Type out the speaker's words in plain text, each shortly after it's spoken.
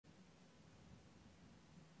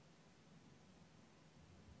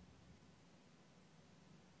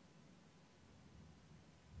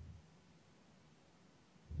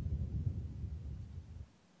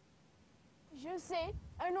Je sais.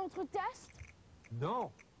 Un autre test?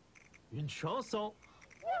 Non. Une chanson.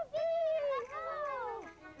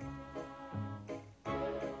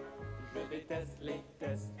 Je déteste les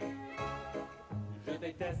tests. Je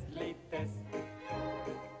déteste les tests.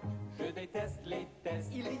 Je déteste les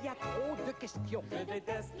tests. Il y a trop de questions. Je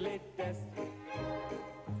déteste les tests.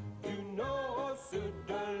 Du nord au sud,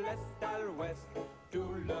 de l'est à l'ouest,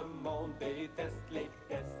 tout le monde déteste les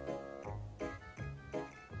tests.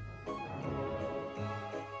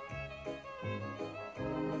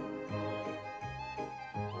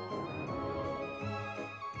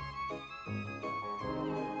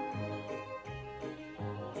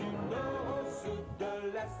 Du nord au sud, de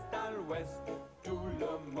l'est à l'ouest, tout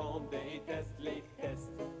le monde déteste les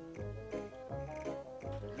tests.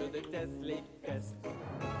 Je déteste les tests.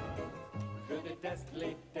 Je déteste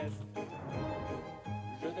les tests.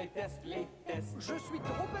 Je déteste les tests. Je suis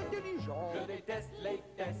trop intelligent. Je déteste les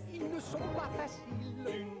tests. Ils ne sont pas faciles.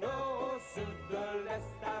 Du nord au sud, de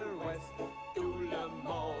l'est à l'ouest, tout le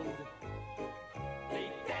monde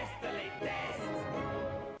déteste les tests.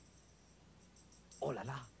 Oh là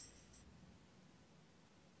là.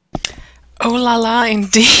 Oh la la,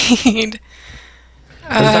 indeed.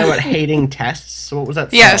 I was talking about hating tests. What was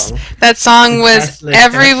that song? Yes, that song was Detest les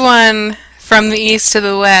everyone from the east to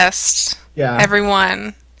the west. Yeah.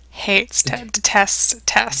 Everyone hates, detests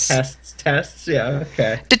tests. Tests, yeah,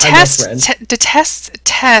 okay. Detest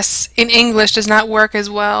tests in English does not work as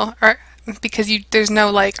well, or because there's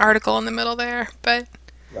no like article in the middle there. But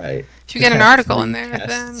right. if you get an article in there,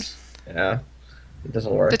 then yeah, it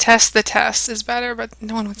doesn't work. detest the test is better, but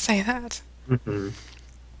no one would say that. Mm-hmm.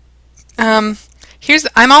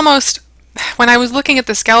 I'm almost, when I was looking at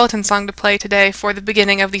the skeleton song to play today for the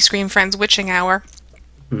beginning of the ScreamFriends Witching Hour,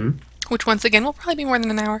 which once again will probably be more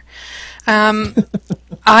than an hour,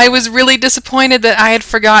 I was really disappointed that I had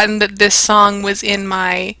forgotten that this song was in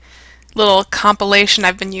my little compilation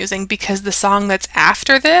I've been using, because the song that's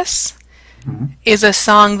after this is a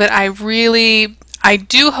song that I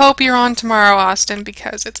do hope you're on tomorrow, Austin,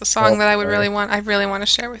 because it's a song that I really want to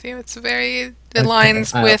share with you. It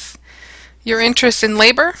aligns with your interest in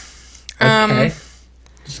labor. Okay.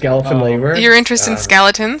 Skeleton labor. Your interest in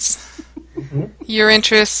skeletons. Your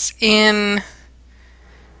interest in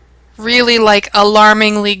really like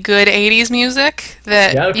alarmingly good 80s music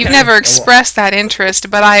that you've never expressed that interest,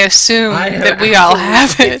 but I assume that we all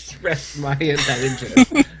have it. Expressed that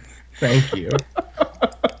interest. Thank you.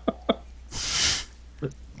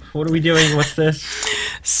 What are we doing? What's this?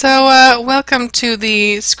 So, welcome to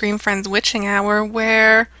the ScreamFriends Witching Hour,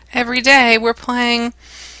 where every day we're playing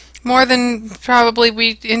more than probably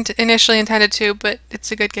we initially intended to, but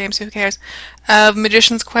it's a good game, so who cares, of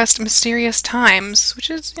Magician's Quest Mysterious Times, which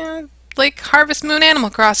is, like Harvest Moon Animal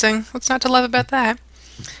Crossing. What's not to love about that?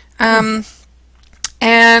 And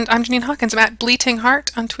I'm Janine Hawkins. I'm at Bleating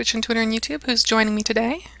Heart on Twitch and Twitter and YouTube. Who's joining me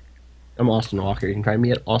today? I'm Austin Walker. You can find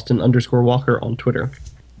me at Austin_Walker on Twitter.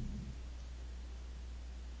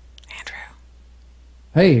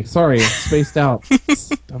 Hey, sorry, spaced out.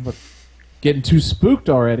 I'm getting too spooked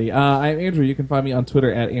already. I'm Andrew. You can find me on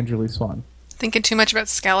Twitter at Andrew Lee Swan. Thinking too much about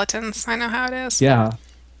skeletons. I know how it is. Yeah.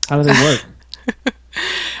 How do they work?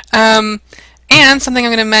 And something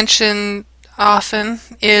I'm going to mention often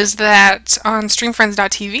is that on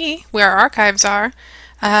StreamFriends.tv, where our archives are,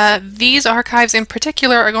 these archives in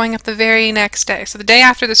particular are going up the very next day. So the day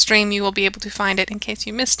after the stream, you will be able to find it in case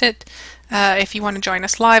you missed it. If you want to join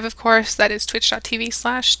us live, of course, that is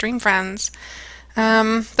twitch.tv/StreamFriends.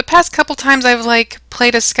 The past couple times I've like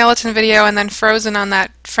played a skeleton video and then frozen on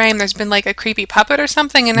that frame, there's been like a creepy puppet or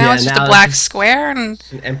something, and now it's just a black square and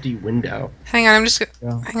it's an empty window. Hang on,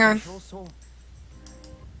 hang on.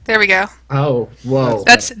 There we go. Oh, whoa.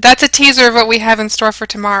 That's a teaser of what we have in store for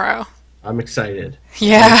tomorrow. I'm excited.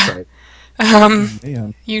 Yeah.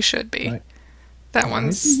 Man. You should be. Right. That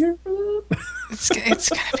one's it's gonna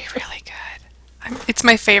be really good. It's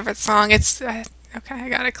my favorite song. It's okay. I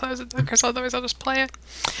gotta close it though, because otherwise I'll just play it.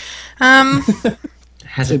 It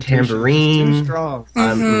has a tambourine. Too strong.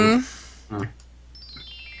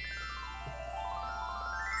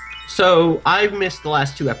 So I've missed the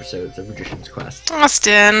last 2 episodes of Magician's Quest.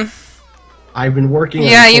 Austin. I've been working.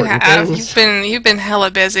 Yeah, on you have. Things. You've been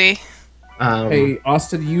hella busy. Hey,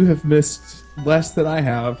 Austin, you have missed less than I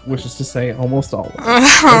have, which is to say, almost all of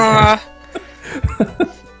it.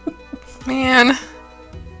 Man.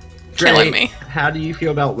 Killing me. How do you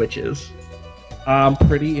feel about witches? I'm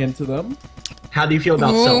pretty into them. How do you feel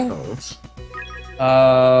about cell phones?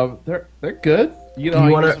 They're good. You know, Do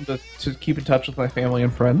you I use them to keep in touch with my family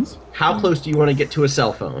and friends. How close do you want to get to a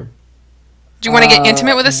cell phone? Do you want to get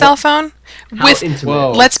intimate with a cell phone? How intimate?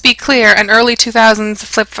 Whoa. Let's be clear, an early 2000s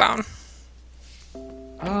flip phone.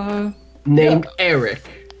 Named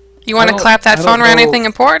Eric. You want to clap that I phone don't around know. anything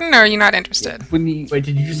important, or are you not interested? When you Wait,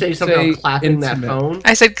 did you say something about clapping that intimate. phone?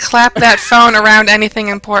 I said clap that phone around anything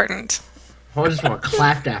important. I just want to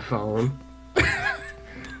clap that phone.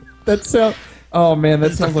 That sound. Oh man,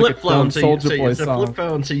 that It's a sounds like a flip phone, dumb Soulja Boy it's a song. flip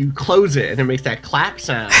phone, so you close it and it makes that clap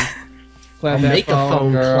sound. Clap I'll that make a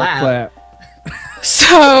phone girl, clap.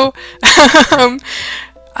 So,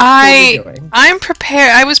 I'm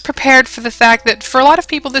prepared. I was prepared for the fact that for a lot of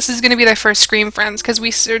people, this is going to be their first ScreamFriends because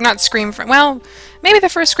or not ScreamFriends. Well, maybe their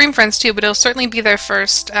first ScreamFriends too, but it'll certainly be their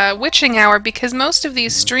first witching hour because most of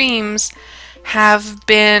these streams have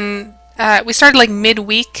been. We started like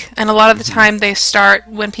midweek, and a lot of the time they start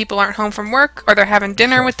when people aren't home from work or they're having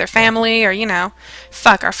dinner with their family, or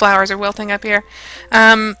fuck, our flowers are wilting up here.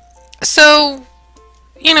 So.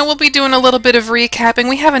 We'll be doing a little bit of recapping.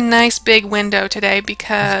 We have a nice big window today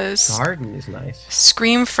because Garden is nice.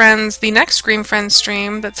 ScreamFriends, the next ScreamFriends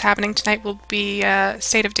stream that's happening tonight will be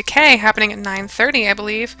State of Decay, happening at 9:30, I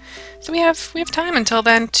believe. So we have time until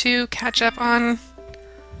then to catch up on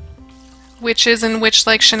witches and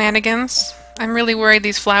witch-like shenanigans. I'm really worried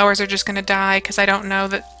these flowers are just going to die because I don't know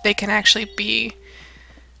that they can actually be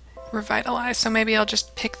revitalized. So maybe I'll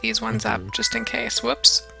just pick these ones up just in case.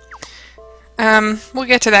 Whoops. We'll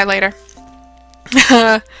get to that later.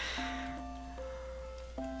 So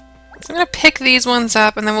I'm going to pick these ones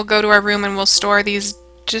up, and then we'll go to our room and we'll store these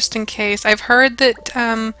just in case. I've heard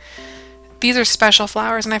that these are special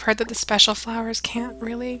flowers, and I've heard that the special flowers can't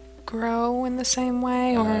really grow in the same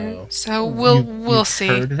way, so we'll see.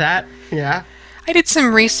 Heard that? Yeah. I did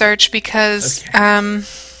some research because I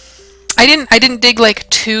didn't dig like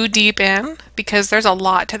too deep in because there's a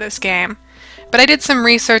lot to this game. But I did some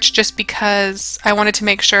research just because I wanted to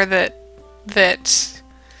make sure that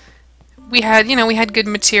we had good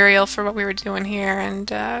material for what we were doing here. And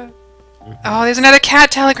oh, there's another cat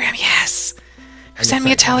telegram. Yes, who sent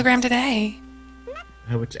me a telegram today?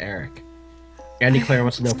 Oh, it's Eric. Andy Claire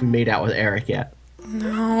wants to know if we made out with Eric yet.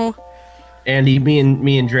 No. Andy, me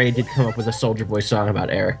and Dre did come up with a Soulja Boy song about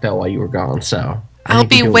Eric though while you were gone. So I'll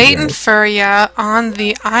be waiting for ya on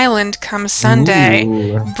the island come Sunday.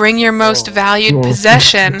 Ooh. Bring your most valued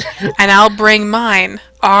possession, and I'll bring mine.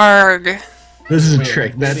 Arg. This is a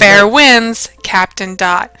trick. Fair winds, Captain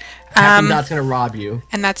Dot. Captain Dot's gonna rob you.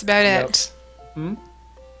 And that's about it.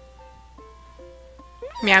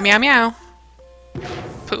 Meow, meow, meow.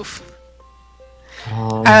 Poof.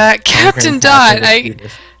 Captain Dot,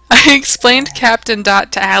 I explained Captain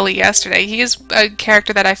Dot to Allie yesterday. He is a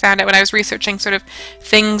character that I found out when I was researching sort of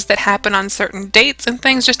things that happen on certain dates and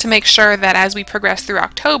things, just to make sure that as we progress through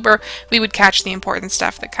October, we would catch the important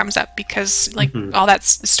stuff that comes up, because like all that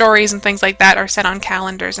stories and things like that are set on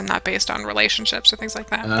calendars and not based on relationships or things like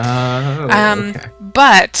that. Okay.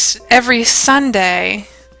 But every Sunday,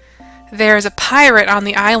 there's a pirate on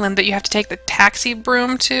the island that you have to take the taxi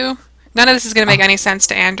broom to. None of this is going to make any sense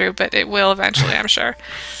to Andrew, but it will eventually, I'm sure.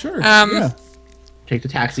 Sure. Yeah. Take the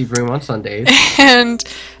taxi broom on Sundays. And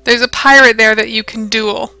there's a pirate there that you can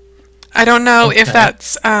duel. I don't know if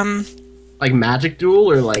that's like magic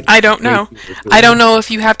duel or like I don't know. I don't know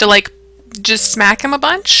if you have to like just smack him a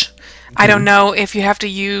bunch. I don't know if you have to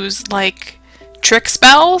use like trick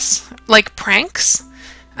spells, like pranks.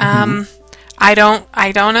 I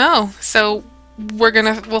don't know. So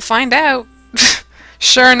we'll find out.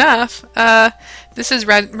 Sure enough, this is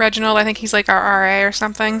Reginald. I think he's like our RA or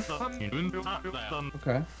something.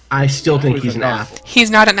 Okay. I still think he's an apple. He's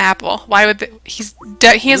not an apple. Why would he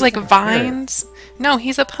has like vines? No,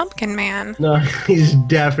 he's a pumpkin man. No, he's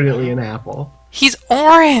definitely an apple. He's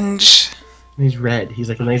orange. He's red. He's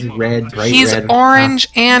like a nice red, bright He's red. orange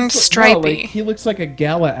and stripy. No, like, he looks like a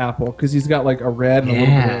gala apple because he's got like a red and a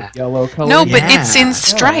little bit of yellow color. No, but Yeah. it's in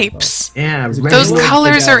stripes. Yeah, Those red.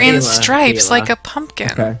 colors are in Gala, stripes, Gala. like a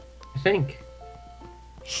pumpkin. Okay. I think.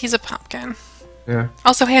 He's a pumpkin. Yeah.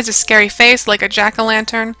 Also, he has a scary face like a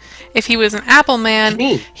jack-o'-lantern. If he was an apple man,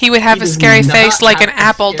 Janine, he would have he a does scary not face like an have a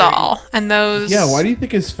apple scary- doll. And those Yeah, why do you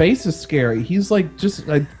think his face is scary? He's like just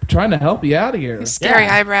trying to help you out of here. scary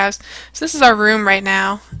Yeah. eyebrows. So this is our room right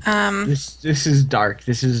now. This is dark.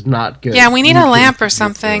 This is not good. Yeah, we need a lamp or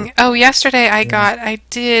something. Oh, yesterday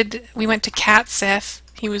we went to Catsif.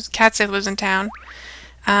 Catsif was in town.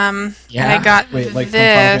 And I got Wait, like from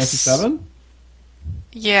Final Fantasy this. VII?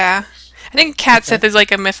 Yeah. I think Catsif is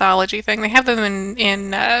like a mythology thing. They have them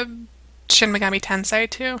in Shin Megami Tensei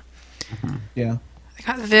too. Yeah. I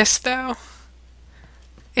got this though.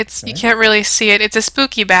 You can't really see it. It's a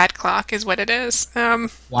spooky bat clock is what it is.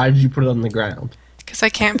 Why did you put it on the ground? because I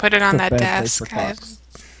can't put it on that Bad place desk. for clocks.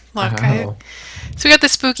 So we got the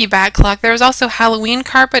spooky bat clock. There was also Halloween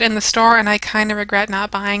carpet in the store, and I kind of regret not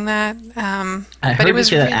buying that. I but heard it was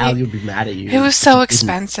you say really, that Allie would be mad at you. it was so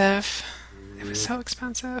expensive. It was so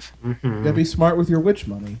expensive. You gotta be smart with your witch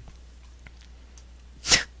money.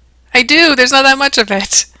 I do. There's not that much of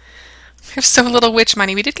it. We have so little witch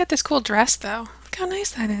money. We did get this cool dress, though. Look how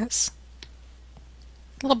nice that is.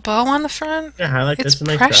 Little bow on the front. Yeah, I like It's this. A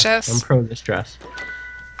nice precious. dress. I'm pro this dress.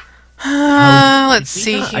 Let's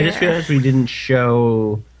see here. I just realized we didn't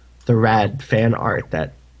show the rad fan art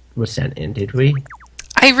that was sent in, did we?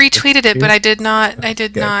 I retweeted it, but I did not.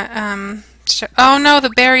 Oh no, the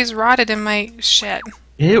berries rotted in my shit.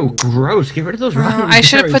 Ew, gross. Get rid of those rotten I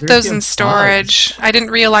should have berries. put They're those in bugs. storage. I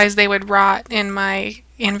didn't realize they would rot in my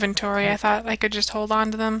inventory. I thought I could just hold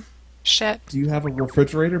on to them. Shit. Do you have a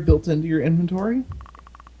refrigerator built into your inventory?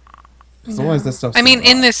 As long as that stuff's I mean, gonna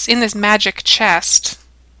in rot. this magic chest.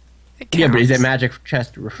 It Yeah, but is that counts. magic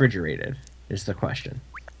chest refrigerated? Is the question.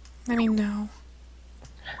 I mean, no.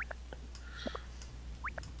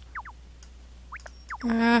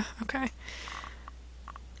 Okay.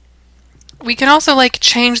 We can also, like,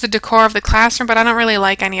 change the decor of the classroom, but I don't really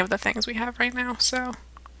like any of the things we have right now, so...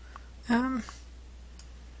 we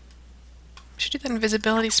should do that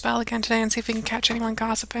invisibility spell again today and see if we can catch anyone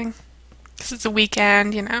gossiping. Because it's a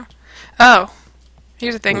weekend, you know. Oh!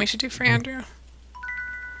 Here's a thing we should do for Andrew.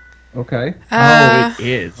 Okay. Oh, it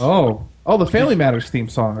is. Oh, the Family Matters theme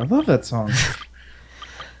song. I love that song.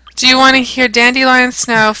 Do you want to hear Dandelion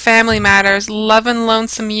Snow, Family Matters, Love and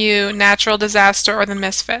Lonesome You, Natural Disaster, or The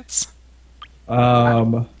Misfits? I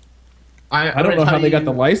don't know how they got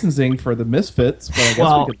the the licensing for the Misfits, but I guess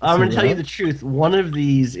Well, we could I'm going to tell you the truth. One of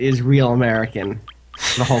these is Real American.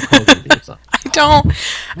 The Hulk Hogan theme song.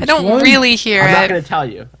 I don't one? really hear I'm not it. going to tell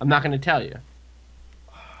you. I'm not going to tell you.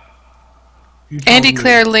 You tell Andy me.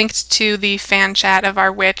 Clare linked to the fan chat of our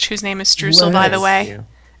witch, whose name is Streusel, by the way. You.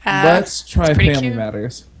 Let's try it's pretty Family cute.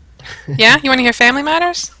 Matters. Yeah? You want to hear Family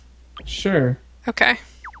Matters? Sure. Okay.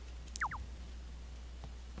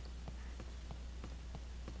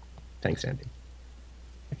 Thanks, Andy.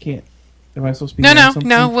 I can't. Am I supposed to be No, doing no, something?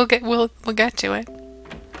 no. We'll get to it.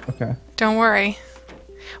 Okay. Don't worry.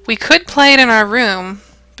 We could play it in our room,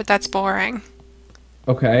 but that's boring.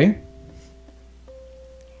 Okay.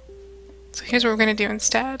 So here's what we're gonna do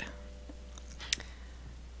instead.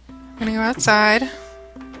 I'm gonna go outside.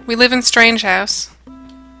 We live in Strange House.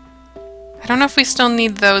 I don't know if we still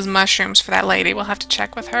need those mushrooms for that lady. We'll have to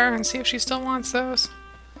check with her and see if she still wants those.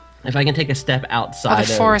 If I can take a step Oh, outside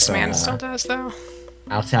the forest of, man still does, though.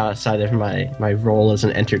 outside of my role as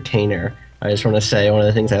an entertainer, I just want to say one of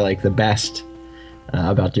the things I like the best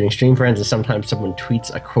about doing StreamFriends is sometimes someone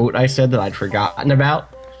tweets a quote I said that I'd forgotten about,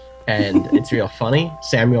 and it's real funny.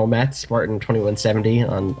 Samuel Metz, Spartan2170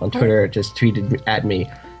 on Twitter, just tweeted at me,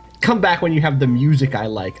 "Come back when you have the music I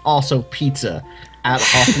like. Also pizza." At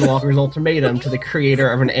Austin Walker's ultimatum to the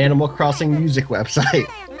creator of an Animal Crossing music website.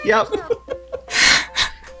 Yep.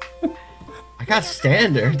 I got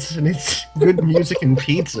standards, and it's good music and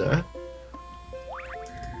pizza.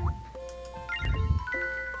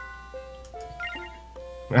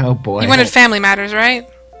 Oh boy. You wanted Family Matters, right?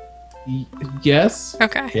 Yes.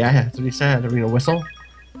 Okay. Yeah, that's what he said. Are we gonna whistle?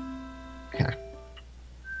 Okay.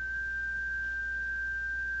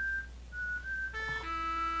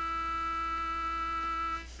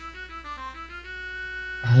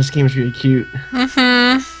 Oh, this game's really cute.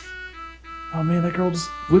 Mm-hmm. Oh man, that girl just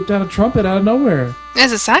whipped out a trumpet out of nowhere.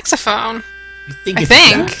 There's a saxophone. I think I it's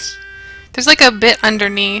think. sax. There's like a bit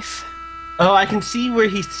underneath. Oh, I can see where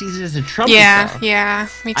he sees it as a trumpet. Yeah, though. yeah,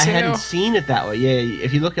 me I too. hadn't seen it that way. Yeah,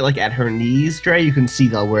 if you look at her knees, Dre, you can see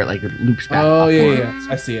though where it loops back. Oh yeah, upward. yeah.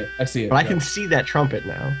 I see it. I see it. But I yeah. can see that trumpet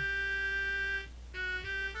now.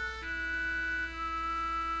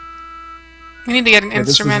 We need to get an this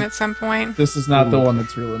instrument is- at some point. This is not the one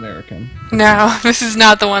that's real American. No, this is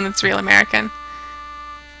not the one that's real American.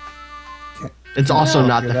 It's also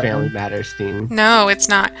not Hear the that Family one? Matters theme. No, it's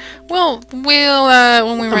not. We'll when we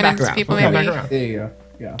Come run back into around. people, We'll come maybe back around. There you go.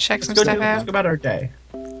 Yeah. check some Let's stuff go out. about our day.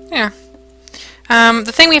 Yeah.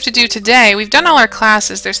 The thing we have to do today, we've done all our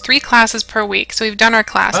classes. There's 3 classes per week, so we've done our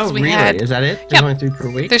classes. Oh, we really? had Is that it? There's Yep. only 3 per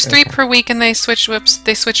week? There's 3 Okay. per week, and they switch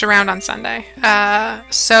around on Sunday.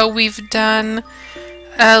 So we've done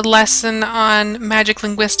a lesson on magic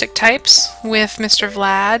linguistic types with Mr.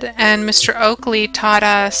 Vlad, and Mr. Oakley taught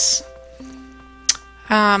us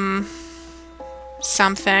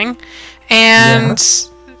something. And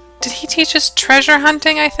did he teach us treasure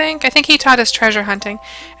hunting, I think? I think he taught us treasure hunting.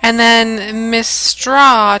 And then Miss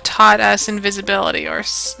Straw taught us invisibility or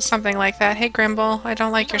something like that. Hey, Grimble, I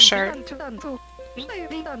don't like your shirt.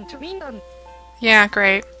 Yeah,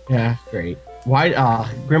 great. Yeah, great. Why?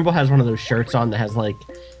 Grimble has one of those shirts on that has like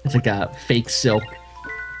it's like a fake silk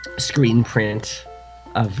screen print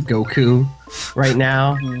of Goku right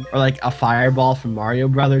now, or like a fireball from Mario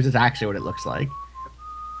Brothers. Is actually what it looks like.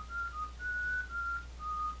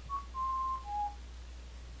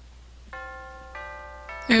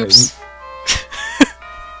 Oops.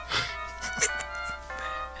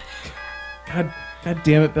 God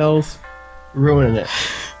damn it, Bells. Ruining it.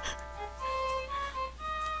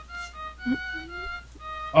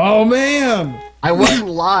 Oh man! I wasn't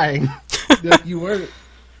lying. No, you weren't.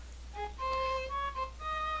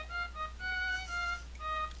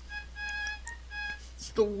 It's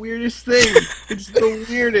the weirdest thing. It's the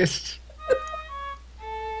weirdest.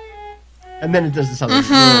 And then it does this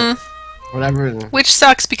other whatever. Which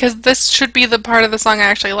sucks because this should be the part of the song I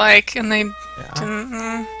actually like, and they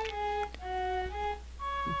didn't.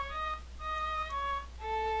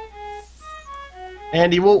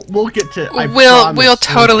 Andy, we'll get to. We'll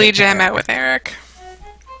totally jam out with Eric.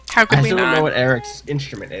 How could I we still not? don't know what Eric's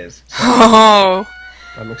instrument is. So Oh.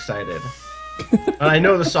 I'm excited. And I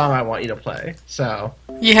know the song I want you to play, so.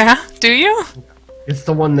 Yeah? Do you? It's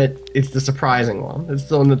the one it's the surprising one. It's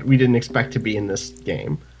the one that we didn't expect to be in this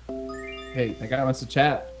game. Hey, that guy wants to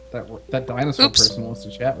chat. That dinosaur Oops. person wants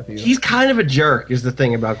to chat with you. He's kind of a jerk, is the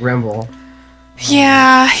thing about Grimble.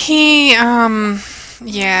 Yeah,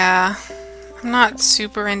 yeah. I'm not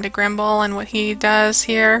super into Grimble and what he does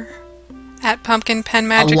here at Pumpkin Pen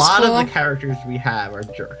Magic A lot School. of the characters we have are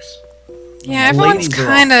jerks. Yeah, everyone's ladies are all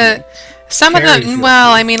kind of. cute. Some of Cherry's the. real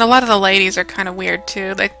Well, cute. I mean, a lot of the ladies are kind of weird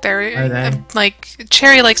too. Like Are they? like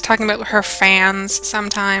Cherry likes talking about her fans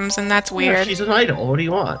sometimes, and that's Yeah, weird. she's an idol. What do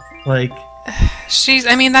you want? Like,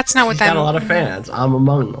 I mean, that's not what she's that. got a lot of fans. I'm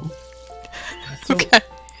among them. So, Okay.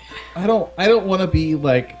 I don't want to be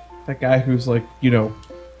like that guy who's like,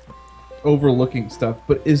 overlooking stuff.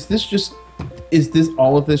 But is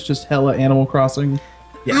all of this just hella Animal Crossing?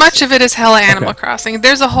 Yes. Much of it is hella Animal Crossing.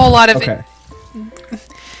 There's a whole lot of. Okay.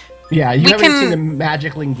 Yeah, you We haven't can- seen the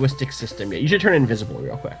magic linguistic system yet. You should turn invisible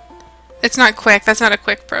real quick. It's not quick. That's not a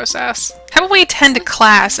quick process. How about we attend a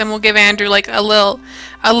class and we'll give Andrew like a little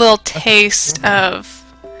taste of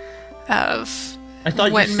I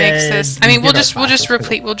thought what you makes said this. I mean, you we'll did our just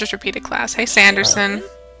classes. repeat a class. Hey, Sanderson.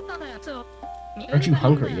 Aren't you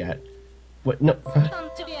hungry yet? What? No.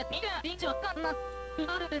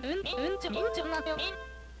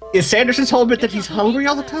 Is Sanderson's whole bit that he's hungry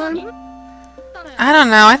all the time? I don't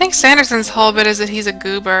know. I think Sanderson's whole bit is that he's a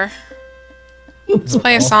goober. Let's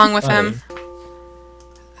play a song with him.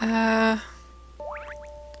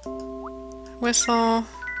 Whistle.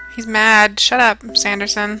 He's mad. Shut up,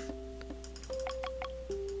 Sanderson.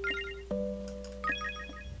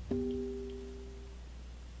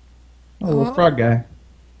 Oh, little frog guy.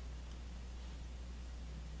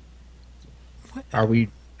 Are we?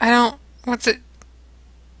 I don't. What's it?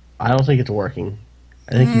 I don't think it's working.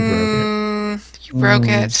 I think you broke it. You broke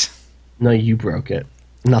it. No, you broke it.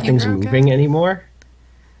 Nothing's broke it? moving anymore.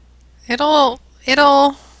 It'll.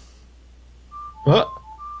 What?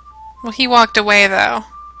 Well, he walked away though.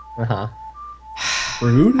 Uh-huh.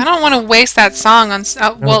 Rude. I don't want to waste that song on.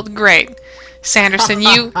 Oh, well, great, Sanderson.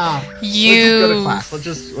 You. Let's just go to You. class.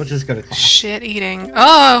 Let's just go to class. Shit eating.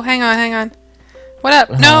 Oh, hang on. What up?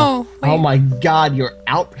 No. Oh Wait. my god, your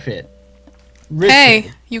outfit. Richard,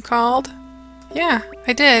 Hey, you called? Yeah,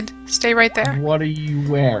 I did. Stay right there. what are you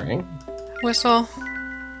wearing? Whistle.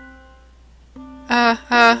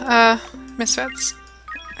 Misfits.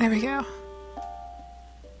 There we go.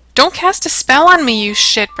 Don't cast a spell on me, you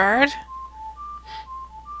shitbird.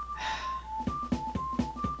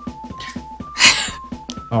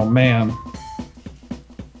 Oh man.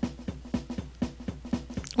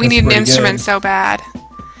 We That's need an pretty instrument good. so bad.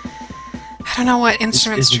 I don't know what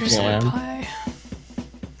instruments is a Teresa would jam. play.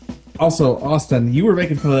 Also, Austin, you were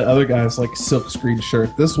making fun of the other guy's like silk screen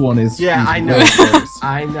shirt. This one is. Yeah, is I know. way worse.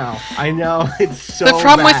 I know. It's so The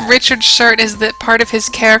problem bad. with Richard's shirt is that part of his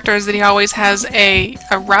character is that he always has a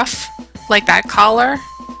ruff, like that collar.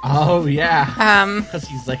 Oh yeah, Um, because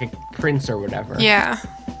he's like a prince or whatever. yeah.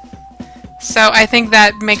 So I think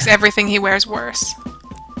that makes everything he wears worse.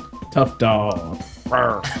 Tough dog.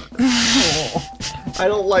 Brr. I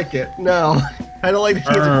don't like it. No, I don't like that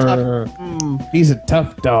he's a tough. Brr. He's a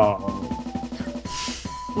tough dog.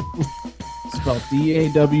 Spelled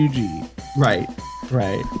D-A-W-G. Right.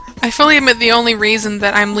 I fully admit the only reason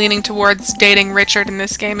that I'm leaning towards dating Richard in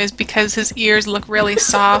this game is because his ears look really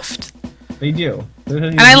soft. They do.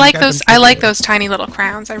 And I like those tiny little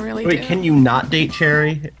crowns, I really Wait, do. can you not date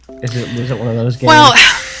Cherry? Was it one of those games? Well,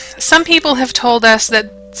 some people have told us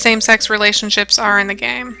that same-sex relationships are in the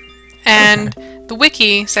game. And the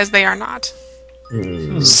wiki says they are not.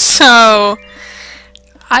 So,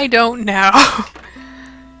 I don't know.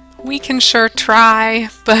 We can sure try,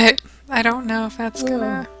 but I don't know if that's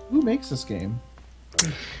gonna... Who makes this game?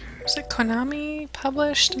 Was it Konami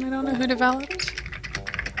published? And I don't know who developed.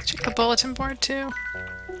 Check the bulletin board, too.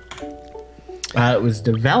 It was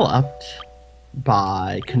developed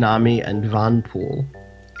by Konami and Vanpool.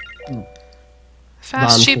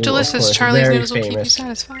 Fast, cheap, Vanpool, delicious. of course, Charlie's very noodles will keep you famous.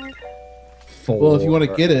 satisfied. Well, if you want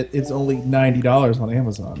to get it, it's only $90 on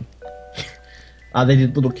Amazon. They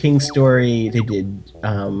did Little King Story. They did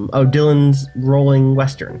Dylan's Rolling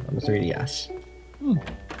Western on the 3DS.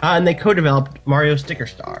 And they co-developed Mario Sticker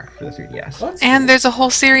Star for the 3DS. And there's a whole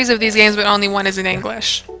series of these games, but only one is in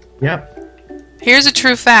English. Yep. Here's a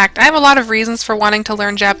true fact. I have a lot of reasons for wanting to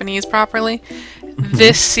learn Japanese properly.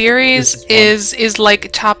 This series is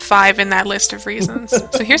like top 5 in that list of reasons.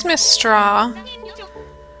 So here's Miss Straw.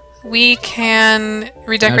 We can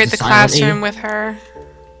redecorate the classroom with her.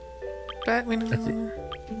 But we don't...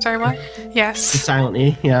 Sorry, what? Yes. Silent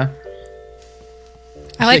E, yeah.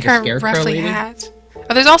 I like her ruffly hat.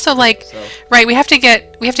 Oh, there's also like... Right, we have to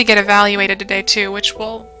get evaluated today too, which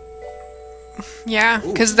will... Yeah,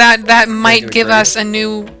 because that might give us a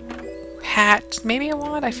new hat. Maybe a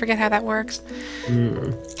wand? I forget how that works.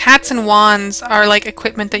 Hats and wands are like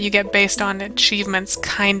equipment that you get based on achievements,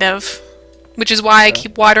 kind of. Which is why I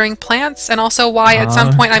keep watering plants, and also why at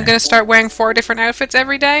some point I'm going to start wearing 4 different outfits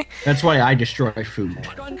every day. That's why I destroy food.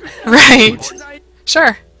 Right.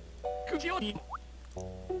 Sure.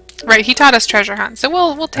 Right, he taught us treasure hunt, so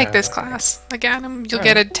we'll take this class again, and you'll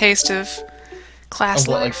get a taste of class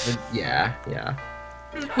life. Yeah.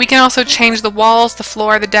 We can also change the walls, the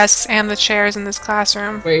floor, the desks, and the chairs in this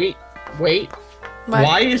classroom. Wait. What?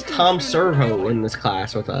 Why is Tom Servo in this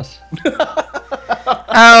class with us?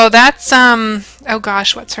 Oh, that's oh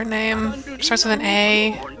gosh, what's her name? Starts with an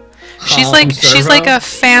A. She's like a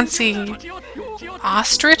fancy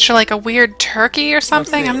ostrich or like a weird turkey or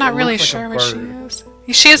something. I'm not really sure what she is.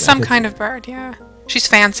 She is some kind of bird, yeah. She's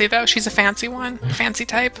fancy though. She's a fancy one, fancy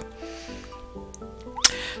type.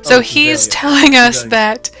 So he's telling us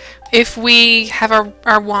that if we have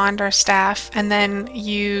our wand, our staff, and then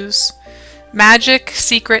use magic,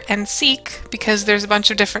 secret, and seek, because there's a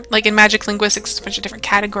bunch of different, like in magic linguistics, a bunch of different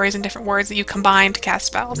categories and different words that you combine to cast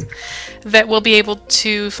spells, that we'll be able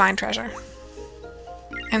to find treasure.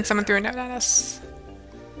 And someone threw a note at us.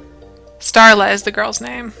 Starla is the girl's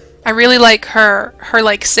name. I really like her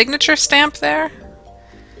like signature stamp there.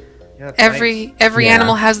 Yeah, every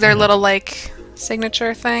animal has their little like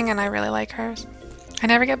signature thing, and I really like hers. I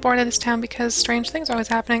never get bored of this town because strange things are always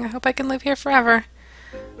happening. I hope I can live here forever.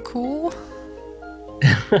 Cool.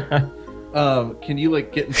 Can you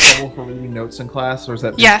like get in trouble for reading notes in class, or is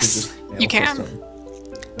that yes, you can.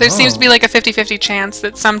 There seems to be like a 50-50 chance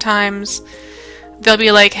that sometimes they'll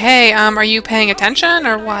be like, "Hey, are you paying attention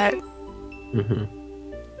or what?"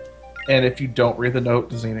 And if you don't read the note,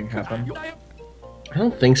 does anything happen? I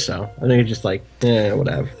don't think so. I think it's just like,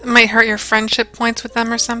 whatever. It might hurt your friendship points with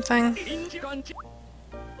them or something.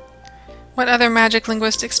 What other magic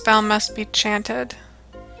linguistic spell must be chanted?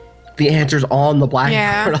 The answer's on the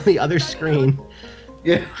blackboard on the other screen.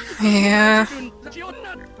 Yeah. Yeah.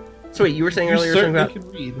 So wait, you were saying earlier something about can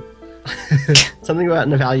read. something about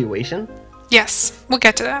an evaluation? Yes, we'll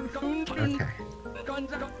get to that. Okay.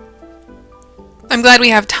 I'm glad we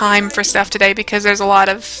have time for stuff today because there's a lot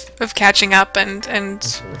of catching up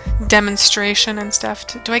and demonstration and stuff.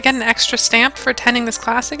 Do I get an extra stamp for attending this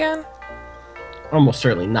class again? Almost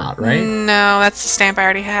certainly not, right? No, that's the stamp I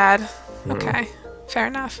already had. Okay, fair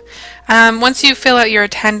enough. Once you fill out your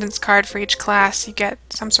attendance card for each class, you get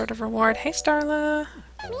some sort of reward. Hey, Starla.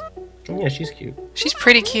 Yeah, she's cute. She's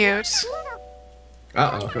pretty cute.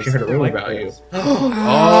 Uh-oh, she heard a rumor about you.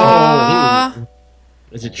 Oh.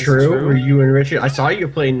 Is it true? Were you and Richard? I saw you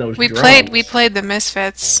playing those We drums. played the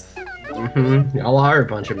Misfits. Y'all are a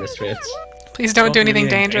bunch of misfits. Please don't do anything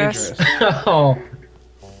dangerous. Oh.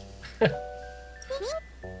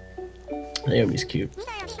 Naomi's cute.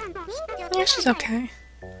 Yeah, she's okay.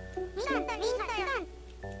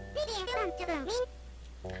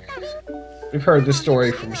 We've heard this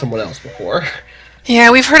story from someone else before.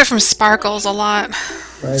 Yeah, we've heard it from Sparkles a lot.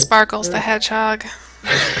 Right. Sparkles the Hedgehog.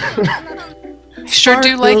 I sure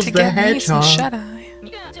do like to get me some shut-eye.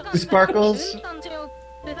 Sparkles?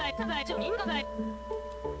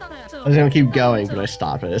 I was gonna keep going, but I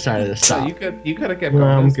stopped. I decided to stop. You could have kept going. No,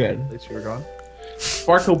 I'm good. At least you were gone.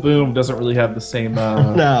 Sparkle Boom doesn't really have the same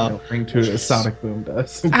ring to it as Sonic Boom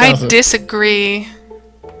does. I disagree.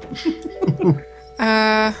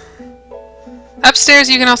 Upstairs,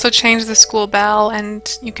 you can also change the school bell,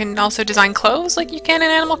 and you can also design clothes like you can in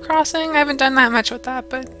Animal Crossing. I haven't done that much with that,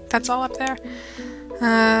 but that's all up there.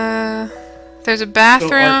 There's a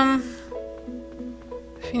bathroom.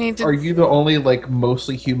 If you need to... Are you the only like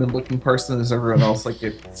mostly human-looking person? Is everyone else like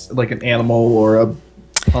it's like an animal or a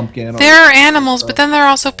pumpkin? There are animals, but then there are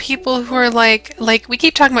also people who are like we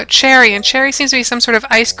keep talking about Cherry, and Cherry seems to be some sort of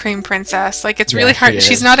ice cream princess. Like it's really hard.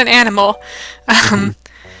 She's not an animal.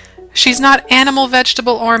 She's not animal,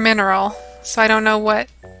 vegetable, or mineral, so I don't know what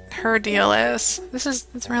her deal is. It's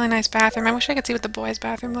a really nice bathroom. I wish I could see what the boys'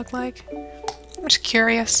 bathroom looked like. I'm just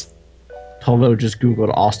curious. Tolo just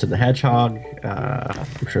googled Austin the Hedgehog.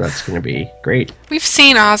 I'm sure that's going to be great. We've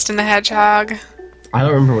seen Austin the Hedgehog. I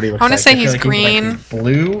don't remember what he looks like. I want to say he's like green. He's like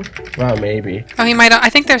blue? Well, maybe. Oh, he might. I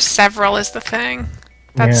think there's several is the thing.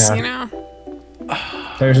 That's, you know.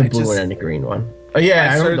 There's a blue one and a green one. Oh, yeah,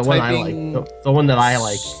 I remember the one I like. The one that I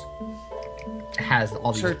like has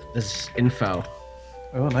all this info.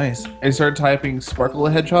 Oh, nice. I started typing Sparkle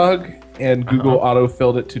the Hedgehog, and Google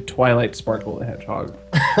auto-filled it to Twilight Sparkle the Hedgehog.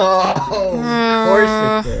 Oh, of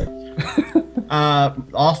course it did.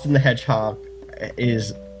 Austin the Hedgehog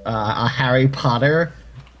is a Harry Potter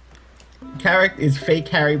character. Is fake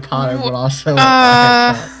Harry Potter, but also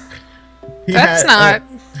that's not.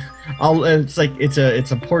 It's like it's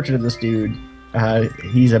a portrait of this dude.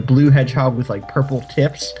 He's a blue hedgehog with like purple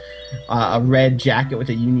tips, a red jacket with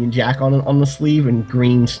a Union Jack on the sleeve, and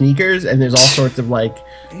green sneakers. And there's all sorts of like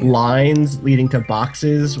lines leading to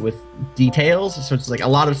boxes with details. So it's like a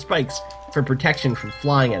lot of spikes for protection from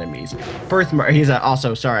flying enemies. Birthmark. He's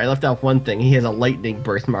also sorry, I left out one thing. He has a lightning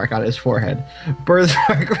birthmark on his forehead.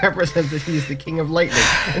 Birthmark represents that he is the king of lightning,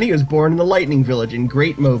 and he was born in the Lightning Village in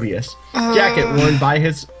Great Mobius. Jacket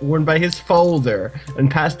worn by his father and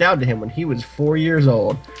passed down to him when he was 4 years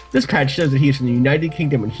old. This patch shows that he is from the United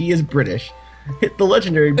Kingdom and he is British. The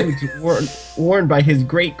legendary boots worn by his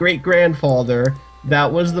great-great-grandfather.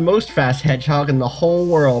 That was the most fast hedgehog in the whole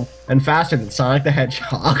world, and faster than Sonic the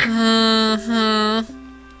Hedgehog.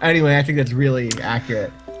 Anyway, I think that's really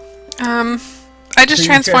accurate. I just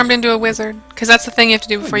transformed into a wizard, because that's the thing you have to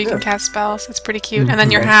do before you can cast spells. It's pretty cute. And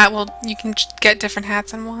then your hat, you can get different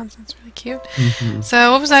hats and wands. That's really cute.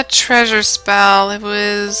 So what was that treasure spell? It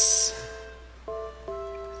was...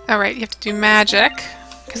 Oh, right, you have to do magic,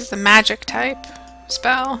 because it's a magic type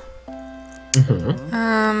spell.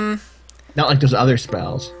 Not like those other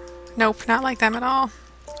spells. Nope, not like them at all.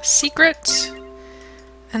 Secret.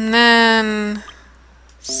 And then...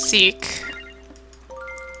 Seek.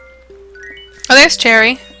 Oh, there's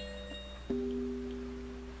Cherry.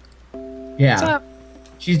 Yeah. What's up?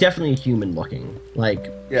 She's definitely human looking. Like,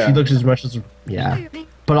 Yeah. she looks as much as... Yeah.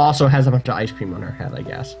 But also has a bunch of ice cream on her head, I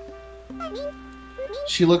guess.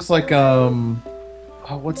 She looks like, oh,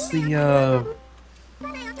 what's the,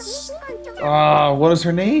 what is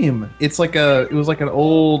her name? It was like an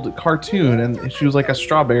old cartoon, and she was like a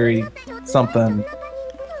strawberry something.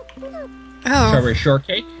 Oh. Strawberry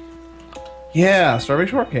shortcake? Yeah, strawberry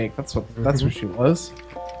shortcake. That's what she was.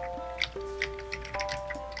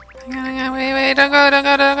 Hang on, wait, don't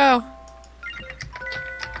go.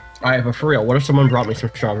 Alright, but for real, what if someone brought me some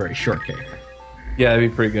strawberry shortcake? Yeah, that'd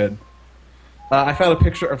be pretty good. I found a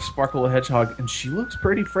picture of Sparkle the Hedgehog, and she looks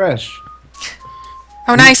pretty fresh.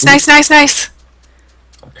 Oh, nice. Get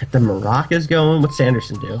the maracas going. What's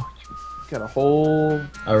Sanderson do? Got a whole...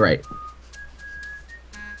 Alright.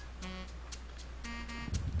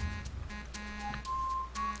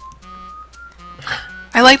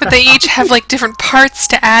 I like that they each have like different parts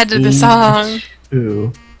to add to the song.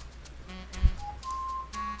 Ooh.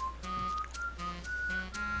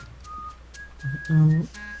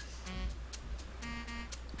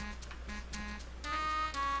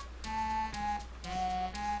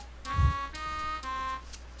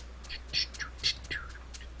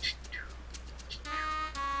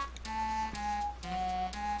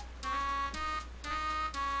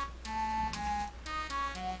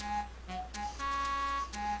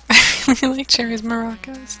 I like Cherry's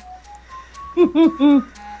maracas.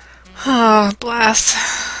 Oh, bless.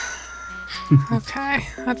 Okay,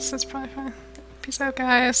 that's probably fine. Peace out,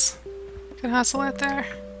 guys. Good hustle out there.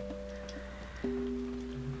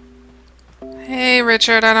 Hey,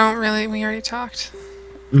 Richard, we already talked.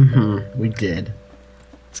 We did.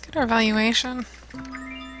 Let's get our evaluation.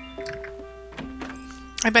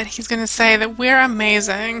 I bet he's gonna say that we're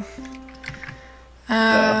amazing.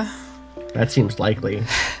 That seems likely.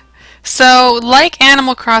 So, like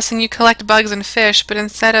Animal Crossing, you collect bugs and fish, but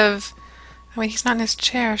instead of... Oh, wait, he's not in his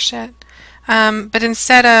chair, shit. But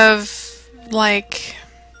instead of, like...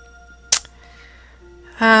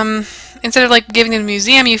 Instead of like giving them to the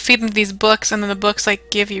museum, you feed them these books, and then the books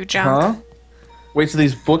like give you junk. Huh? Wait, so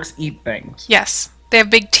these books eat things? Yes, they have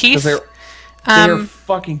big teeth. They're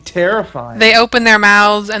fucking terrifying. They open their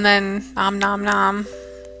mouths and then nom nom nom.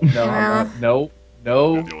 No.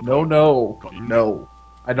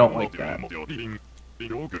 I don't like that.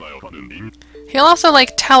 He'll also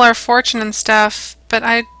like tell our fortune and stuff, but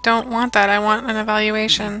I don't want that. I want an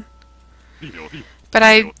evaluation. But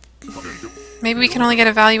maybe we can only get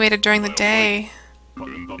evaluated during the day.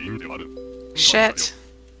 Shit.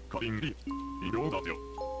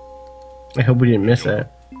 I hope we didn't miss it.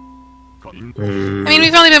 I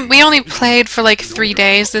mean, we only played for like 3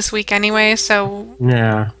 days this week anyway, so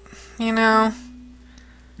Yeah. you know,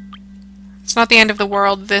 it's not the end of the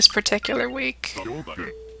world this particular week.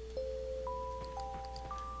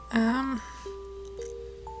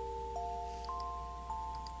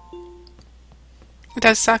 It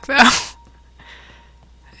does suck though.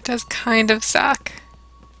 It does kind of suck.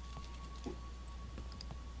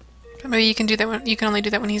 But maybe you can do that when you can only do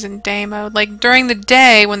that when he's in day mode. Like during the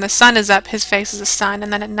day when the sun is up, his face is a sun,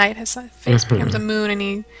 and then at night his face becomes a moon, and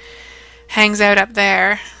he hangs out up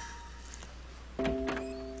there. I'm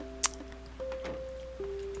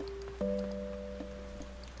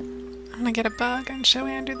gonna get a bug and show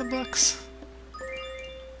Andrew the books.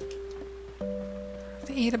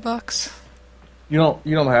 The Eda books. You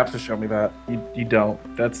don't have to show me that. You don't.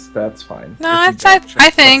 That's fine. No, it's I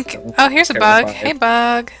think. Oh, here's a bug. Hey,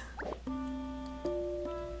 bug.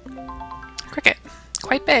 Cricket.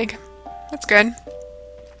 Quite big. That's good.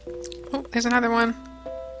 Oh, there's another one.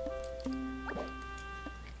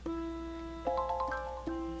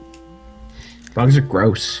 Bugs are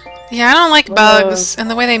gross. Yeah, I don't like bugs,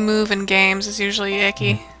 and the way they move in games is usually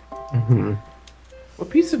icky. What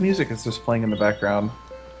piece of music is just playing in the background?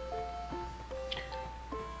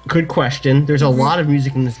 Good question. There's a lot of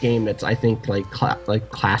music in this game that's, I think, like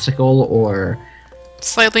classical or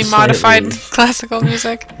Slightly modified classical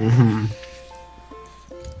music.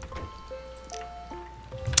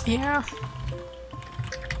 Yeah.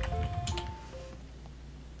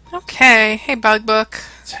 Okay. Hey, Bug Book.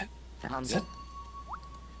 Is it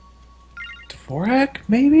Dvorak,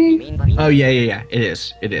 maybe? Oh yeah.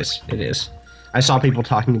 It is. I saw people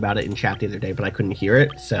talking about it in chat the other day, but I couldn't hear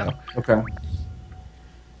it. So Okay.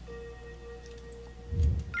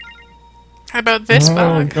 How about this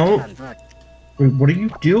bug? Don't. Wait, what are you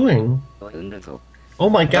doing? Oh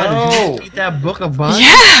my God! Did you just eat that book of bugs?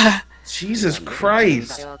 Yeah. Jesus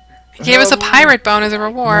Christ! He gave us a pirate bone as a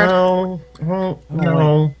reward. No.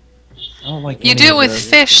 No. I don't like You any do it of with this.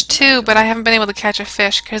 fish too, but I haven't been able to catch a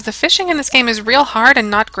fish because the fishing in this game is real hard and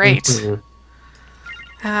not great.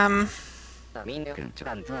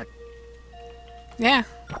 Yeah.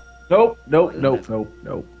 Nope.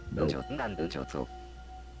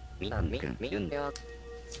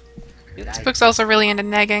 This book's also really into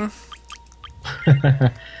negging.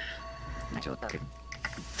 You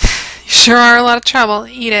sure are a lot of trouble.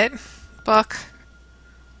 Eat it, book.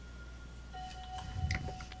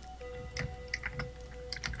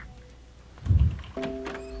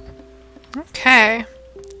 Okay.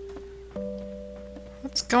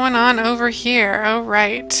 What's going on over here? Oh,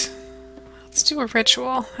 right. Let's do a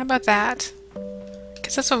ritual. How about that?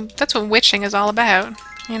 Because that's what witching is all about,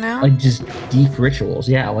 you know? Like just deep rituals.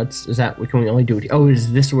 Yeah. Is that? We can only do it. Oh,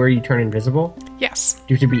 is this where you turn invisible? Yes.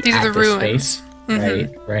 You have to be These at are the this ruins. space.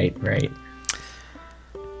 Right.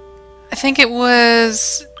 I think it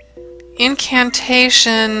was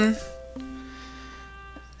incantation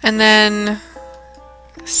and then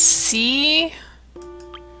C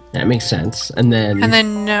That makes sense. And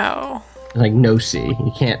then no. like no see.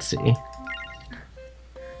 You can't see.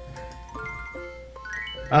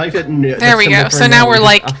 I like that. There we go. So now we're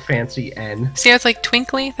like a fancy N. See how it's like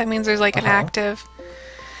twinkly? That means there's like an active.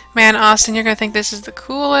 Man, Austin, you're gonna think this is the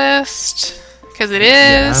coolest because it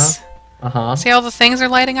is. Yeah. See all the things are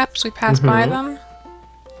lighting up as we pass by them?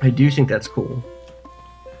 I do think that's cool.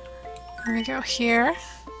 We're gonna go here.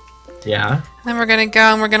 Yeah. Then we're gonna go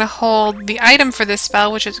and we're gonna hold the item for this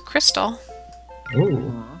spell, which is a crystal.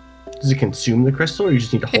 Ooh. Does it consume the crystal, or you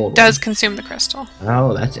just need to hold It does consume the crystal.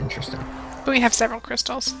 Oh, that's interesting. But we have several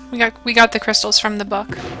crystals. We got the crystals from the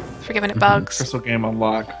book for giving it bugs. Crystal game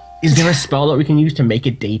unlock. Is there a spell that we can use to make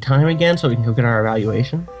it daytime again so we can go get our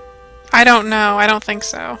evaluation? I don't know. I don't think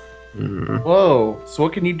so. Whoa. So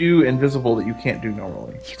what can you do invisible that you can't do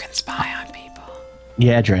normally? You can spy on people.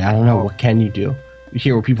 Yeah, Dre, I don't know. What can you do? You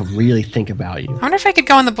hear what people really think about you. I wonder if I could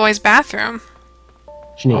go in the boys' bathroom.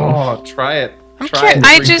 Janine. Oh, try it. I'm Try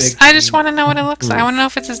curious. it. I just want to know what it looks like. I want to know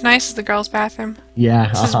if it's as nice as the girls' bathroom. Yeah,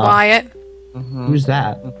 This is Wyatt. Who's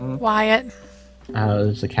that? Wyatt.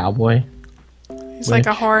 There's a cowboy. He's like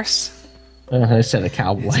a horse. I said a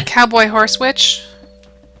cowboy. Cowboy horse witch.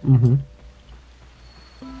 Mm-hmm.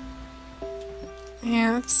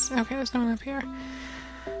 Yeah, that's okay. There's no one up here.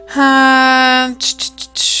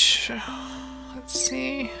 Let's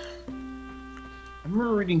see. I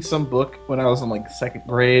remember reading some book when I was in like 2nd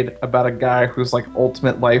grade about a guy whose like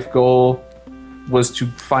ultimate life goal was to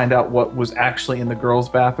find out what was actually in the girls'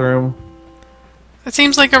 bathroom. It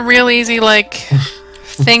seems like a real easy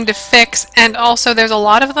thing to fix, and also there's a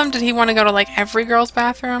lot of them. Did he want to go to like every girl's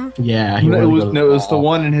bathroom? Yeah, it was the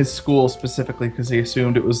one in his school specifically because he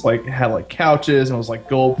assumed it was like had like couches and was like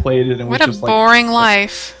gold plated and What was a just boring like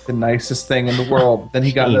life. the nicest thing in the world. Then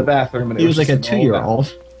he got in the bathroom and he was like a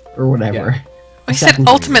 2-year-old or whatever. Yeah. He said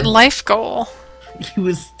ultimate life goal. He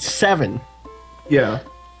was 7. Yeah.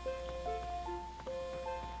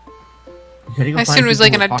 I assumed it was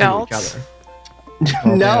like an adult.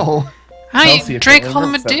 No. I Drake called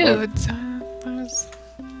him a dude. I was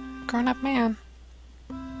a grown-up man.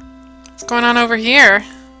 What's going on over here?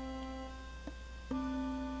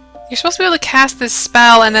 You're supposed to be able to cast this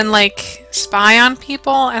spell and then like spy on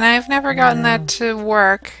people, and I've never gotten that to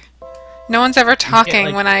work. No one's ever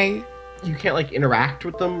talking when I... You can't like interact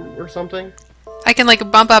with them or something? I can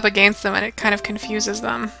like bump up against them and it kind of confuses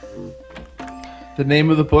them. The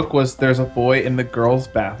name of the book was There's a Boy in the Girls'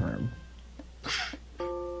 Bathroom.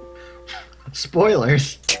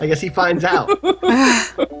 Spoilers. I guess he finds out.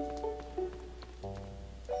 Oh,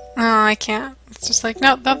 I can't. It's just like,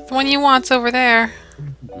 no, the one you want's over there.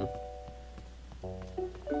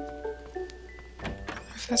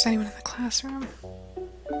 If there's anyone in the classroom.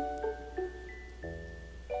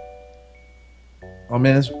 Oh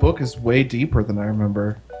man, this book is way deeper than I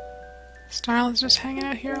remember. Starla's just hanging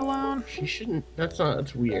out here alone. She shouldn't.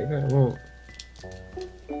 That's weird. I won't.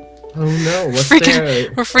 Oh no, what's there?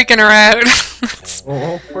 We're freaking her out.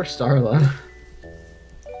 Oh, poor Starla.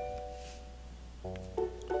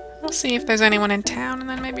 We'll see if there's anyone in town and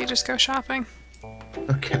then maybe just go shopping.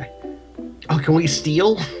 Okay. Oh, can we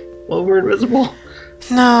steal while we're invisible?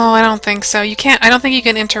 No, I don't think so. You can't. I don't think you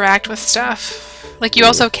can interact with stuff. Like, you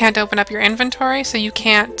also can't open up your inventory, so you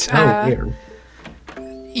can't... weird.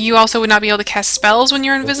 You also would not be able to cast spells when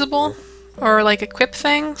you're invisible, or, like, equip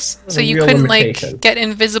things. So you couldn't, like, get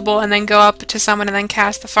invisible and then go up to someone and then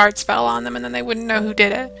cast the fart spell on them, and then they wouldn't know who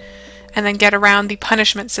did it. And then get around the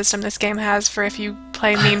punishment system this game has for if you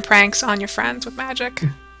play mean pranks on your friends with magic.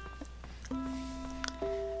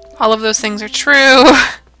 All of those things are true.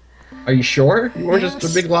 Are you sure? You weren't just a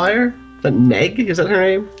big liar? Is that Meg? Is that her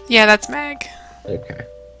name? Yeah, that's Meg. Okay.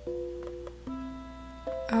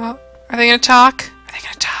 Oh, are they gonna talk? Are they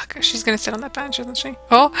gonna talk? She's gonna sit on that bench, isn't she?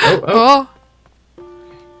 Oh!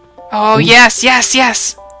 Oh, yes, yes,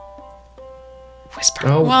 yes! Whisper.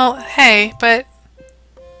 Oh. Well, hey, but...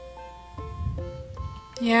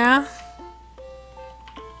 Yeah?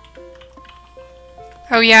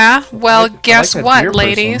 Oh, yeah? Well, guess what,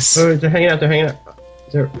 ladies? Oh, they're hanging out, they're hanging out.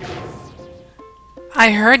 I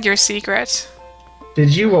heard your secret.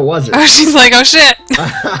 Did you? What was it? Oh, she's like, oh shit!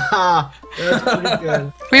 That's pretty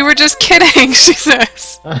good. We were just kidding, she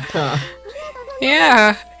says.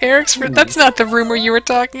 Yeah, Eric's... That's not the rumor you were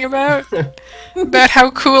talking about. About how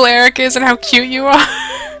cool Eric is and how cute you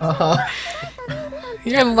are.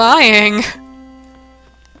 You're lying.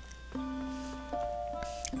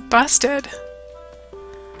 Busted.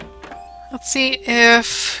 Let's see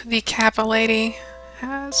if the Kappa lady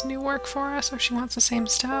has new work for us, or she wants the same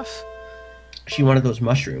stuff. She wanted those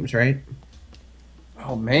mushrooms, right?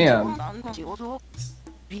 Oh man.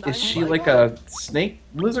 Is she like a snake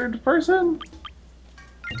lizard person?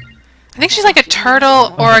 I think she's like a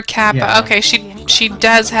turtle or a Kappa. Yeah. Okay, she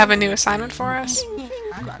does have a new assignment for us.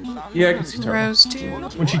 Yeah, I can see turtle. Rose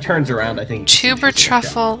Dude. When she turns around, I think... Tuber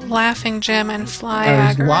Truffle, Laughing Jim, and Fly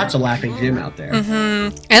There's Agaric. lots of Laughing Jim out there.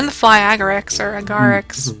 Mm-hmm. And the Fly Agarics, or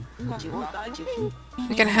Agarics.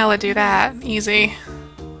 We can hella do that. Easy.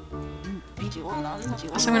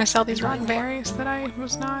 Also, I'm gonna sell these rotten berries that I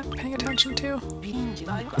was not paying attention to.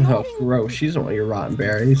 Oh, gross. She's one of your rotten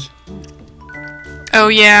berries. Oh,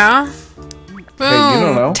 yeah? Boom! Hey, you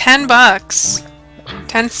don't know. $10.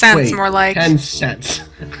 10 cents, Wait, more like. 10 cents.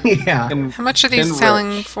 Yeah. How much are these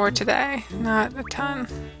selling for today? Not a ton.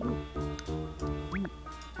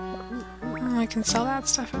 Oh, I can sell that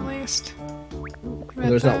stuff at least.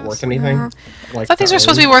 Those not worth anything? I thought these were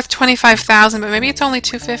supposed to be worth 25,000, but maybe it's only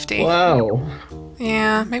 250. Whoa.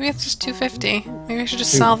 Yeah, maybe it's just 250. Maybe I should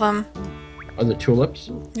just sell them. Are the tulips?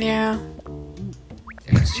 Yeah.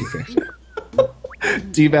 It's 250.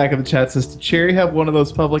 D-Back in the chat says, did Cherry have one of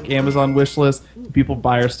those public Amazon wish lists? People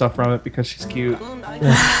buy her stuff from it because she's cute.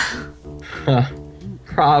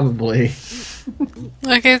 Probably.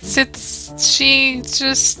 Like it's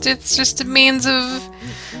just a means of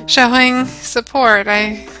showing support.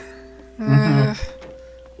 I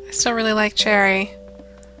still really like Cherry.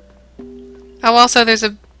 Oh, also there's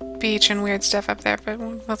a beach and weird stuff up there, but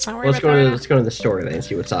let's not worry about that. Let's go to the store then and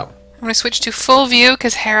see what's up. I'm gonna switch to full view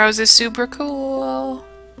because Harrow's is super cool.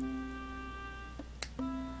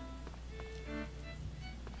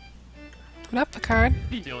 What up, Picard?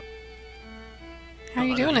 How are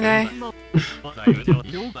you doing today?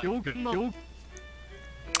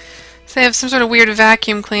 So they have some sort of weird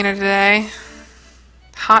vacuum cleaner today.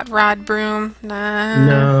 Hot rod broom. Nah.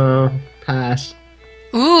 No. Pass.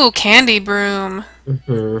 Ooh, candy broom.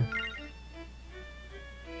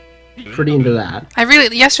 Pretty into that.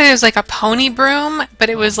 Yesterday it was like a pony broom, but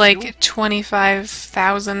it was like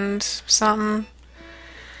 25,000 something.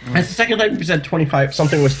 That's the second time you said 25.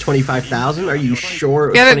 Something was 25,000. Are you sure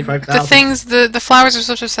it was Yeah, 25,000? the flowers are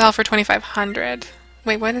supposed to sell for 2,500.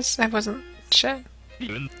 Wait, what is? That wasn't shit.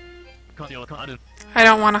 I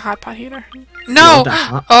don't want a hot pot heater. No.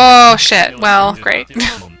 Oh shit. Well, great. Can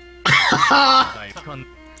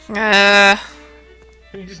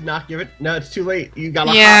you just not give it? No, it's too late. You got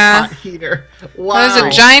a hot pot heater. Wow. There's a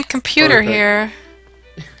giant computer here.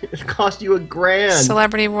 It cost you $1,000.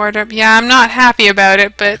 Celebrity wardrobe. Yeah, I'm not happy about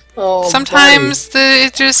it, but sometimes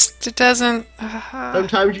it doesn't.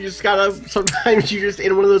 Sometimes you just gotta. Sometimes you're just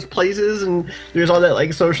in one of those places, and there's all that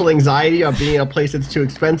like social anxiety of being in a place that's too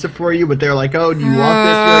expensive for you. But they're like, "Oh, do you want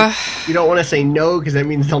this?" You're like, you don't want to say no because that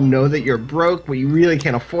means they'll know that you're broke, but you really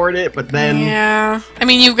can't afford it. But then, yeah, I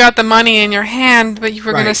mean, you've got the money in your hand, but you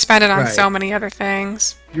were gonna spend it on so many other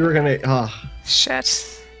things. You were gonna.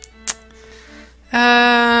 Shit.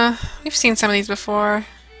 We've seen some of these before.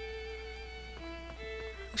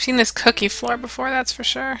 We've seen this cookie floor before, that's for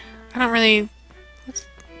sure. I don't really...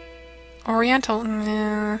 Oriental?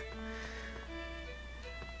 Nah.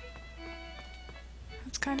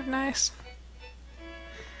 That's kind of nice.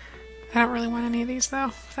 I don't really want any of these, though,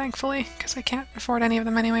 thankfully, because I can't afford any of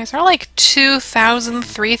them anyways. They're like 2,000,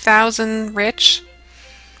 3,000 rich.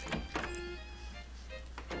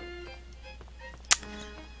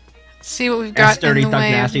 See what we've got in the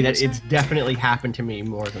way nasty. That it's definitely happened to me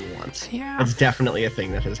more than once. Yeah, it's definitely a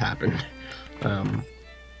thing that has happened in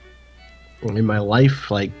my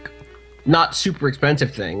life. Like, not super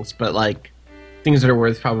expensive things, but like things that are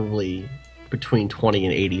worth probably between $20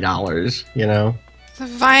 and $80. You know, the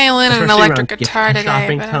violin and an electric guitar today.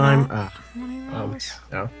 Shopping but time.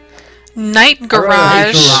 No. Night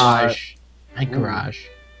Garage. Night Garage.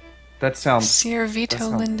 That sounds. Sierra Vito,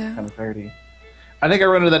 Linda. Kind of dirty. I think I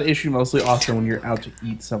run into that issue mostly often when you're out to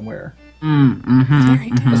eat somewhere.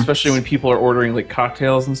 Especially when people are ordering like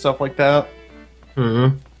cocktails and stuff like that.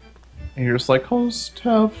 And you're just like, host,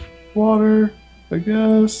 have water, I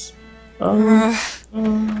guess. I'll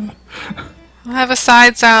have a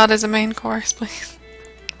side salad as a main course, please.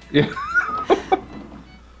 Yeah.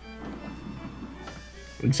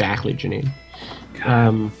 Exactly, Janine.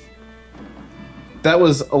 That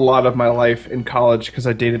was a lot of my life in college because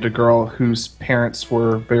I dated a girl whose parents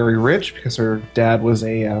were very rich because her dad was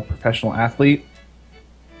a professional athlete.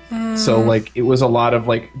 So, like, it was a lot of,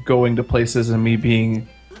 like, going to places and me being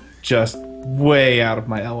just way out of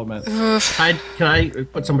my element. Can I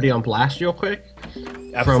put somebody on blast real quick?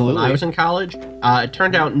 Absolutely. From when I was in college, it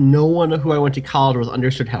turned out no one who I went to college with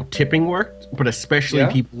understood how tipping worked, but especially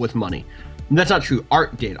people with money. And that's not true.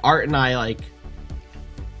 Art did. Art and I, like...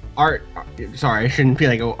 Sorry, I shouldn't be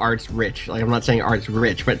like, oh, Art's rich. Like, I'm not saying Art's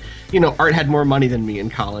rich, but, you know, Art had more money than me in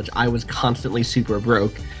college. I was constantly super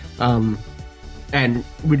broke. And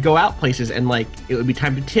we'd go out places and, like, it would be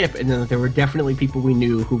time to tip, and then there were definitely people we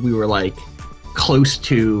knew who we were, like, close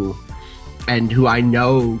to and who I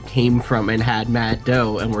know came from and had mad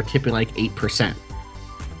dough and were tipping, like, 8%.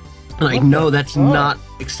 Like, no, that's not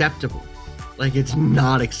acceptable. Like, it's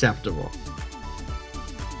not acceptable.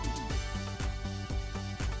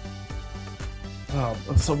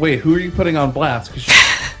 So wait, who are you putting on blast? Because you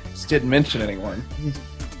just didn't mention anyone.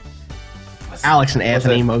 Alex and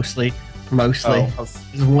Anthony, mostly. There's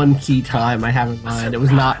one key time I have in mind. It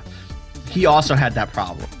was not... He also had that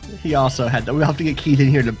problem. He also had that. We'll have to get Keith in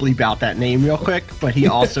here to bleep out that name real quick, but he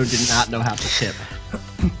also did not know how to tip.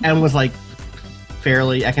 And was, like,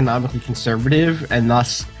 fairly economically conservative, and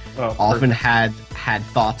thus often had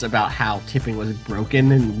thoughts about how tipping was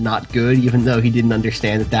broken and not good, even though he didn't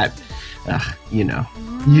understand that you know.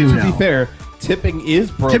 To be fair, tipping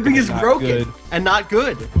is broken. Tipping is broken and not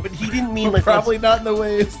good. But he didn't mean like probably not in the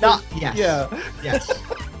way it's not. Yes. Yeah. Yes.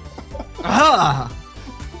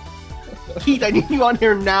 Keith, I need you on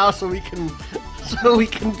here now so we can so we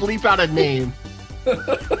can bleep out a name.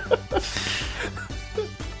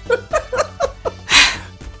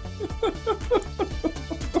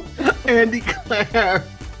 Andy Claire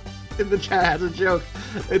in the chat has a joke.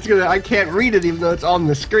 I can't read it even though it's on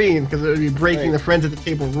the screen because it would be breaking the friends at the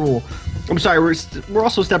table rule. I'm sorry, we're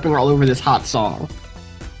also stepping all over this hot song.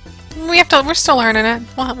 We're still learning it.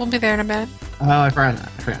 We'll be there in a bit. Oh, I forgot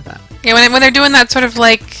that. Yeah, when they're doing that sort of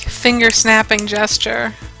like finger snapping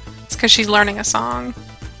gesture, it's because she's learning a song.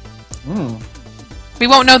 We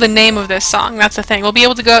won't know the name of this song. That's the thing. We'll be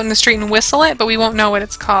able to go out in the street and whistle it, but we won't know what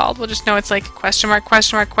it's called. We'll just know it's like question mark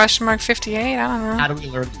 58. I don't know. How do we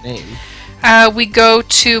learn the name? We go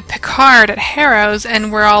to Picard at Harrow's,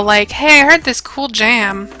 and we're all like, "Hey, I heard this cool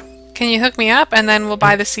jam. Can you hook me up?" And then we'll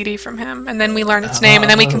buy the CD from him, and then we learn its name, and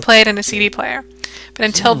then we can play it in a CD player. But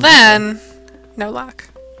until then, no luck.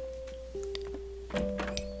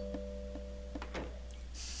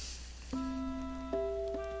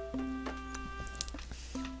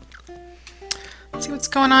 Let's see what's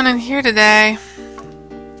going on in here today.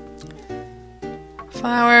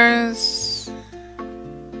 Flowers,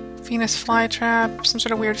 Venus flytrap, some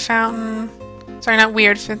sort of weird fountain. Sorry, not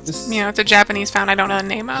weird. It's, it's a Japanese fountain I don't know the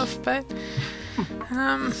name of, but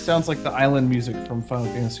sounds like the island music from Final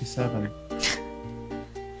Fantasy VII.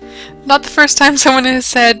 Not the first time someone has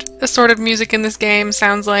said assorted music in this game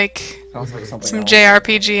sounds like some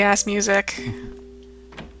JRPG ass music.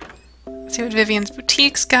 Let's see what Vivian's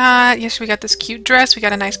boutique's got. Yes, we got this cute dress. We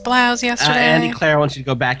got a nice blouse yesterday. Andy Claire wants you to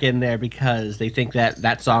go back in there because they think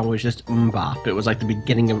that song was just Bop. It was like the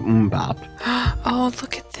beginning of Bop. Oh,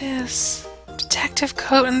 look at this. Detective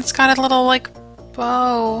coat, and it's got a little, like,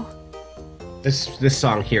 bow. This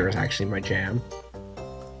song here is actually my jam.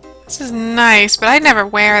 This is nice, but I'd never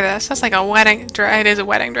wear this. That's like a wedding dress. It is a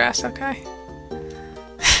wedding dress, okay.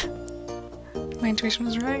 My intuition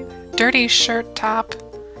was right. Dirty shirt top.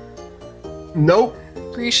 Nope.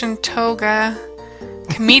 Grecian toga.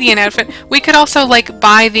 Comedian outfit. We could also, like,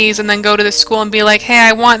 buy these and then go to the school and be like, hey,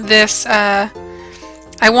 I want this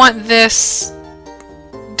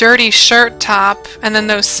dirty shirt top and then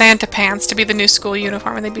those Santa pants to be the new school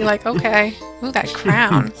uniform. And they'd be like, okay. Ooh, that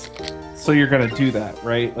crown. So you're gonna do that,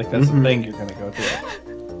 right? Like, that's the thing you're gonna go do.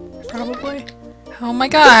 Probably. Oh my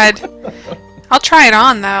god. I'll try it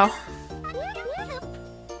on, though.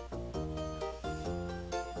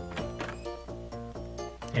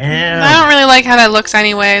 Damn. I don't really like how that looks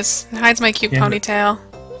anyways. It hides my cute ponytail.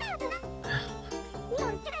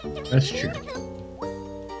 That's true.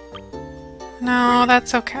 No,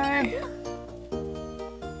 that's okay.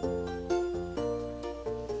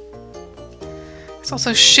 There's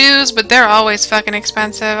also shoes, but they're always fucking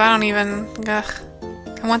expensive. I don't even... Ugh.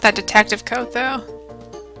 I want that detective coat, though.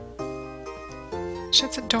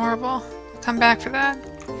 Shit's adorable. I'll come back for that.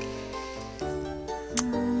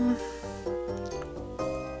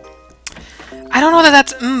 I don't know that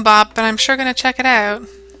that's Mbop, but I'm sure gonna check it out.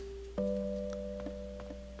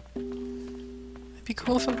 It'd be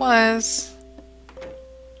cool if it was.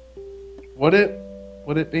 Would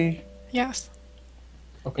it be? Yes.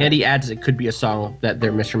 Okay. Andy adds it could be a song that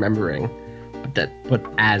they're misremembering, but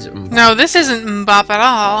as Mbop. No, this isn't Mbop at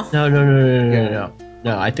all. No.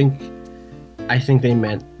 No, I think they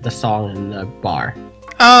meant the song in the bar.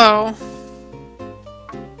 Oh.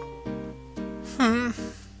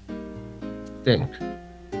 Think.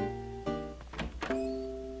 I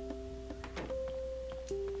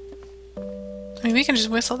mean, we can just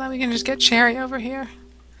whistle that. We can just get Cherry over here.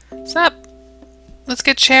 What's up? Let's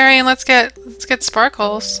get Cherry and let's get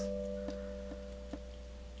Sparkles.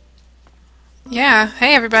 Yeah.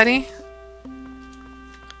 Hey, everybody.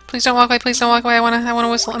 Please don't walk away. Please don't walk away. I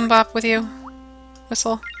wanna whistle Mbop with you.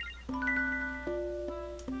 Whistle.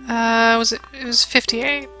 It was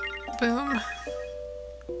 58. Boom.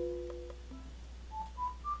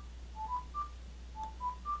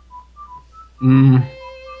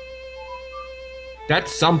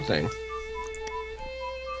 That's something.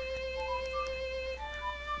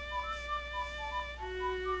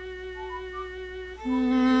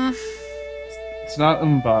 It's not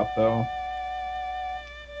Mbop, though.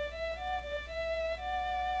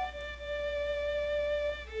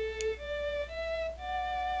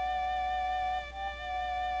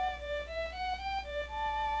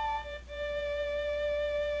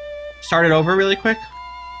 Start it over really quick?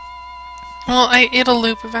 Well, it'll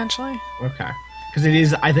loop eventually. Okay. Because it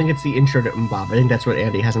is, I think it's the intro to Mbop. I think that's what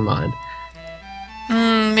Andy has in mind.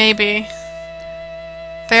 Maybe.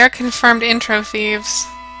 They are confirmed intro thieves.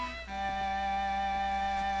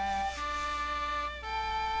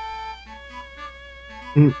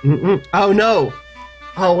 Oh no!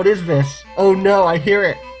 Oh, what is this? Oh no, I hear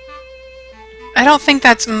it! I don't think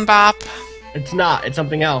that's Mbop. It's not. It's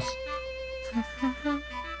something else.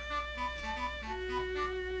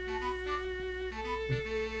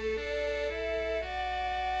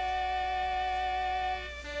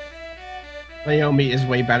 Naomi is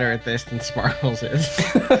way better at this than Sparkles is.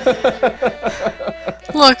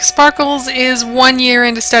 Look, Sparkles is 1 year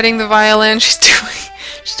into studying the violin. She's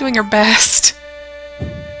doing her best.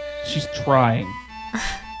 She's trying.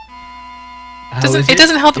 It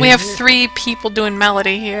doesn't help that we have 3 people doing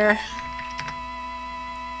melody here.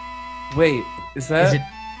 Wait, is that? Is it...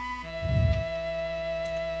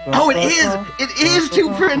 Oh, it is! It is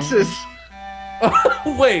Two Princes!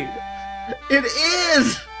 Wait! It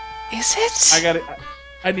is! Is it? I got it.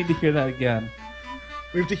 I need to hear that again.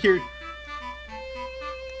 We have to hear...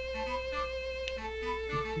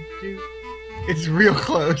 It's real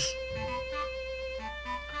close.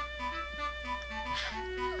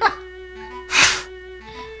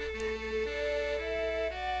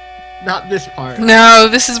 Not this part. No,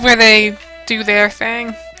 this is where they do their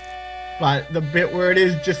thing. But the bit where it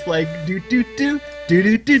is just like do do do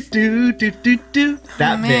do do do do do do do.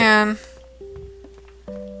 That oh, man. bit.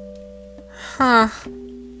 Huh.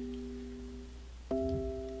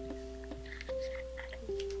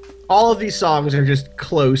 All of these songs are just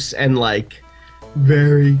close and like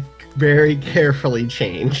very, very carefully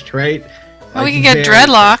changed, right? Well, like, we can get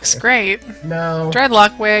dreadlocks. Great. No.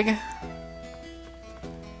 Dreadlock wig.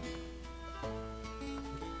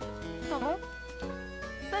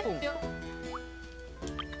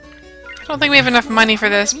 I don't think we have enough money for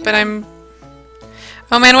this, but I'm...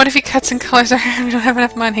 Oh man, what if he cuts and colors our hair and we don't have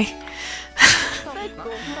enough money?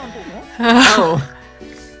 Oh,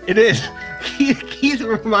 it is. Keith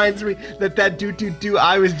reminds me that do do do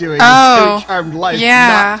I was doing Oh, was Charmed Life,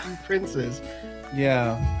 yeah. not Two Princes.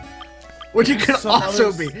 Yeah. Which it could Some also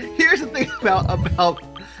others- be. Here's the thing about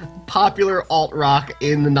popular alt rock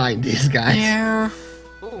in the '90s, guys. Yeah.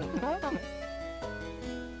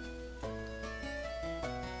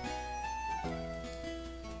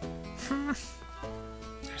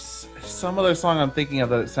 There's some other song I'm thinking of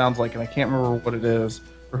that it sounds like, and I can't remember what it is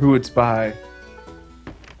or who it's by.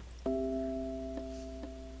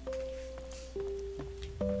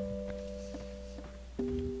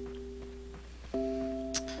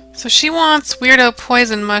 So she wants weirdo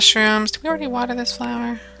poison mushrooms. Do we already water this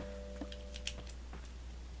flower?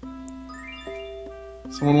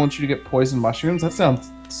 Someone wants you to get poison mushrooms? That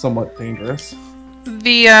sounds somewhat dangerous.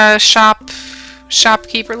 The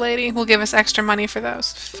shopkeeper lady will give us extra money for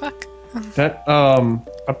those. Fuck. That I'm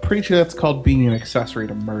pretty sure that's called being an accessory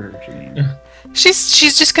to murder, Janine. She's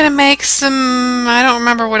just gonna make some... I don't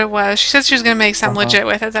remember what it was. She said she was gonna make something legit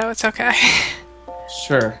with it, though. It's okay.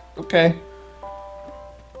 Sure. Okay.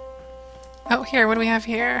 Oh, here. What do we have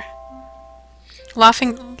here?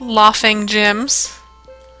 Laughing Gems.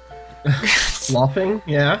 Laughing?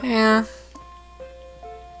 Yeah. Yeah.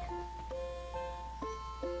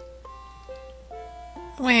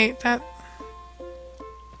 Wait, that...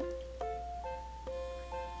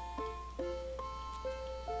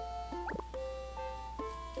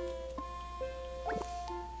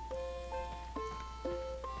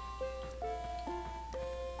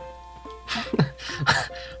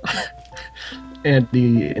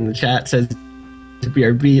 Andy in the chat says to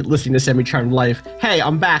BRB listening to Semi-Charmed Life. Hey,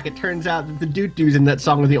 I'm back. It turns out that the doo-doos in that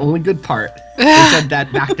song are the only good part. They said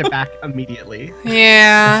that back to back immediately.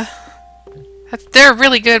 Yeah. They're a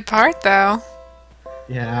really good part, though.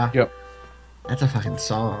 Yeah. Yep. That's a fucking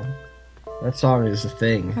song. That song is a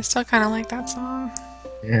thing. I still kind of like that song.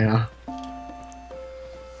 Yeah.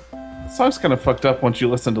 The song's kind of fucked up once you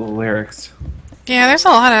listen to the lyrics. Yeah, there's a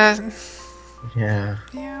lot of... Yeah.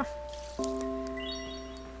 Yeah.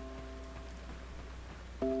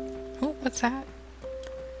 Oh, what's that?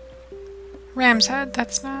 Ram's head,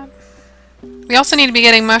 that's not... We also need to be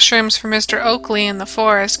getting mushrooms for Mr. Oakley in the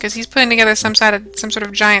forest, because he's putting together some sort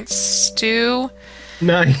of giant stew.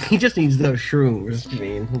 No, he just needs those shrooms,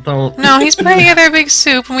 Janine. Don't... No, he's putting together a big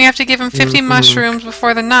soup, and we have to give him 50 mushrooms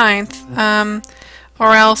before the 9th,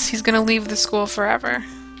 or else he's gonna leave the school forever.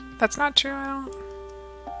 That's not true, I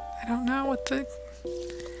don't know what the...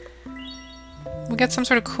 We get some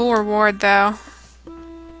sort of cool reward, though.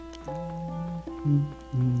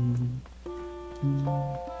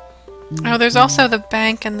 Oh, there's also the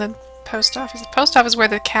bank and the post office. The post office is where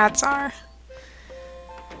the cats are.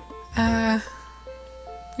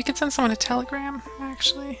 We could send someone a telegram,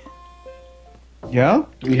 actually. Yeah?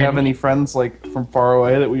 Do we have any friends, like, from far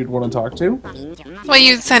away that we'd want to talk to? Well,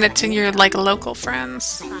 you'd send it to your, like, local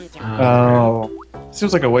friends. Oh.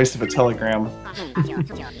 Seems like a waste of a telegram. I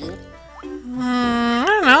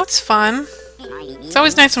don't know, it's fun. It's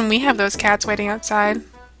always nice when we have those cats waiting outside.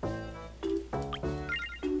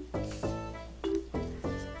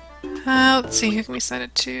 Let's see, who can we send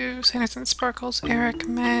it to? Sanderson, Sparkles, Eric,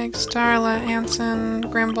 Meg, Starla, Anson,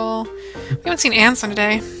 Grimble. We haven't seen Anson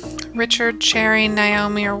today. Richard, Cherry,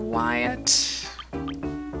 Naomi, or Wyatt.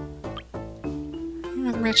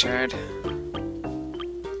 With Richard.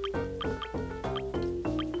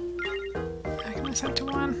 I can send it to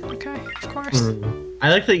one. Okay, of course. I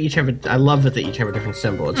like that each have a. I love that they each have a different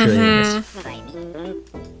symbol. It's really nice.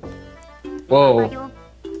 Whoa,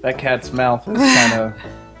 that cat's mouth is kind of.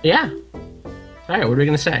 Yeah. All right, what are we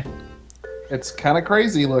gonna say? It's kind of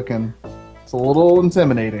crazy looking. It's a little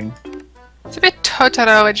intimidating. It's a bit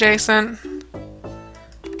Totoro adjacent.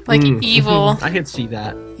 Like evil. I could see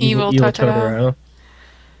that. Evil Totoro.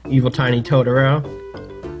 Evil tiny Totoro.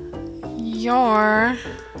 Your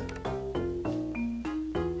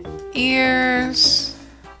ears.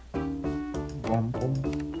 Boom,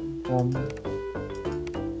 boom, boom.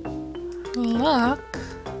 Look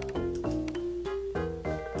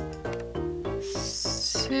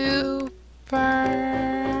super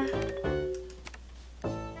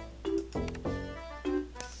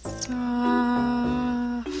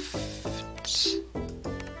soft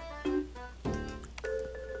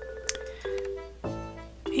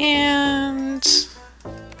and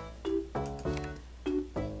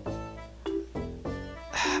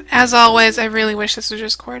as always, I really wish this was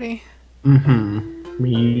just QWERTY.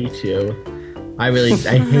 Me too. I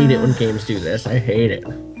hate it when games do this. I hate it.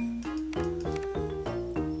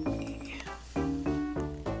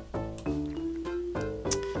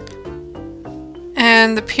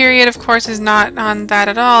 And the period, of course, is not on that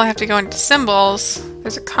at all. I have to go into symbols.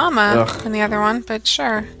 There's a comma in the other one, but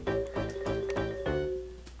sure.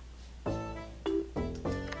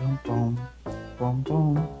 Boom, boom, boom,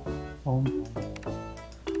 boom, boom.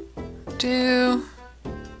 Do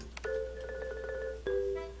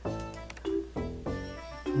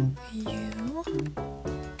you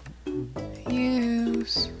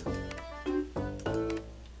use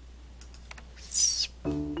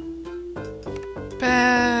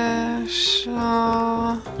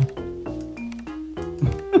special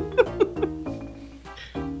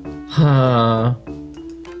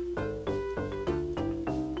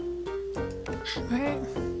wait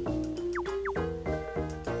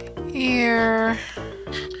ear?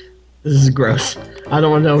 This is gross. I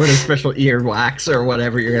don't want to know what a special ear wax or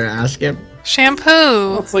whatever you're gonna ask him. Shampoo.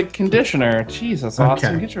 Well, it's like conditioner. Jesus,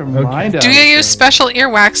 Austin, get your mind out. Do you use special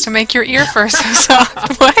earwax to make your ear fur so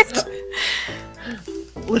soft? What?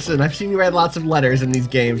 Listen, I've seen you write lots of letters in these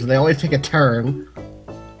games, and they always take a turn.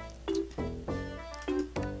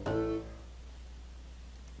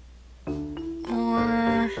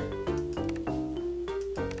 Or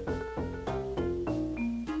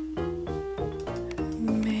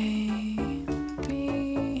maybe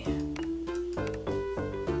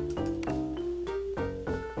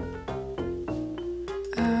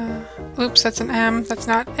oops, that's an M. That's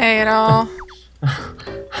not A at all.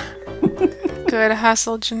 Good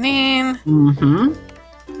hustle, Janine.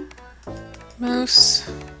 Moose.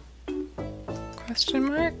 Question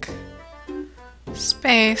mark.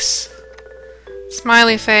 Space.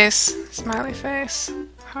 Smiley face. Smiley face.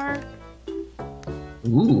 Heart.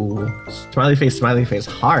 Ooh. Smiley face,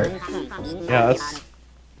 heart. Yeah,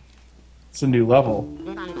 it's a new level.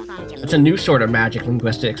 It's a new sort of magic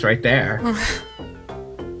linguistics right there.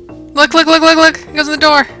 Look, look, look, look, look! It goes in the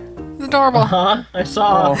door. It's adorable. I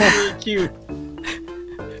saw. It's really cute.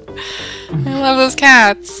 I love those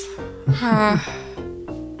cats.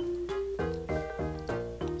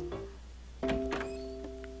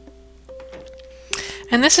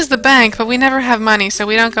 And this is the bank, but we never have money, so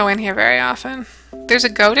we don't go in here very often. There's a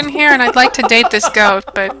goat in here, and I'd like to date this goat,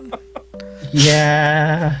 but...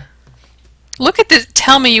 Yeah... Look at this.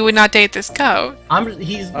 Tell me you would not date this goat.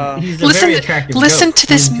 He's a very attractive goat. Listen to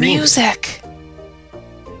this music.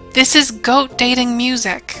 This is goat dating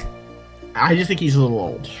music. I just think he's a little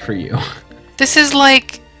old for you. This is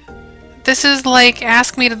like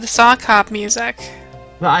Ask Me to the Sock Hop music.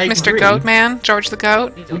 Well, I Mr. agree. Goatman, George the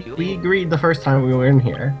Goat. We agreed the first time we were in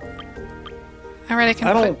here. Alright,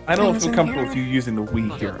 I don't feel comfortable with you using the we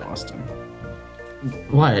here, Austin.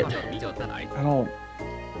 What? I don't.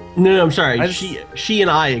 No, I'm sorry. She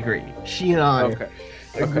and I agree. She and I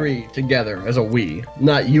agree Okay. together as a we,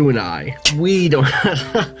 not you and I. We don't.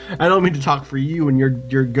 I don't mean to talk for you and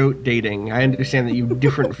your goat dating. I understand that you have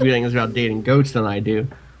different feelings about dating goats than I do.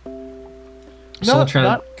 No,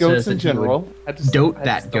 not goats in general. Dote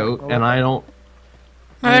that goat, and I don't.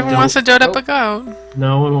 Not everyone wants to dote up a goat.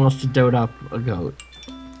 No one wants to dote up a goat.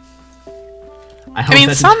 I I mean,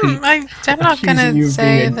 that's a some. tweet I'm not accusing gonna you of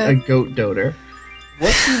say being that. a goat doter.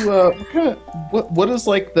 What is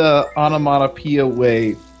like the onomatopoeia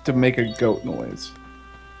way to make a goat noise?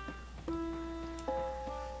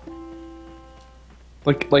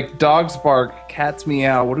 Like dogs bark, cats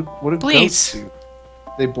meow. What do Bleat. goats do?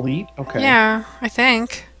 They bleat? Okay. Yeah, I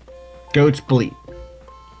think. Goats bleat.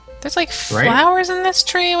 There's like Right? flowers in this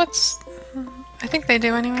tree. I think they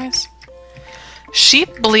do, anyways.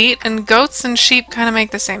 Sheep bleat, and goats and sheep kind of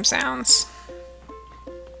make the same sounds.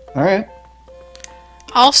 All right.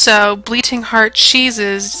 Also, Bleating Heart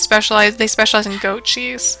Cheeses specialize in goat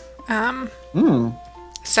cheese. So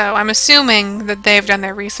I'm assuming that they've done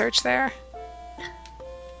their research there.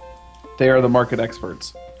 They are the market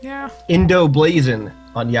experts. Yeah. Indo Blazin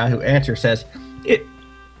on Yahoo Answer says,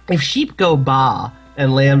 if sheep go baa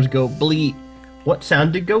and lambs go bleat, what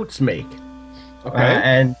sound do goats make? Okay.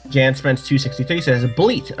 And Jan Spence 263 says,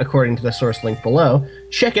 bleat, according to the source link below.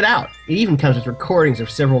 Check it out. It even comes with recordings of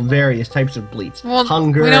several various types of bleats. Well,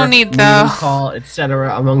 Hunger, we don't need meeting those. call,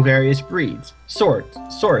 etc. among various breeds. Source,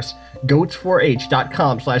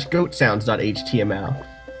 goats4h.com/goatsounds.html.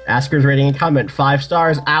 Askers rating and comment 5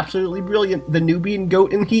 stars. Absolutely brilliant. The Nubian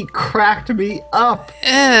goat in Heat cracked me up.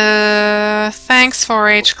 Thanks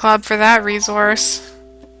 4-H Club for that resource.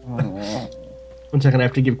 1 second, I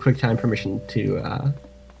have to give QuickTime permission to.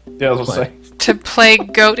 Yeah, I was gonna say. To play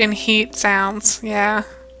goat in Heat sounds, yeah.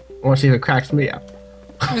 I want to see if it cracks me up.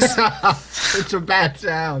 It's a bad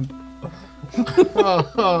sound.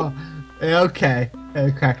 Okay.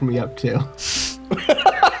 It cracked me up too.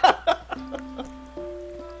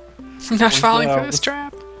 I'm not falling for this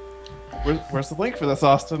trap. Where's the link for this,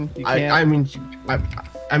 Austin? You I mean,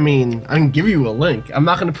 I can give you a link. I'm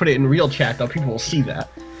not going to put it in real chat, though. People will see that.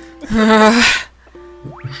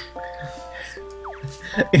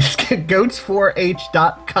 It's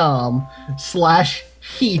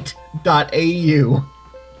goats4h.com/heat.au.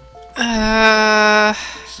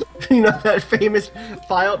 You know that famous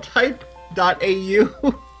file type .au?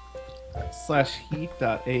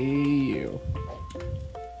 /heat.au.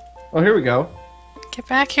 Oh, here we go. Get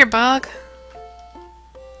back here, bug.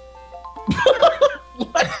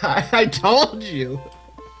 I told you.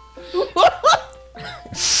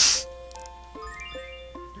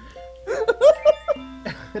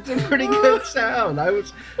 It's a pretty good sound.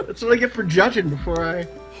 That's what I get for judging before I.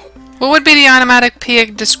 What would be the onomatopoeia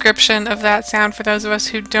description of that sound for those of us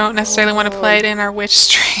who don't necessarily want to play it in our witch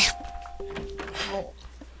stream?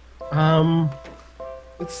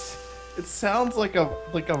 It sounds like an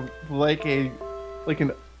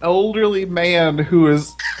elderly man who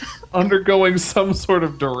is undergoing some sort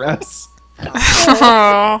of duress.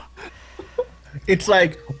 Oh. It's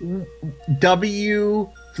like W.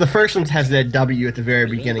 The first one has that W at the very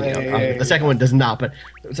beginning. The second one does not, but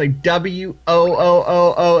it's like WOOOOONGH.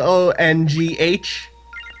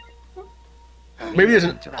 Maybe there's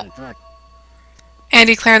an.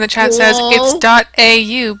 Andy Clare in the chat says it's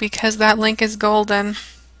 .au because that link is golden.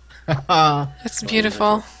 It's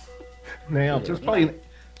beautiful. Nailed it.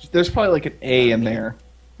 There's probably like an A in there.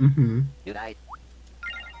 Mm-hmm.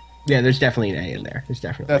 Yeah, there's definitely an A in there. There's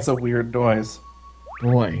definitely. That's a weird noise.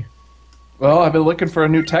 Boy. Well, I've been looking for a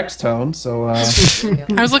new text tone, so. I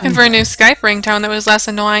was looking for a new Skype ringtone that was less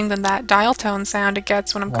annoying than that dial tone sound it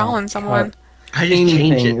gets when I'm calling someone. I just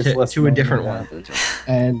changed it to a different one,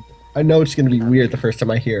 and I know it's going to be weird the first time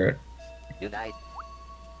I hear it.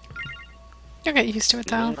 You'll get used to it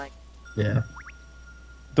though. Yeah.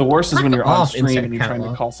 The worst is when you're on stream insert and you're trying to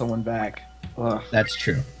catalog. call someone back. Ugh. That's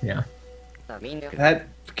true. Yeah. That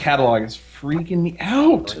catalog is freaking me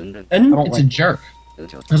out. And don't it's like a jerk.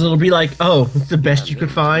 Because it'll be like, oh, it's the best you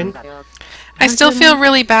could find. I still feel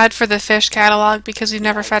really bad for the fish catalog because we've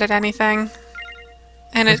never fed it anything.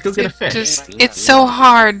 And Let's go get a fish. It's so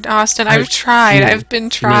hard, Austin. I've tried. I've been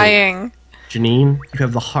trying. Janine, you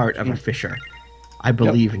have the heart of a fisher. I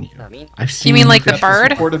believe in you. I've seen You mean like the fish.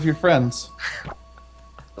 bird? Support of your friends.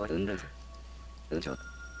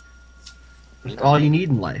 It's all you need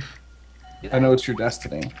in life. I know it's your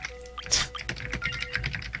destiny.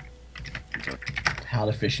 How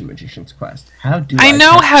to fish in Magician's Quest. How do I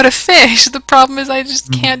know catch- how to fish. The problem is I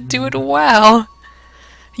just can't do it well.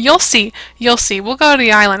 You'll see. You'll see. We'll go to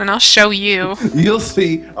the island and I'll show you. You'll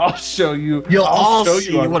see. I'll show you. You'll I'll all show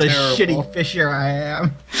see you I'm what a terrible. shitty fisher I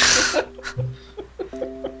am.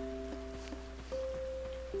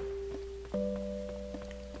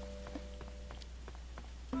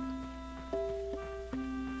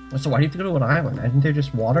 So why do you have to go to an island? Isn't there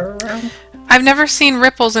just water around? I've never seen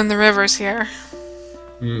ripples in the rivers here.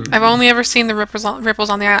 I've only ever seen the ripples on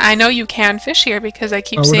the island. I know you can fish here because I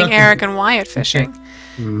keep Oh, seeing that's- Eric and Wyatt fishing.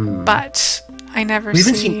 But I never We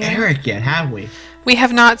haven't see. seen Eric yet, have we? We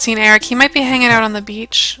have not seen Eric. He might be hanging out on the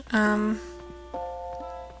beach.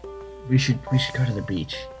 We should go to the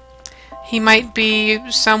beach. He might be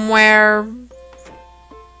somewhere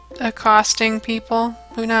accosting people.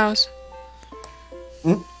 Who knows?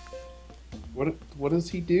 What does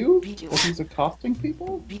he do? Well, he's accosting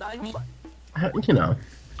people? You know.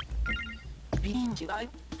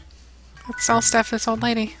 Let's sell stuff to this old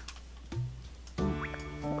lady.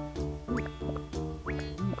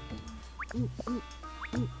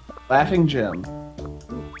 Laughing Jim.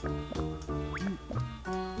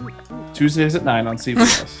 Tuesdays at 9 on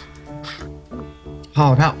CBS.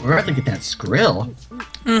 Oh, we're about to get that Skrill.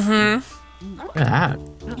 Mm-hmm. Look at that.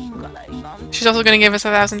 She's also going to give us a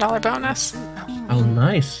 $1,000 bonus. Oh,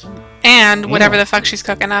 nice. And whatever the fuck she's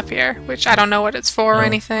cooking up here, which I don't know what it's for or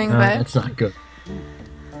anything, but... That's not good.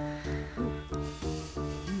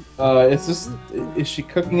 Is she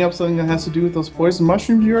cooking up something that has to do with those poison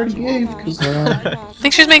mushrooms you already gave? I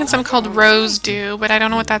think she's making something called rose dew, but I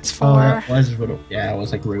don't know what that's for. Oh, that was what it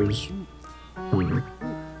was like rose.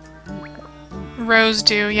 Rose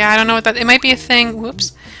dew, yeah, I don't know what that... It might be a thing...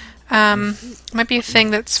 Whoops. It might be a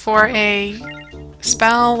thing that's for a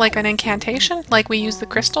spell, like an incantation, like we use the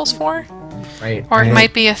crystals for. Right. Or it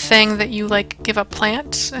might be a thing that you, like, give a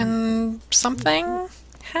plant and something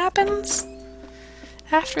happens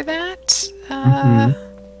after that. I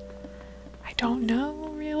don't know,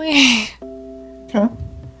 really. Okay.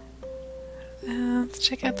 Let's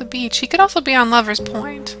check out the beach. He could also be on Lover's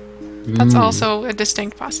Point. That's also a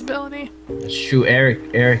distinct possibility. It's true,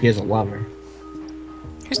 Eric is a lover.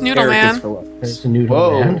 Here's Noodle Man. There's a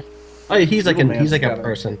Noodle Man. Oh, yeah, he's like a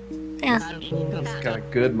person. Yeah. He's got a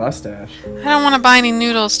good mustache. I don't want to buy any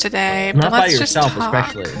noodles today, but Not by let's yourself, just talk.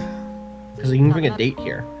 especially. Because you can bring a date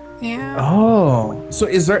here. Yeah. Oh, so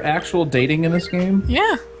is there actual dating in this game?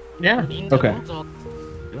 Yeah. Yeah. Okay.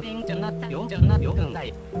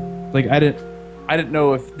 Like I didn't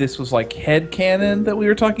know if this was like headcanon that we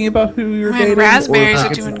were talking about who we were dating. Raspberries or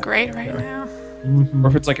are if doing it's, great right now. or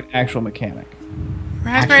if it's like an actual mechanic.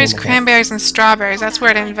 Raspberries, cranberries, and strawberries. That's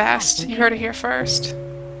where to invest. You heard it here first.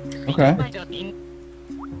 Okay.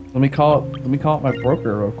 Let me call it my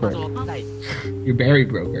broker real quick. Your berry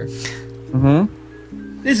broker.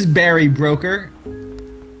 Mm-hmm. This is Barry Broker.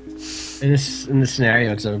 In this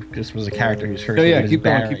scenario, this was a character whose first Oh yeah, name is keep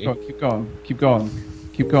Barry. going.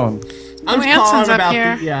 I'm Oh, Hanson's calling up about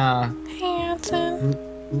here. the Hanson.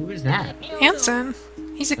 Who is that? Hanson.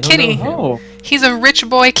 He's a don't kitty. know. Oh. He's a rich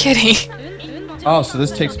boy kitty. Oh, so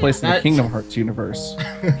this takes place in the Kingdom Hearts universe.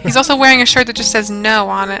 He's also wearing a shirt that just says no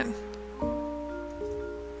on it.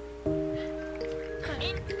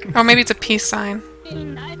 Or maybe it's a peace sign.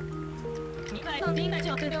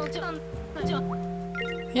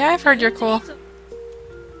 Yeah, I've heard you're cool.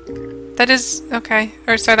 That is... okay.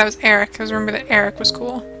 Or sorry, that was Eric. I was remember that Eric was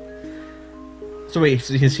cool. So wait,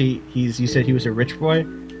 so you said he was a rich boy?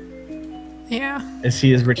 Yeah. Is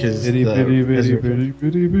he as rich as Bitty bitty bitty bitty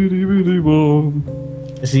bitty bitty bitty bum.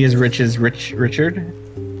 Is he as rich as Richard?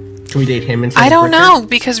 Can we date him instead? I of don't Richard? know,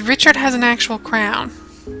 because Richard has an actual crown.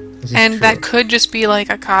 This is And true. that could just be like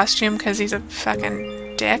a costume because he's a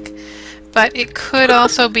fucking dick. But it could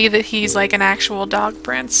also be that he's like an actual dog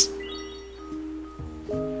prince.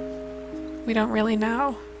 We don't really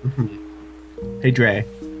know. Hey Dre.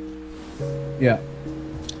 Yeah.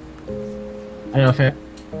 I don't know if it...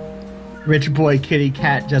 Rich boy kitty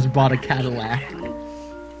cat just bought a Cadillac.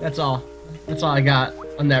 That's all. That's all I got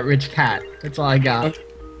on that rich cat. That's all I got.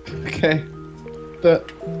 Okay. That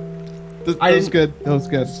was good. That was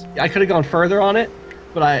good. I could have gone further on it,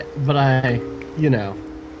 but I, you know.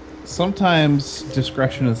 Sometimes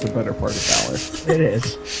discretion is the better part of valor. It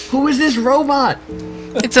is. Who is this robot?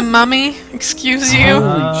 It's a mummy. Excuse you.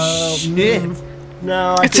 Holy shit.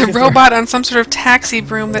 No, It's a robot on some sort of taxi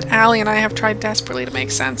broom that Allie and I have tried desperately to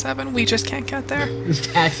make sense of, and we just can't get there. This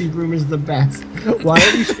taxi broom is the best. Why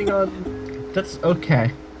are you sitting on... That's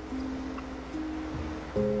okay.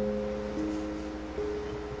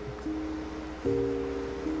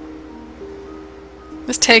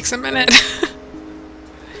 This takes a minute.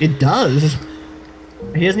 It does.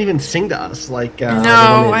 He doesn't even sing to us like...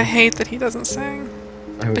 No, I hate that he doesn't sing.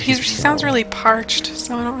 But wish he sounds really parched,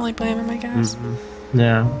 so I don't really blame him, I guess.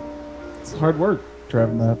 Yeah. It's hard work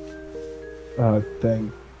driving that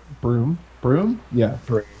thing. Broom? Yeah.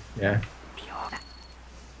 Broom. Yeah.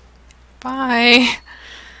 Bye.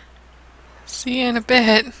 See you in a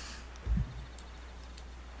bit.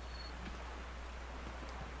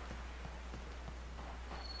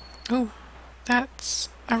 Ooh, that's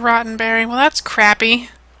a rotten berry. Well, that's crappy.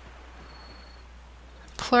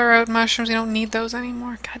 pleurote mushrooms. We don't need those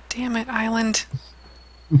anymore. God damn it, island.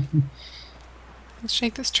 Let's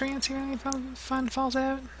shake this tree and see if anything fun falls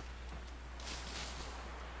out.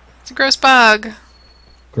 It's a gross bug.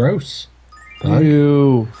 Gross. Bug?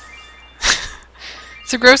 Ew.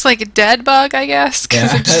 It's a gross, like, a dead bug, I guess. Yeah,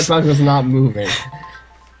 that bug was not moving.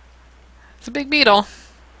 It's a big beetle.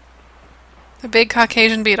 A big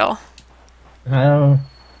Caucasian beetle. Oh.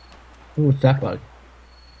 What's that bug?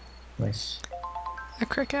 Nice. A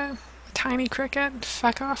cricket. A tiny cricket.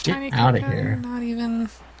 Fuck off, Get tiny outta cricket. here. Not even...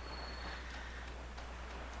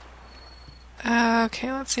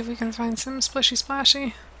 okay, let's see if we can find some splishy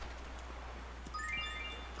splashy.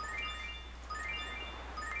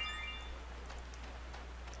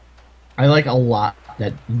 I like a lot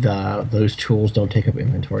that those tools don't take up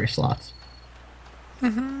inventory slots.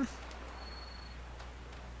 Mm-hmm.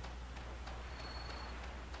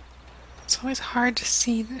 It's always hard to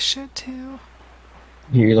see this shit, too.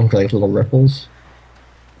 You're looking for like little ripples.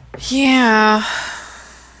 Yeah.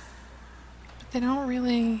 But they don't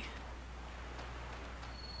really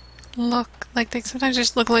look like they sometimes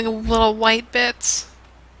just look like little white bits.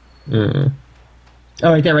 Mm.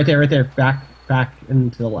 Oh, right there, right there, right there. Back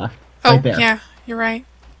and to the left. Oh, Right there. yeah, you're right.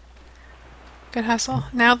 Good hustle.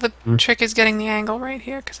 Now the trick is getting the angle right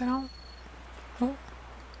here, because I don't... Oh.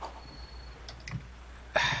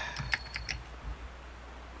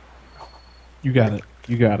 You got it.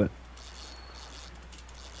 You got it.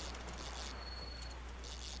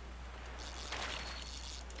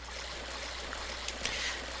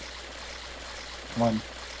 Come on.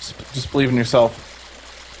 Just believe in yourself.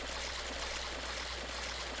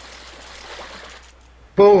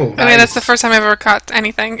 Boom. I mean, that's the first time I've ever caught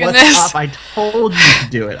anything in What's this. up? I told you to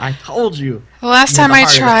do it. I told you. The last You're time the I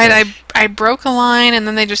hardest tried, fish. I broke a line, and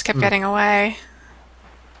then they just kept getting away.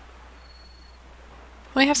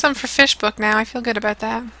 We have some for fish book now. I feel good about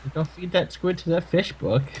that. Don't feed that squid to that fish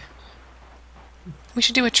book. We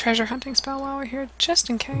should do a treasure hunting spell while we're here, just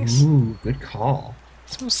in case. Ooh, good call.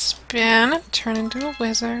 So we'll spin, turn into a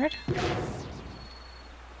wizard.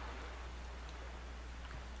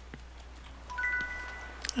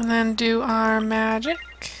 And then do our magic.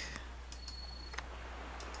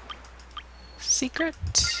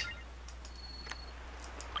 Secret.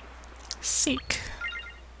 Seek.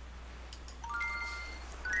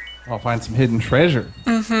 I'll find some hidden treasure.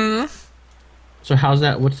 Mm-hmm. So how's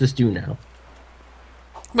that? What's this do now?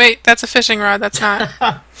 Wait, that's a fishing rod. That's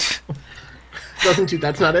not. Doesn't do.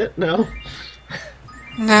 That's not it. No.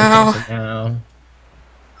 No. No.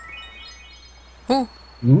 Ooh.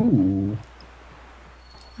 Ooh.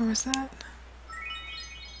 Where was that?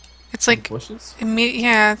 It's like Bushes?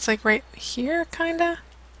 yeah, it's like right here, kinda.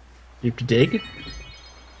 You have to dig.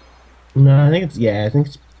 No, I think it's I think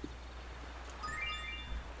it's.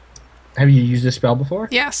 Have you used this spell before?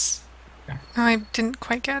 Yes. Yeah. I didn't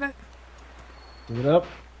quite get it. Dig it up.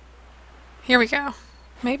 Here we go.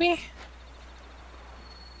 Maybe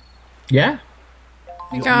Yeah.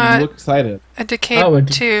 we You got look excited. a decayed Oh,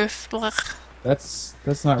 tooth. Blech.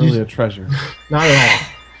 That's not really a treasure. Not at all.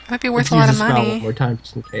 Might be worth Let's a lot use of the spell one money. more time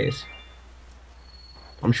just in case.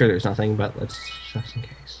 I'm sure there's nothing, but let's just in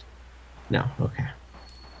case. No. Okay.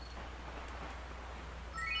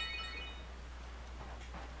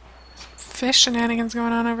 Fish shenanigans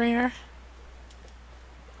going on over here.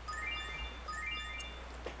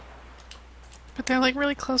 But they're like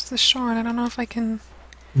really close to the shore, and I don't know if I can.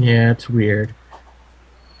 Yeah, it's weird.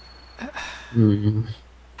 Mm.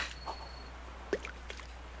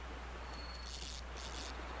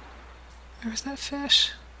 Where was that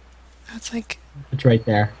fish? Oh, it's like, It's right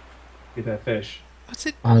there. Get that fish. what's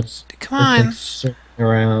it? Oh, it's Come on. It's circling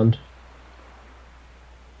around.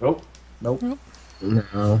 Nope. Nope.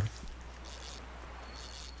 No.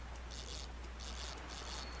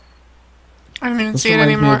 I don't even This see it reminds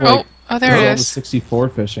me anymore. of, like, Oh, there it the is. 64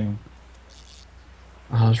 fishing.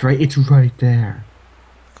 Oh, it's right. It's right there.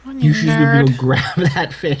 Come on, You you should be able to nerd. grab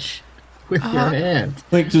that fish with your hand.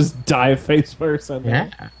 Like, just dive face first. On Yeah.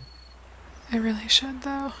 that. I really should,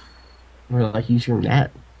 though. Or like use your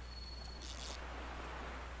net.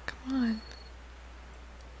 Come on.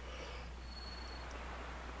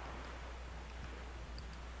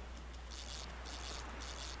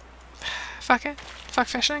 Fuck it. Fuck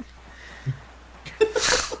fishing.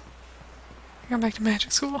 Going back to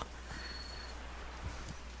magic school.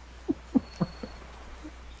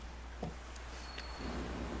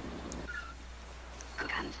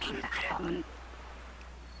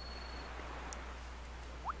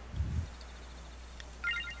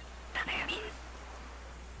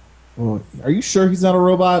 Oh, are you sure he's not a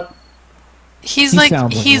robot? He's He like,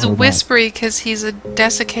 sounds like a he's robot. whispery because he's a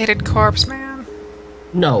desiccated corpse man.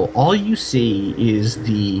 No, all you see is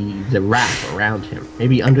the wrap around him.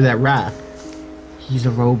 Maybe under that wrap, he's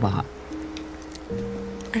a robot.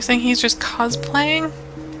 Are you saying he's just cosplaying?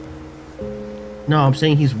 No, I'm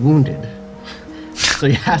saying he's wounded. So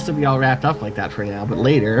he has to be all wrapped up like that for now, but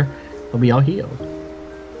later, he'll be all healed.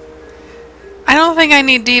 I don't think I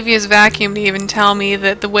need Devious Vacuum to even tell me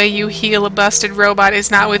that the way you heal a busted robot is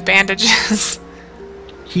not with bandages.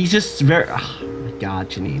 He's just very... Oh my god,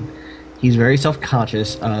 Janine. He's very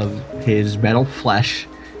self-conscious of his metal flesh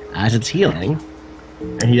as it's healing.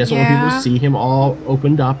 And he doesn't want people to see him all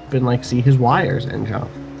opened up and, like, see his wires and jump.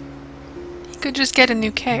 He could just get a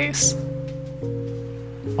new case.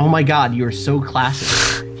 Oh my god, you are so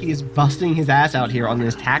classic. He is busting his ass out here on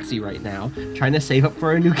this taxi right now, trying to save up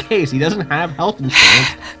for a new case. He doesn't have health insurance.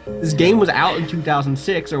 This game was out in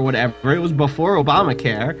 2006 or whatever. It was before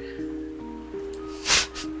Obamacare.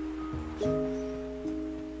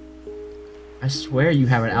 I swear you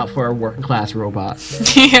have it out for a working class robot.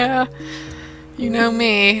 Yeah. You know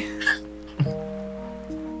me.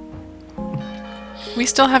 We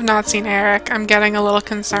still have not seen Eric. I'm getting a little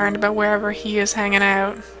concerned about wherever he is hanging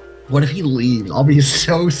out. What if he leaves? I'll be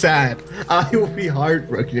so sad. I will be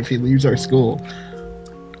heartbroken if he leaves our school.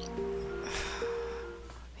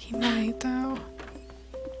 He might, though.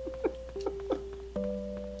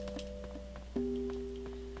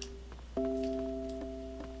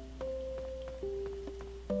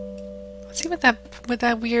 Let's see what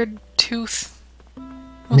that weird tooth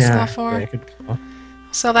will sell for. Yeah,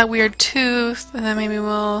 We'll sell that weird tooth, and then maybe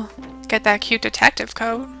we'll get that cute detective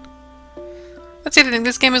coat. That's the other thing.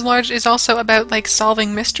 This game is also about like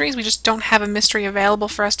solving mysteries. We just don't have a mystery available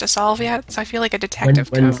for us to solve yet. So I feel like a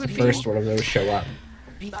detective coat When's would the be first one of those show up?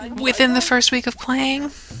 within the first week of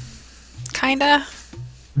playing. Kinda.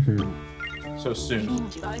 So soon.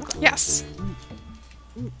 Yes.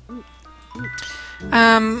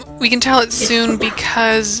 We can tell it soon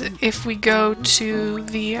because if we go to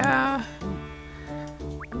the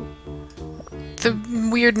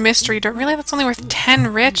weird mystery door. Really? That's only worth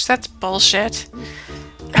 10 rich? That's bullshit.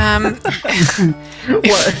 What?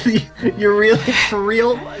 You're really for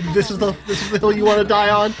real? This is the hill you want to die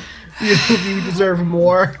on? You deserve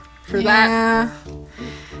more for that.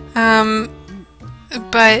 Yeah.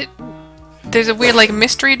 But there's a weird like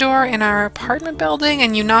mystery door in our apartment building,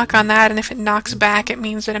 and you knock on that, and if it knocks back, it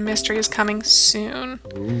means that a mystery is coming soon.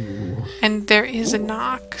 Ooh. And there is a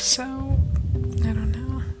knock, so I don't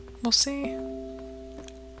know. We'll see.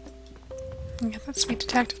 Get that sweet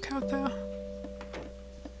detective coat, though.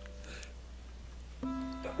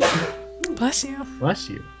 Bless you. Bless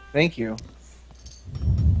you. Thank you.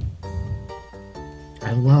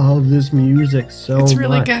 I love this music so much. It's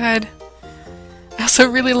really good. I also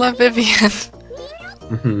really love Vivian.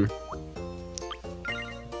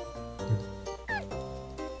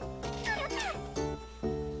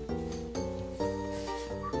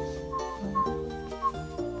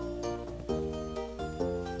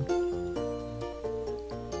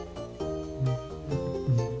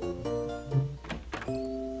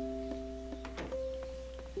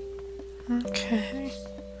 Okay.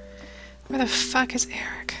 Where the fuck is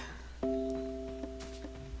Eric?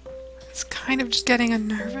 It's kind of just getting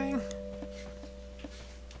unnerving.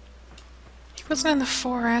 He wasn't in the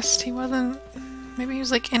forest, he wasn't... Maybe he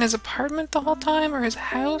was like in his apartment the whole time, or his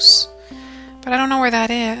house? But I don't know where that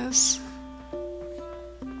is.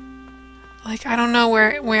 Like, I don't know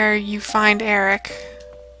where you find Eric.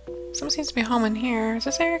 Someone seems to be home in here. Is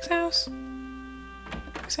this Eric's house?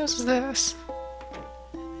 Whose house is this?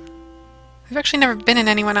 We've actually never been in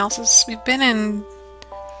anyone else's.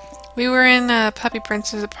 We were in Puppy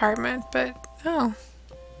Prince's apartment, but... Oh.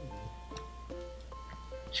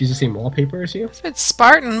 She's the same wallpaper as you? It's a bit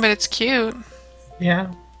Spartan, but it's cute.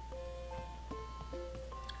 Yeah.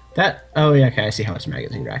 That... Oh, yeah, okay, I see how it's a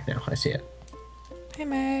magazine rack now. I see it. Hey,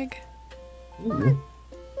 Meg. Ooh.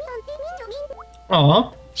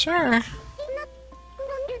 Aw. Sure.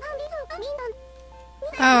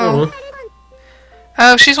 Oh.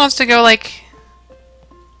 Oh, she just wants to go, like...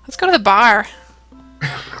 Let's go to the bar.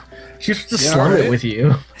 She's supposed to slum it with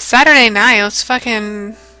you. Saturday night, let's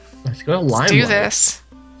fucking... Let's go to Limelight. Let's do this.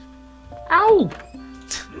 Ow!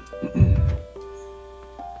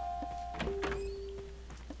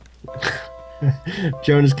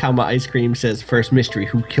 Jonas, Ice Cream says, first mystery,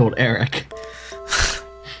 who killed Eric?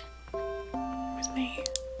 Where's me?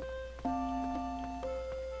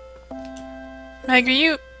 Meg, are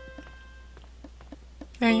you...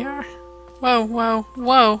 There you are. Whoa, whoa,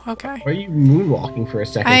 whoa, okay. Why are you moonwalking for a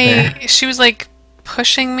second there? She was like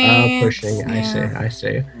pushing me. Oh, pushing, Yeah. I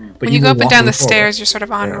see. But When you go were up and down the walking forward. stairs, you're sort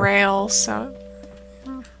of on Yeah. rails, so...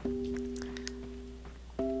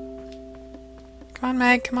 Come on,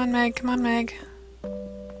 Meg. Come on, Meg. Come on, Meg.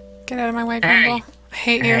 Get out of my way, Hey. Grumble. I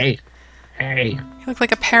hate you. Hey. Hey. You look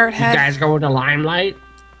like a parrot You head. guys going to Limelight?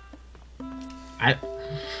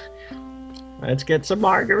 Let's get some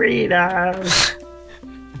margaritas.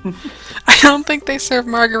 I don't think they serve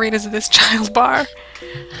margaritas at this child bar.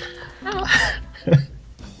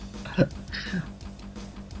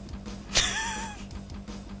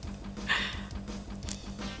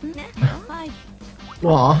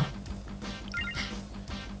 Aw.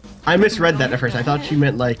 I misread that at first. I thought she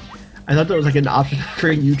meant like, I thought that was like an option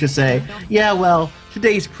for you to say, yeah, well,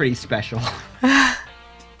 today's pretty special.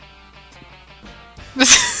 This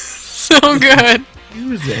is so good.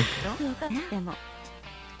 Music.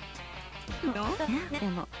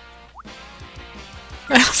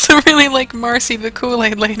 I also really like Marcy, the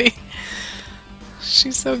Kool-Aid lady.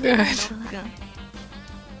 She's so good.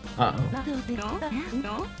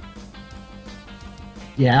 Uh-oh.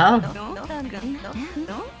 Yeah?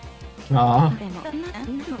 Aw.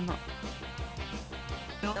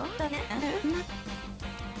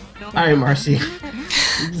 Alright, Marcy.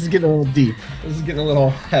 This is getting a little deep. This is getting a little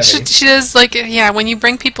heavy. She does, like, yeah, when you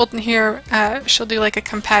bring people in here, she'll do, like, a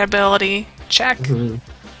compatibility check. Mm-hmm.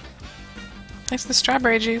 Nice the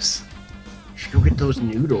strawberry juice. Should go get those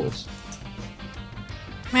noodles.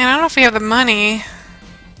 Man, I don't know if we have the money.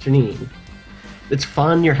 Janine. It's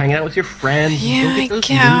fun, you're hanging out with your friends. Yeah, go I get those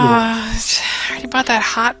guess. I already bought that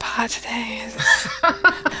hot pot today.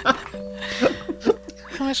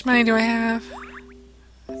 How much money do I have?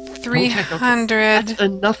 300. That's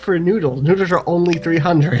enough for noodles. Noodles are only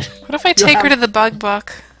 300. What if I take her to the bug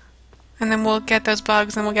book? And then we'll get those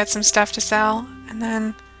bugs and we'll get some stuff to sell. And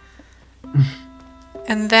then...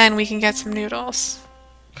 and then we can get some noodles.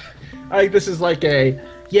 I think this is like a,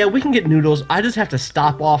 yeah, we can get noodles. I just have to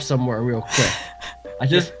stop off somewhere real quick. I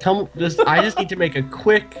just need to make a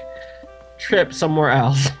quick trip somewhere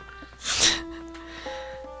else.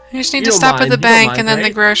 I just need You to don't stop at mind, the you don't bank mind, and then the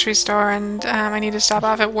right? grocery store, and I need to stop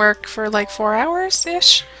off at work for like 4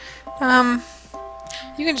 hours-ish.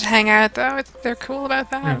 You can just hang out though. They're cool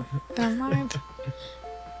about that. They don't mind.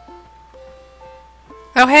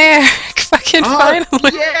 Oh hey Eric, fucking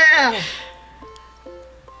finally! Yeah!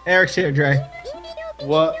 Eric's here, Dre.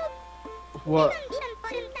 What?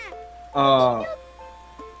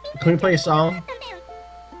 Can we play a song?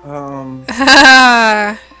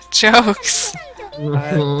 Jokes.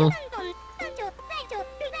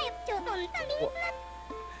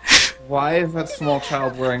 Why is that small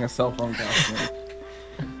child wearing a cell phone costume?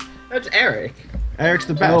 That's Eric. Eric's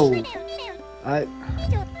the best. No.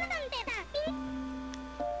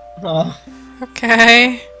 Oh.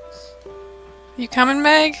 Okay. You coming,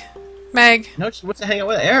 Meg? Meg. No, just wants to hang out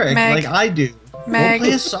with Eric Meg. like I do. Meg. We'll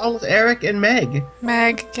play a song with Eric and Meg.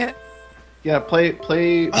 Meg, get... Yeah, play. Oh,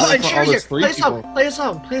 and all Sherry's those here. three Play a people. song. Play a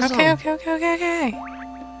song. Play a song. Okay.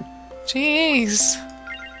 Jeez.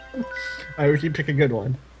 Alright, we can pick a good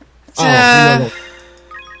one. It's, No.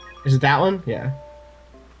 Is it that one? Yeah.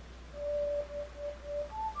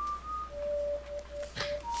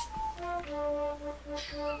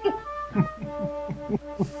 I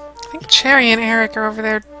think Cherry and Eric are over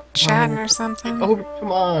there chatting or something. Oh,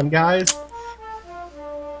 come on, guys.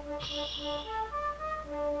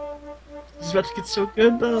 This is about to get so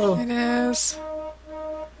good, though. It is.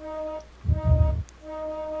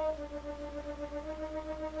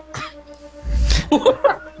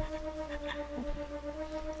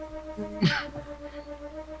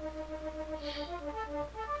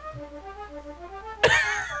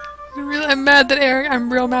 I'm mad that Eric.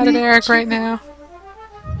 I'm real mad at Eric right now.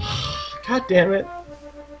 God damn it.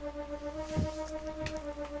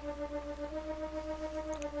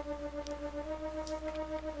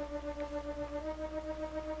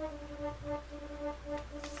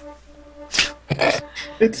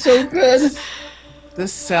 It's so good.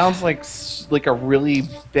 This sounds like a really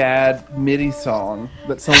bad MIDI song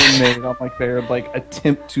that someone made on like their like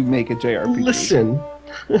attempt to make a JRPG. Listen.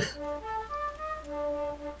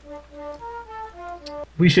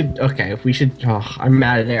 We should. Oh, I'm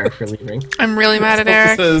mad at Eric for leaving. I'm really mad at That's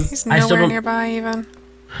Eric. what this is. He's I still nowhere don't- nearby even.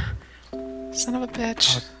 Son of a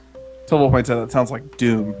bitch. Total Point said that sounds like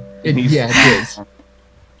Doom. It is. It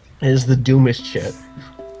is the doomest shit.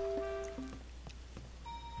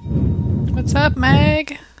 What's up,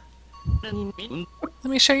 Meg? Let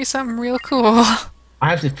me show you something real cool. I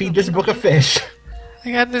have to feed this book a fish.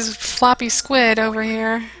 I got this floppy squid over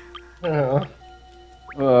here. Oh.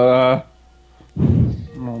 No.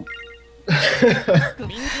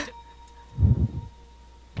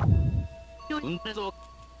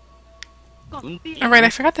 Alright, I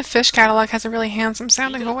forgot the fish catalog has a really handsome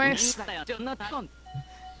sounding voice.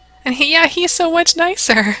 And he's so much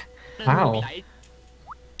nicer. Wow.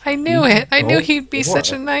 I knew it. I knew he'd be What?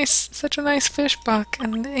 such a nice fish book,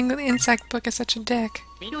 and the insect book is such a dick.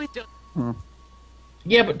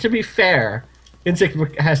 Yeah, but to be fair, insect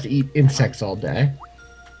book has to eat insects all day.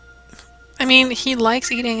 I mean, he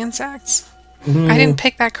likes eating insects. I didn't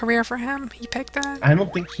pick that career for him. He picked that. I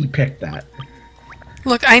don't think he picked that.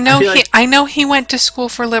 Look, I know feel like- I know he went to school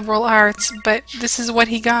for liberal arts, but this is what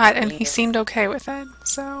he got, and he seemed okay with it.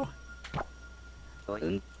 So.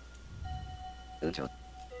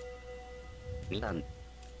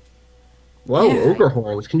 Whoa, Yeah. ogre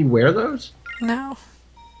horns. Can you wear those? No.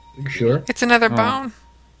 You sure? It's another bone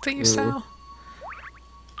that you sell.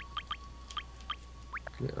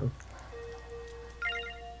 No.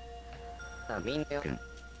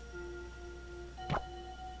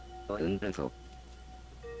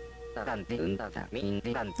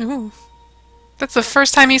 Ooh. That's the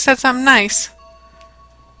first time he said something nice.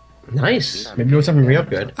 Nice. Maybe it was something real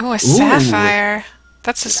good. Oh, a sapphire.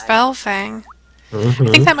 That's a spell thing. I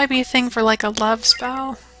think that might be a thing for like a love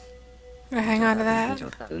spell. I'm gonna hang on to that.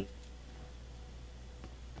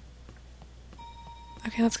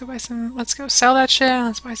 Okay, let's go sell that shit, and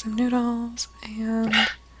let's buy some noodles, and...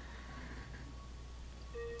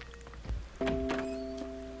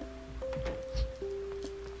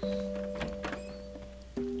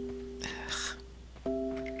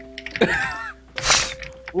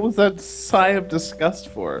 What was that sigh of disgust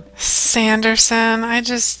for? Sanderson, I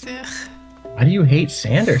just... Why do you hate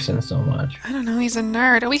Sanderson so much? I don't know, he's a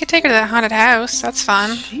nerd. Oh, we could take her to that haunted house. That's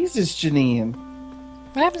fun. Jesus, Janine.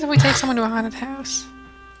 What happens if we take someone to a haunted house?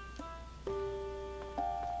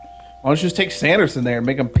 Why don't you just take Sanderson there and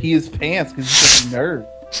make him pee his pants because he's just a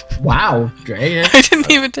nerd? Wow, Dre. I didn't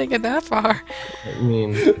even take it that far. I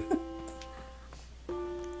mean,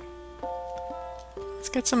 Let's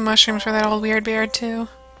get some mushrooms for that old weird beard, too.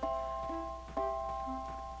 I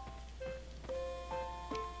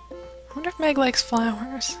wonder if Meg likes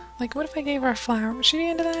flowers. Like, what if I gave her a flower? Would she be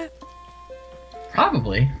into that?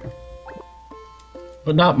 probably.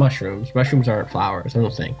 But not mushrooms. Mushrooms aren't flowers, I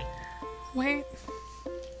don't think. Wait,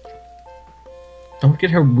 Don't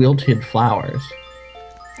get her wilted flowers.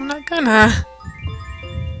 I'm not gonna.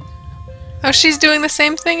 Oh, she's doing the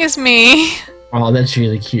same thing as me. Oh, that's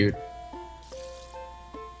really cute.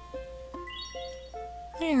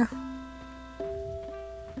 Yeah.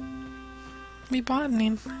 We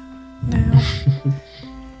botany now.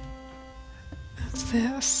 What's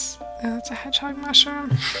this? Oh, that's a hedgehog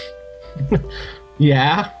mushroom.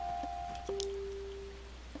 Yeah?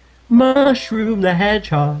 Mushroom the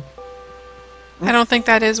hedgehog. I don't think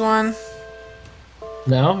that is one.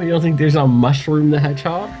 No? You don't think there's a mushroom the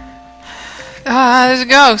hedgehog? Ah, there's a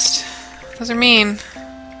ghost. Those are mean.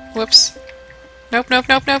 Whoops. Nope, nope,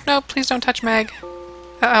 nope, nope, nope. Please don't touch Meg.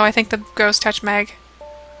 Uh-oh, I think the ghost touched Meg.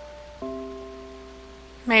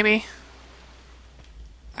 Maybe.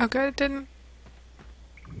 Oh good, it didn't.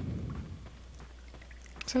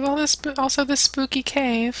 So all this, also this spooky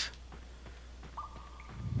cave.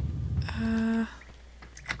 There's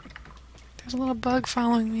a little bug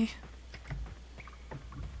following me.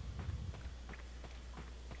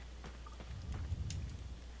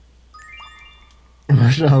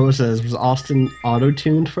 Marshall says, was Austin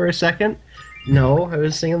auto-tuned for a second? No, I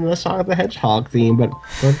was singing the Song of the Hedgehog theme, but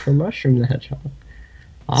for Mushroom the Hedgehog.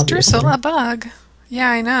 It's Drusil, a bug. Yeah,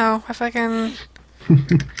 I know. If I can...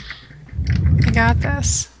 I got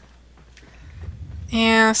this.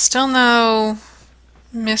 Yeah, still no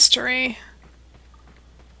mystery.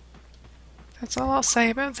 That's all I'll say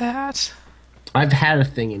about that. I've had a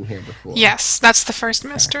thing in here before. Yes, that's the first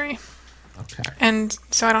mystery. Okay. And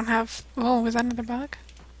so I don't have... Oh, was that another bug?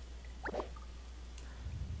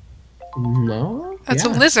 No? That's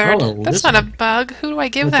Yeah. a lizard. Oh, That's not a bug. Who do I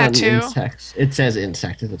give that It's to? on insects. It says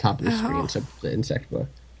insect at the top of the screen, Oh. so the insect book.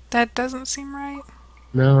 That doesn't seem right.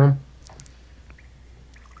 No.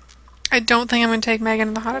 I don't think I'm going to take Megan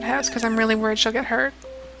to the haunted house because I'm really worried she'll get hurt.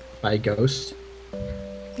 By a ghost.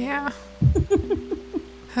 Yeah.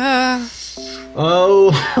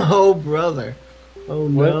 Oh, brother. Oh,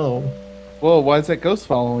 no. Whoa, why is that ghost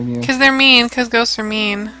following you? Because they're mean. Because ghosts are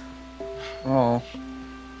mean. Oh,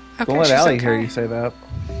 Okay, don't let she's Allie okay. hear you say that.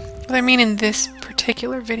 Well, they're mean in this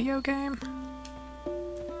particular video game.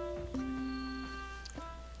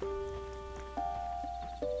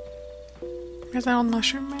 Where's that old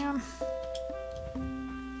mushroom man?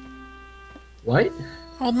 What?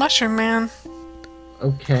 Old mushroom man.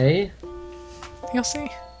 Okay. You'll see.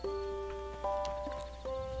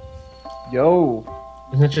 Yo,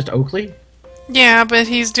 Isn't it just Oakley? Yeah, but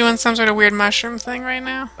he's doing some sort of weird mushroom thing right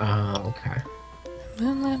now. Oh, okay.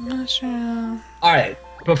 Moonlit mushroom. Alright.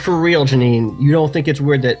 But for real, Janine, you don't think it's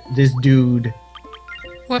weird that this dude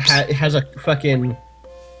has a fucking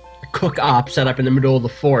cook op set up in the middle of the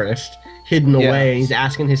forest, hidden away, and he's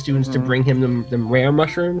asking his students to bring him them rare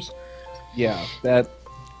mushrooms? Yeah, that...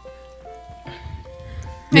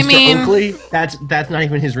 Mr. Oakley, that's not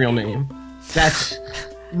even his real name. That's...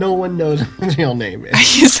 No one knows what his real name is.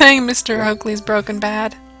 Are you saying Mr. Oakley's broken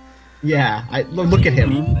bad? Yeah, look at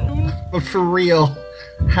him. But for real,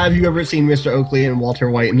 have you ever seen Mr. Oakley and Walter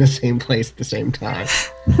White in the same place at the same time?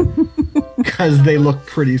 Because they look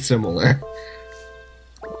pretty similar.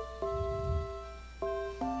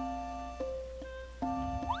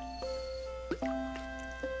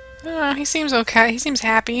 Oh, he seems okay. He seems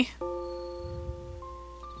happy.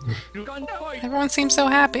 Everyone seems so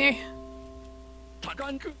happy. I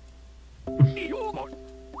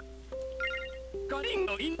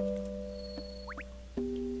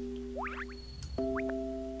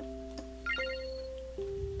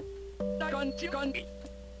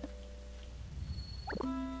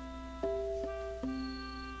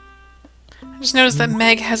just noticed that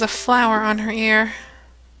Meg has a flower on her ear.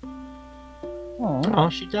 Oh,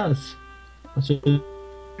 she does. That's really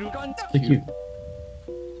cute.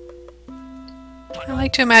 I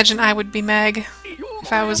like to imagine I would be Meg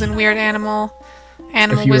if I was in Weird Animal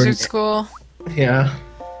you Wizard were- School. Yeah.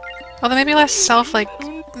 Although maybe less I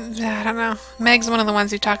don't know. Meg's one of the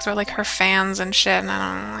ones who talks about like her fans and shit, and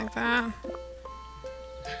I don't like that.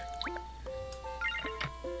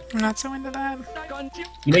 I'm not so into that.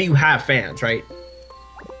 You know you have fans, right?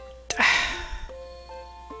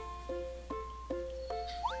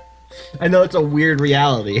 I know it's a weird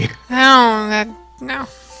reality. No.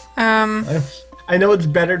 I know it's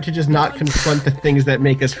better to just not confront the things that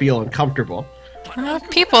make us feel uncomfortable. I know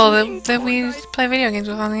people that we play video games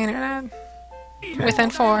with on the internet. Within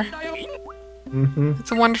 4. Mm-hmm.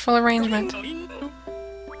 It's a wonderful arrangement.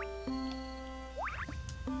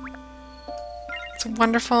 It's a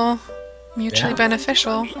wonderful, mutually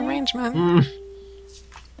beneficial arrangement.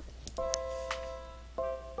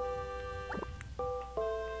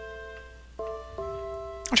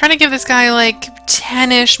 I'm trying to give this guy like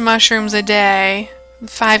 10-ish mushrooms a day,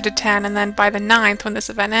 5 to 10, and then by the 9th, when this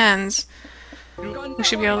event ends, we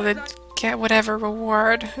should be able to get whatever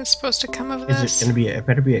reward is supposed to come of this. Is it gonna be? It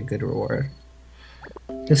better be a good reward.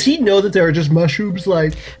 Does he know that there are just mushrooms?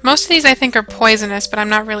 Like, Most of these I think are poisonous, but I'm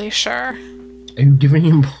not really sure. are you giving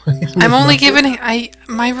him poison? I'm only giving.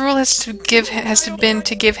 My rule has been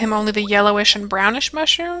to give him only the yellowish and brownish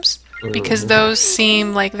mushrooms because those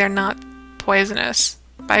seem like they're not poisonous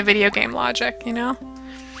by video game logic, you know?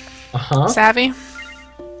 Savvy?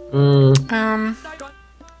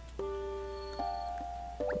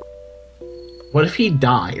 What if he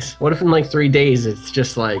dies? What if in like 3 days it's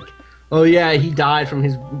just like, oh yeah, he died from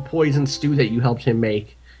his poison stew that you helped him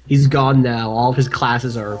make. He's gone now. All of his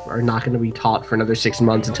classes are not going to be taught for another 6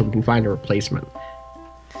 months until we can find a replacement.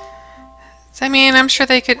 I mean, I'm sure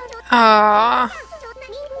they could.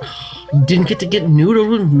 He didn't get to get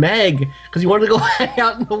noodled with Meg because he wanted to go hang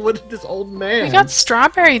out in the woods with this old man. We got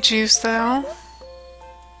strawberry juice though.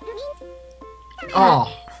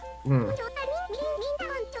 Oh.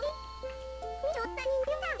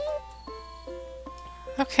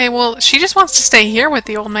 Okay, well, she just wants to stay here with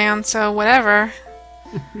the old man, so whatever.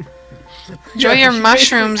 Enjoy your she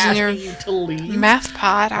mushrooms and basically your asked me to leave. meth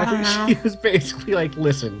pot. I don't know. She was basically like,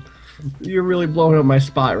 listen, you're really blowing up my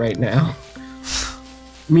spot right now.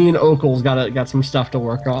 Me and Oakle's got some stuff to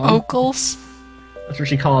work on. Ocles? That's what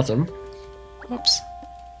she calls him. Whoops.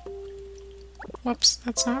 Whoops,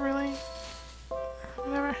 that's not really...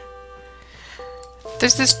 Whatever.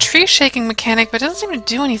 There's this tree shaking mechanic, but it doesn't seem to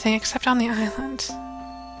do anything except on the island.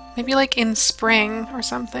 Maybe like in spring or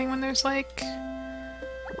something when there's like...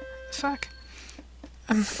 Fuck.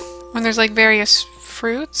 When there's like various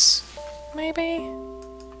fruits, maybe?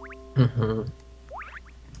 Mm-hmm.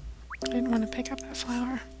 I didn't want to pick up that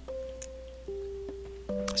flower.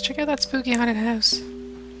 Let's check out that spooky haunted house.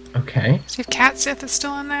 Okay. See if Cat Sith is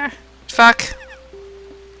still in there. Fuck.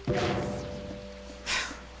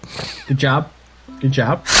 Good job. Good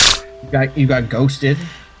job. You got ghosted.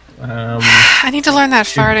 I need to learn that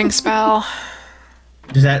farting spell.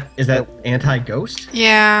 Is that anti-ghost?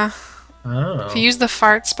 Yeah. Oh. If you use the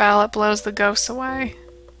fart spell, it blows the ghosts away.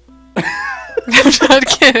 I'm not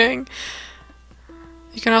kidding.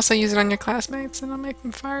 You can also use it on your classmates and it'll make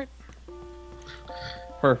them fart.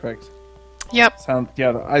 Perfect. Yep.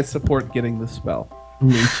 Yeah, I support getting the spell.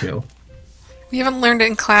 Me too. We haven't learned it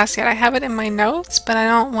in class yet. I have it in my notes, but I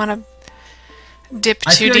don't want to dip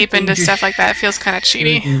too feel deep like into you stuff like that. It feels kind of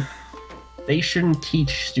cheaty. They shouldn't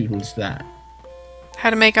teach students that. How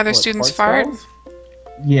to make other What, students fart fart? spells?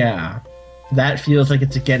 Yeah. That feels like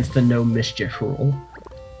it's against the no mischief rule.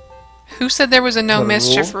 Who said there was a no Is that a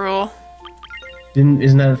mischief rule?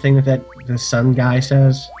 Isn't that a thing that the sun guy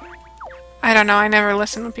says? I don't know. I never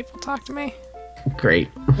listen when people talk to me. Great.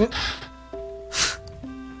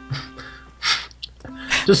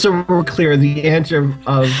 Just so we're clear, the answer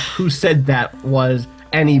of who said that was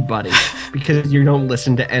anybody, because you don't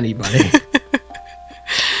listen to anybody.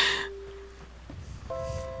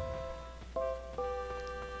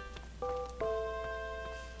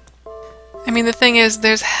 I mean, the thing is,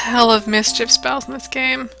 there's hell of mischief spells in this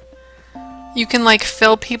game. You can, like,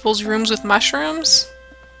 fill people's rooms with mushrooms.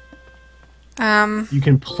 You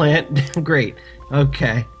can plant... Great.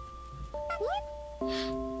 Okay.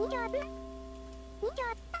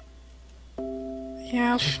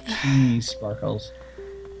 Yeah. Jeez, Sparkles.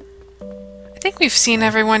 I think we've seen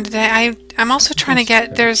everyone today. I'm also trying to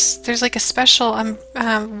get... There's like a special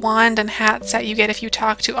wand and hat set you get if you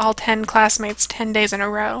talk to all 10 classmates 10 days in a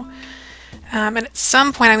row. And at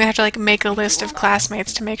some point I'm going to have to like make a list of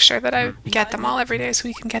classmates to make sure that I get them all every day so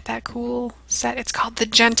we can get that cool set. It's called the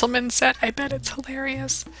Gentleman Set. I bet it's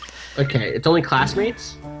hilarious. Okay, it's only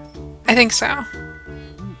classmates? I think so.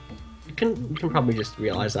 We can probably just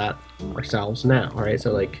realize that ourselves now, alright?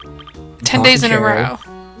 So like... 10 days in a Cherry. row.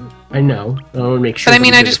 I know. I want to make sure... But I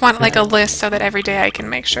mean, that I we just do it. want like a list so that every day I can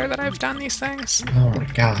make sure that I've done these things. Oh my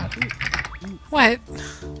god. What?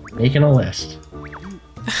 Making a list.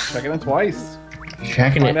 Checking it twice.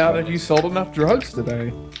 Checking Find it. out if you sold enough drugs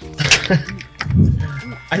today.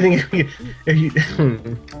 I think if you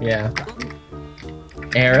yeah.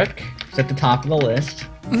 Eric is at the top of the list.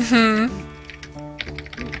 Mm-hmm.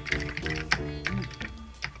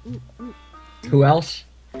 Who else?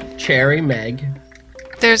 Cherry, Meg.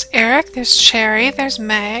 There's Eric, there's Cherry, there's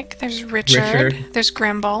Meg, there's Richard. There's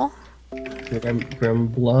Grimble.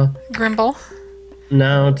 Grimbla. Grimble.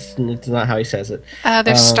 No, it's not how he says it.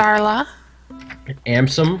 There's Starla.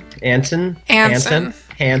 Anson. Anson. Hanson.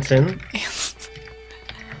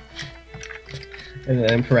 And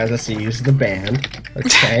then parentheses, the band.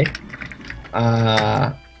 Okay.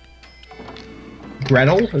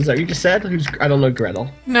 Gretel? Is that what you just said? I don't know Gretel.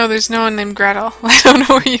 No, there's no one named Gretel. I don't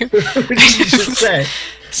know where you... What did you just say?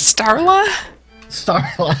 Starla?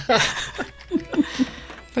 Starla.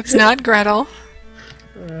 That's not Gretel.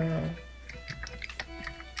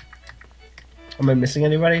 Am I missing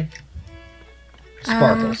anybody?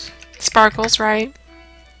 Sparkles. Sparkles, right.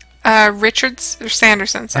 Richards or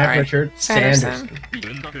Sanderson, sorry. Richard Sanderson.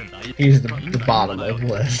 He's the bottom of the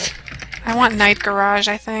list. I want Night Garage,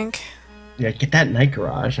 I think. Yeah, get that Night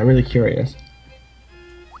Garage. I'm really curious.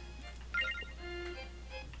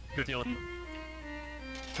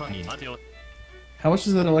 How much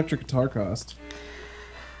does an electric guitar cost?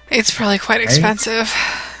 It's probably quite expensive.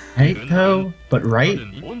 Right, though? But right?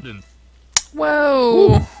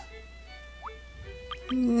 Whoa. Ooh.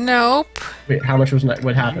 Nope. Wait, how much was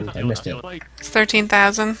what happened? I missed it. It's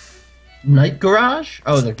 13,000. Night Garage?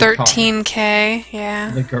 Oh, the 13K,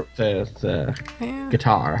 yeah. The yeah.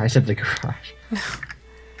 Guitar. I said the garage.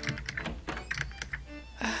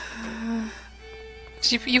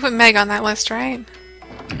 You put Meg on that list, right?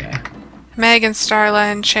 Yeah. Meg and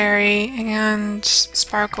Starla and Cherry and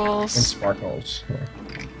Sparkles. And Sparkles. Yeah.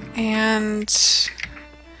 And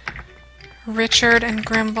Richard and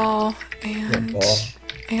Grimble and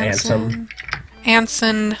Anson.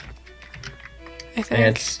 I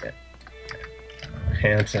think.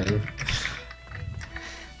 Hanson.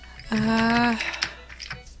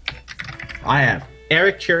 I have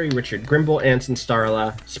Eric, Cherry, Richard, Grimble, Anson,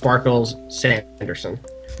 Starla, Sparkles, Sanderson,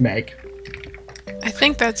 Meg. I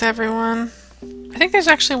think that's everyone. I think there's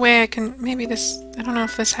actually a way I can... Maybe this... I don't know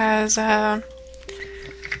if this has...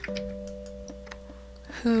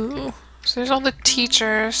 Who? So there's all the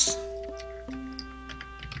teachers.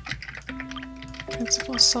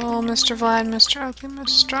 Principal Soul, Mr. Vlad, Mr. Oakley, Mr.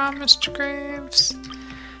 Straw, Mr. Graves,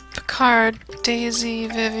 Picard, Daisy,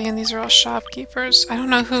 Vivian. These are all shopkeepers. I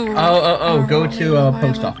don't know who. Go to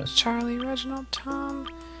post office. Charlie, Reginald, Tom,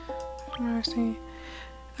 Marcy.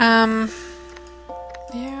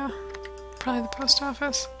 Yeah, probably the post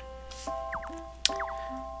office.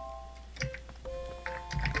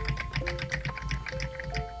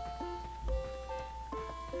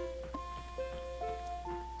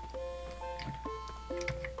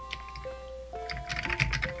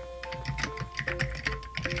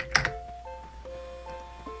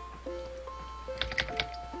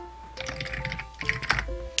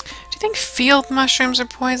 Do you think field mushrooms are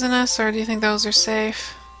poisonous, or do you think those are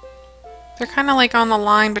safe? They're kind of like on the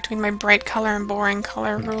line between my bright color and boring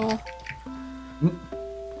color rule.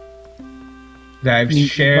 I've Can you eat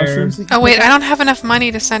shared. mushrooms that you Oh wait, pick I up? don't have enough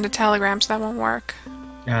money to send a telegram, so that won't work.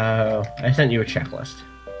 I sent you a checklist.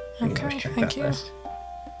 You can Okay, always check thank that you. list.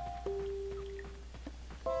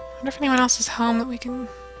 I wonder if anyone else is home that we can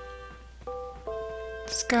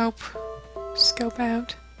scope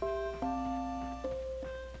out.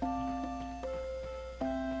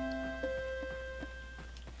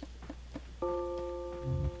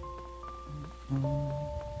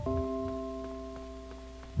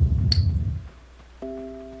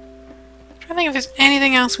 I think if there's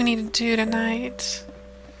anything else we need to do tonight.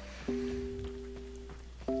 In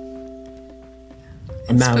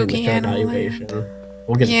Maui with spooky their animal evaluation. land.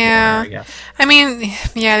 We'll get Yeah. it tomorrow, I guess. I mean,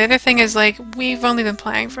 yeah, the other thing is, like, we've only been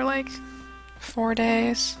playing for, like, 4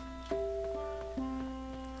 days.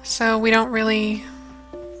 So we don't really...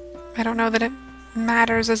 I don't know that it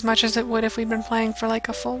matters as much as it would if we'd been playing for, like,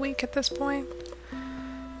 a full week at this point.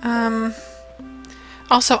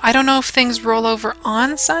 Also, I don't know if things roll over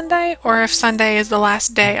on Sunday, or if Sunday is the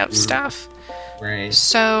last day of stuff. Right.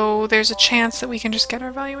 So there's a chance that we can just get our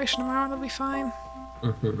evaluation tomorrow and it'll be fine.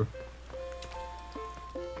 Mm-hmm.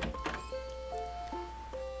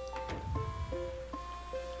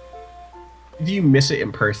 If you miss it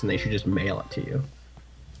in person, they should just mail it to you.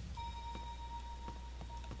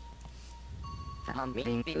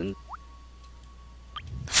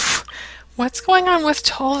 What's going on with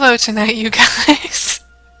Tolvo tonight, you guys?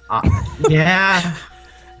 Yeah.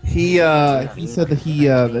 He said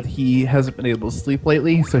that he hasn't been able to sleep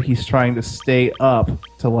lately, so he's trying to stay up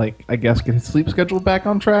to, like, I guess get his sleep schedule back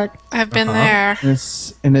on track. I've been there. And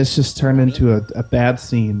it's just turned into a bad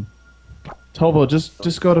scene. Tobo,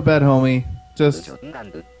 just go to bed, homie. Just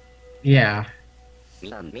Yeah.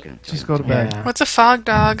 go to bed. Yeah. What's a fog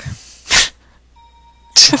dog?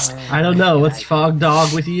 Just I don't know. What's Fog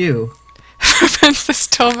Dog with you? Princess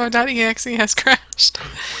Tolvo.exe has crashed.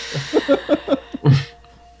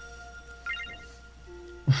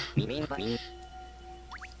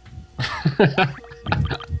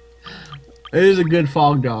 It is a good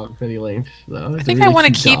Fog Dog that he linked, though. I think I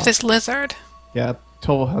want to keep this lizard. Yeah,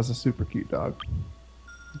 Tobo has a super cute dog.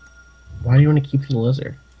 Why do you want to keep the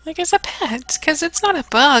lizard? Like as a pet, because it's not a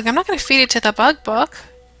bug. I'm not going to feed it to the bug book.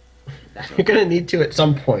 You're gonna need to at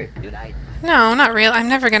some point. No, not real. I'm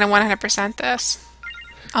never going to 100% this.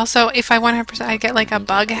 Also, if I 100%, I get like a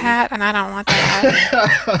bug hat, and I don't want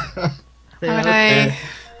that. Yeah,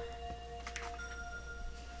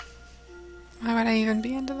 Why would I even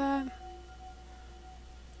be into that?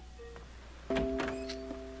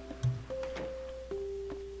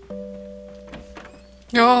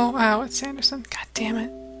 Oh, it's Sanderson. God damn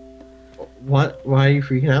it. What? Why are you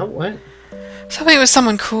freaking out? What? Something was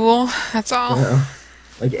someone cool, that's all.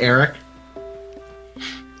 Like Eric?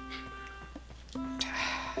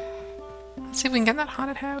 Let's see if we can get in that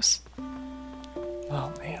haunted house.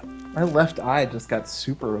 Oh man, my left eye just got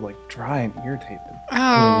super like dry and irritated.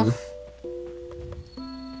 Oh.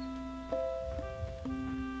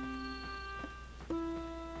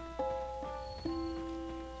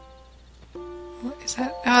 What is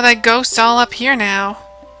that? Oh, that ghost's all up here now.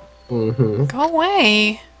 Mm-hmm. Go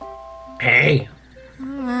away. Hey.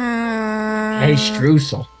 Hey,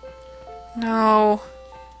 Streusel. No.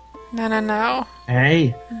 No.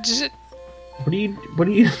 Hey. What do you...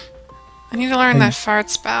 I need to learn that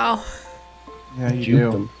fart spell. Yeah, you Juke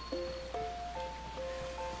do. them.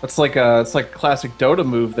 It's like a classic Dota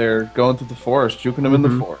move there, going through the forest, juking them in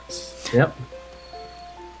the forest. Yep.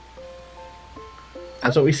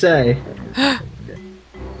 That's what we say.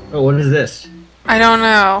 Oh, what is this? I don't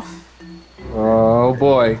know. Oh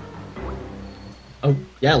boy. Oh,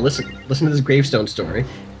 yeah, listen to this gravestone story.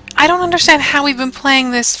 I don't understand how we've been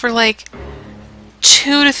playing this for like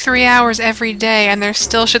 2 to 3 hours every day, and there's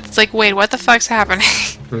still shit that's like, wait, what the fuck's happening?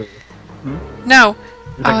 No.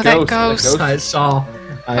 That That ghost. ghost. I saw.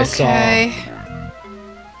 Okay.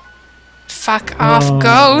 Fuck off,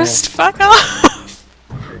 ghost. Fuck off.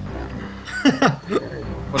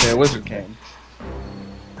 Okay, a wizard came.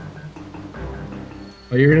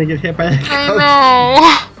 Oh, you're gonna get hit by that I ghost.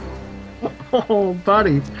 know. Oh,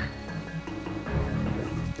 buddy.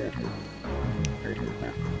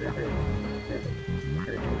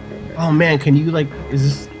 Oh man, can you like?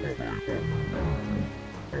 Is this?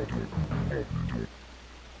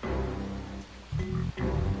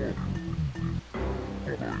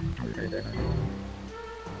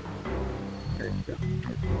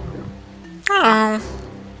 Oh.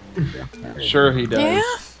 Sure he does. Yeah?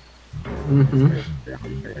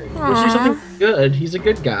 We'll see something good. He's a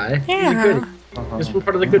good guy. He's a Yeah. good. He's from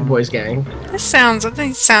part of the Good Boys gang. This sounds.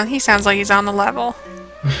 He sounds like he's on the level.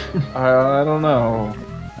 I don't know.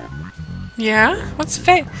 Yeah? What's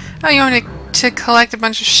fate? Oh, you want me to to collect a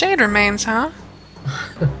bunch of shade remains, huh?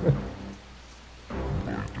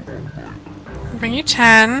 Bring you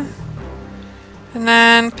 10. And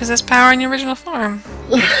then possess power in your original form.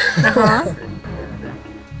 Uh-huh.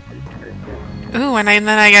 Ooh, and then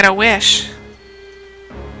I get a wish.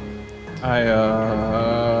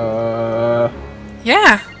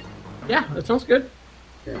 Yeah. Yeah, that sounds good.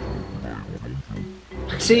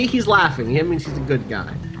 See, he's laughing. That means he's a good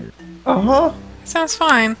guy. Uh-huh. Sounds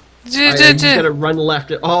fine. You just gotta run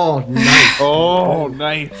left. Oh, nice. Oh,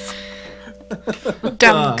 nice.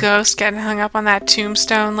 Dumb ghost getting hung up on that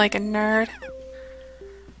tombstone like a nerd.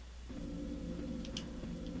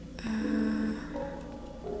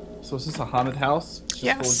 So is this a haunted house? It's just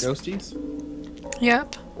Yes. full of ghosties?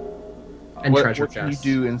 Yep. And What treasure can you chests.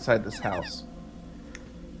 do inside this house?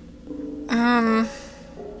 You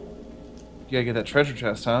gotta get that treasure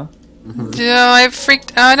chest, huh? I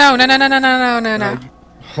freaked. Oh no! No!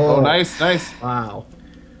 Oh, nice, nice. Wow.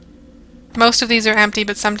 Most of these are empty,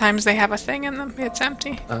 but sometimes they have a thing in them. It's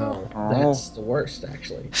empty. Oh, that's the worst,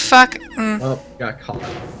 actually. Fuck. Oh, got caught.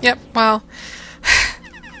 Yep. Well.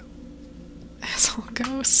 Asshole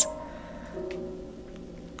ghosts.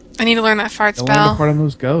 I need to learn that fart Don't learn to spell. fart on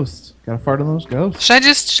those ghosts. Gotta fart on those ghosts. Should I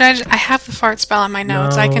just? I have the fart spell on my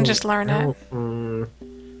notes. I can just learn it.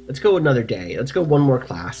 Let's go another day. Let's go one more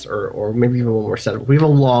class, or maybe even one more set. We have a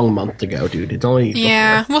long month to go, dude. It's only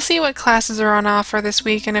Yeah, we'll see what classes are on offer this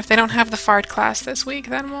week, and if they don't have the fart class this week,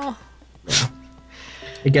 then we'll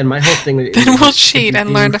Again, my whole thing is then we'll cheat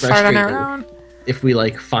and learn to fart on our own. If we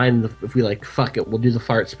fuck it, we'll do the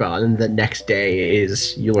fart spell, and then the next day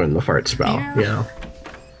is you learn the fart spell. Yeah. You know.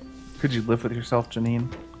 Could you live with yourself,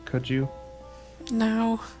 Janine? Could you?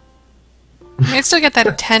 No. I mean, I'd still get that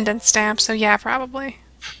attendance stamp, so yeah, probably.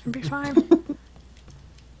 It'd be fine.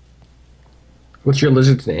 What's your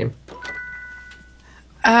lizard's name?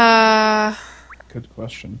 Good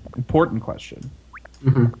question. Important question.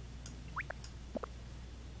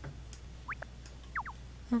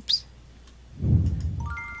 Oops.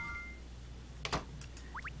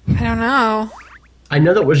 I don't know. I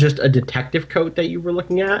know that was just a detective coat that you were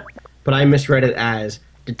looking at, but I misread it as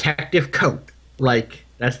detective coat. Like,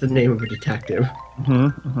 that's the name of a detective.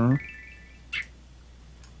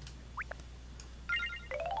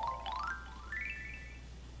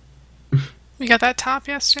 We got that top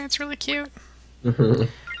yesterday. It's really cute. There's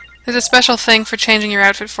a special thing for changing your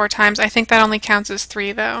outfit 4 times. I think that only counts as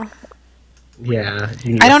 3, though. Yeah.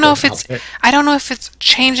 I don't know if it's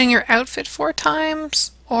changing your outfit 4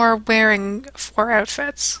 times or wearing 4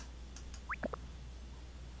 outfits.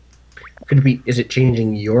 Could it be? Is it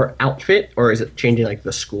changing your outfit, or is it changing like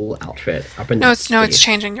the school outfit? No, it's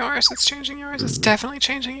changing yours. It's changing yours. It's definitely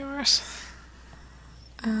changing yours.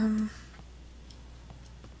 Maybe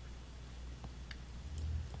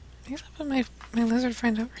I'll put my lizard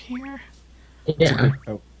friend over here. Yeah.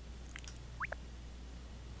 Oh.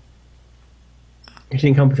 You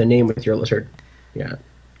didn't come up with a name with your lizard. Yeah.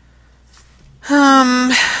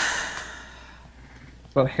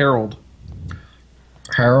 What about Harold?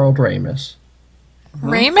 Harold Ramis.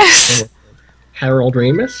 Ramus? Harold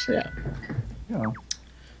Ramis? Yeah. Yeah.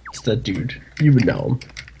 It's the dude. You would know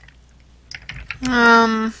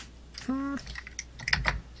hmm. him.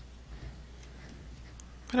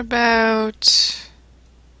 What about...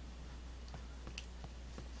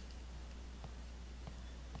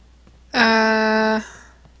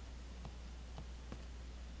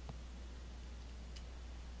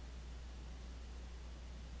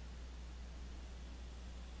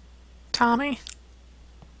 Tommy?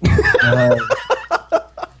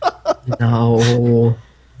 No.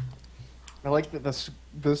 I like that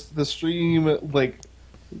the stream like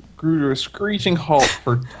grew to a screeching halt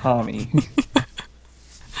for Tommy.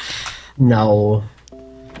 No.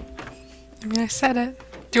 I mean, I said it.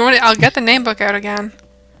 Do you want to? I'll get the name book out again.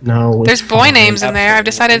 No. There's it's boy fine. names in there. I've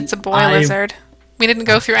decided it's a boy I've- lizard. We didn't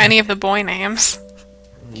go through any of the boy names.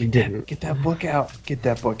 We didn't. Get that book out. Get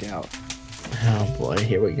that book out. Oh boy,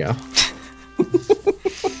 here we go.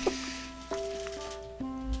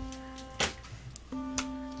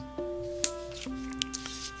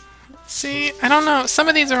 See, I don't know. Some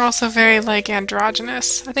of these are also very, like,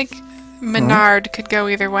 androgynous. I think Menard could go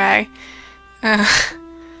either way. That's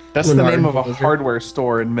the Menard name of a lizard. hardware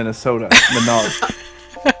store in Minnesota. Menard.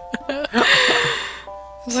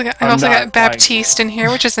 I've I'm also not got Baptiste in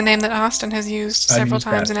here, which is the name that Austin has used several used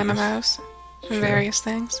times in Baptiste. MMOs. For various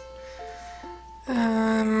things.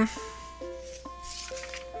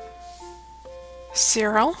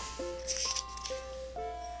 Cyril.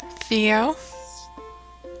 Theo.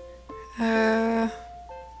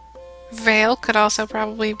 Vale could also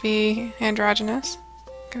probably be androgynous.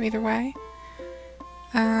 Go either way.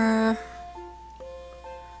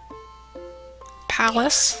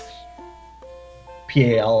 Palace.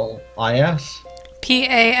 P-A-L-I-S?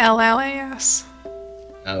 P-A-L-L-A-S.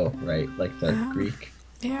 Oh, right, like the Greek.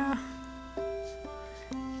 Yeah.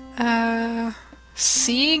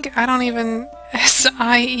 Sieg? I don't even...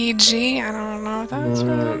 S-I-E-G? I don't know what that's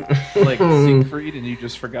from. Like Siegfried, and you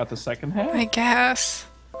just forgot the second half? I guess.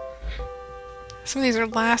 Some of these are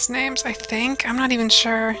last names, I think. I'm not even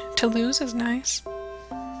sure. Toulouse is nice.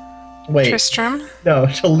 Wait. Tristram? No,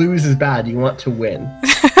 to lose is bad. You want to win.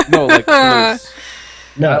 No, like Toulouse.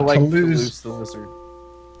 No, I like to lose... the lizard.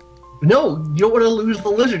 No, you don't want to lose the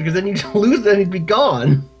lizard, because then you lose it and he'd be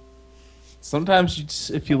gone. Sometimes, you just,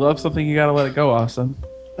 if you love something, you gotta let it go, Austin.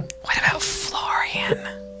 What about Florian?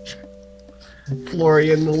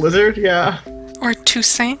 Florian the lizard, yeah. Or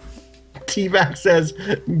Toussaint? T-Back says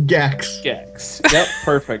Gex. Gex. Yep,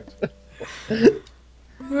 perfect.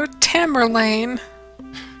 Or Tamerlane?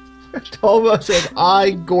 Toma said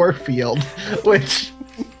I Gorefield, which...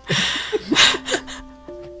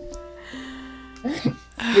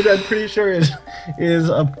 which I'm pretty sure is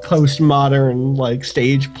a postmodern like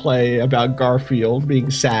stage play about Garfield being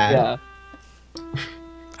sad. Yeah.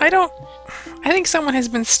 I think someone has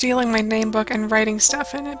been stealing my name book and writing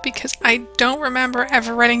stuff in it because I don't remember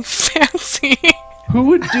ever writing fancy. Who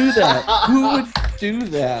would do that? Who would do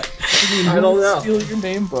that? I don't know. Steal your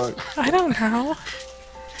name book. I don't know.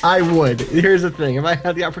 I would. Here's the thing: if I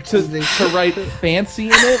had the opportunity To write fancy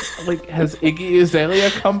in it, like has Iggy Azalea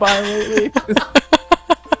come by lately?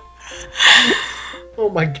 oh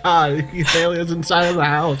my God, Azalea's inside of the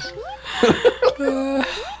house.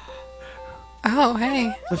 Oh,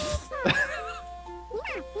 hey.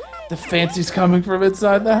 The fancy's coming from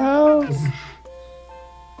inside the house.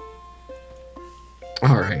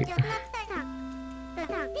 All right.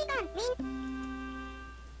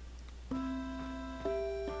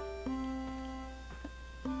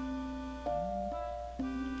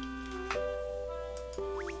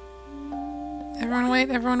 Everyone wait,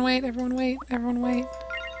 everyone wait, everyone wait, everyone wait.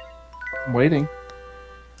 I'm waiting.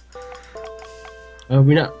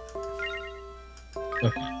 We not.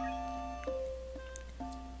 Okay.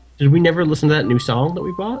 Did we never listen to that new song that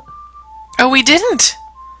we bought? Oh, we didn't!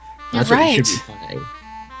 You're That's what we right. should be playing.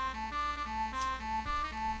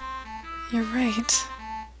 You're right.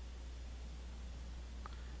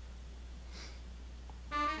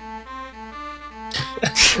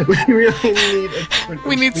 We really need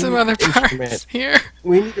We need some other parts here.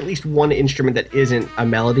 We need at least one instrument that isn't a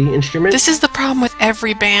melody instrument. This is the problem with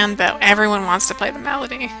every band, though. Everyone wants to play the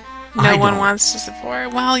melody. No one wants to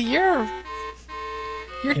support. Well, you're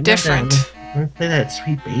different. I want to play that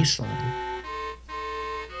sweet bass line.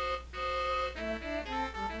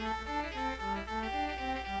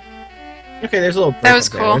 Okay, there's a little. That was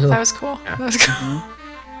cool. That was cool. That was cool.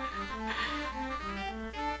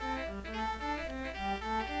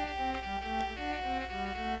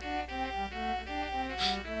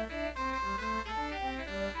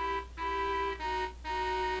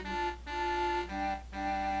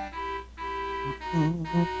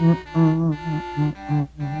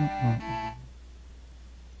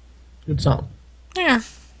 Good song. Yeah.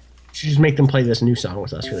 Should just make them play this new song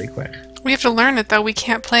with us really quick. We have to learn it, though. We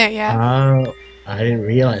can't play it yet. Oh, I didn't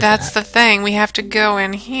realize That's that. the thing. We have to go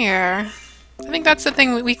in here. I think that's the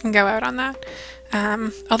thing. We can go out on that.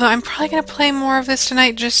 Although I'm probably going to play more of this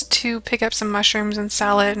tonight just to pick up some mushrooms and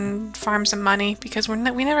sell it and farm some money because we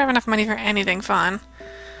never have enough money for anything fun.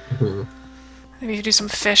 Maybe do some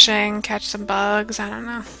fishing, catch some bugs, I don't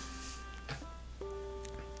know.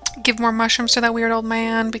 Give more mushrooms to that weird old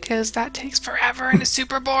man because that takes forever and is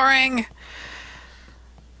super boring.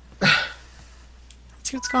 Let's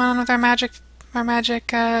see what's going on with our magic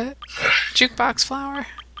jukebox flower.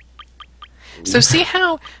 So see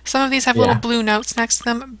how some of these have little blue notes next to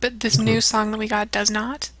them, but this new song that we got does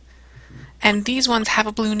not? And these ones have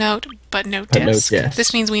a blue note, but no disc.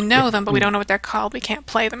 This means we know them, but we don't know what they're called. We can't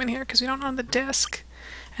play them in here because we don't own the disc.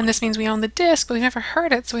 And this means we own the disc, but we've never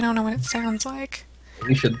heard it, so we don't know what it sounds like.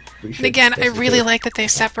 We should And again, I really like that they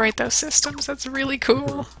separate those systems. That's really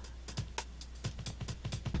cool.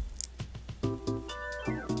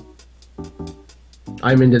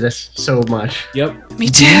 I'm into this so much. Yep. Me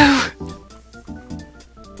too!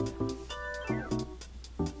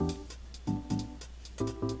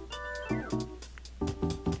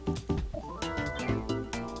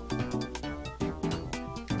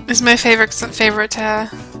 This is my favorite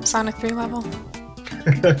Sonic 3 level.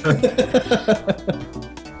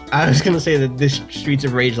 I was gonna say that this Streets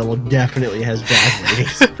of Rage level definitely has jazz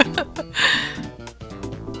ladies.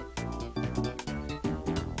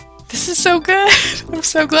 This This is so good. I'm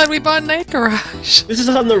so glad we bought Night Garage. This is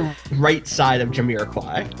on the right side of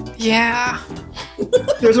Jamiroquai. Yeah.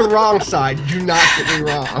 There's a wrong side. Do not get me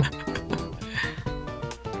wrong.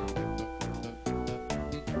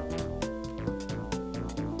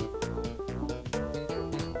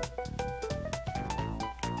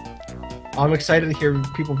 I'm excited to hear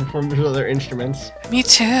people perform with other instruments. Me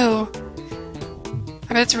too.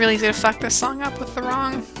 I bet it's really easy to fuck this song up with the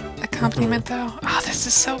wrong accompaniment, though. Oh, this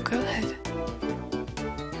is so good.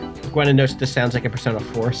 Gwen notes this sounds like a Persona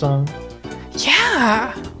 4 song.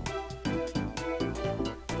 Yeah!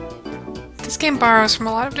 This game borrows from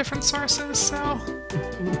a lot of different sources, so...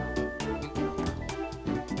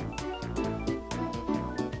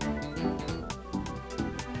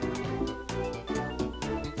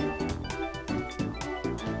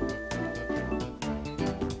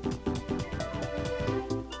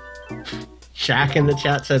 Shaq in the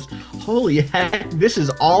chat says, "Holy heck, this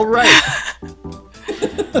is all right."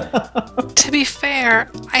 To be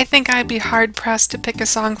fair, I think I'd be hard-pressed to pick a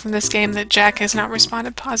song from this game that Jack has not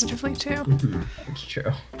responded positively to. It's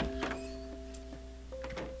true.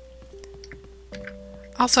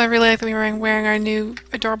 Also, I really like that we were wearing our new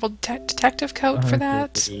adorable detective coat for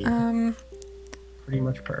that. Pretty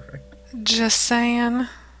much perfect. Just saying.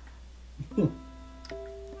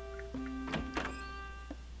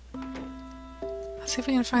 Let's see if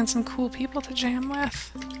we can find some cool people to jam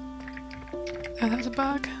with. Oh, that was a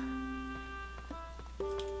bug.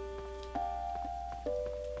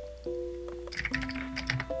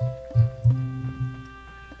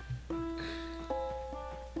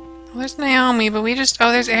 Well, there's Naomi, but we just...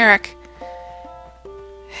 Oh, there's Eric.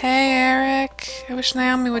 Hey, Eric. I wish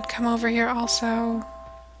Naomi would come over here also.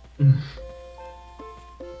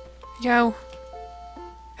 Yo.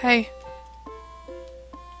 Hey.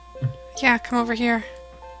 Yeah, come over here.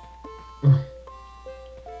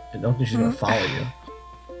 I don't think she's gonna follow you.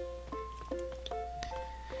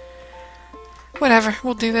 Whatever,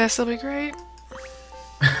 we'll do this, it'll be great.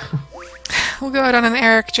 We'll go out on an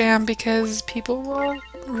Eric jam because people will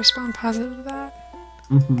respond positive to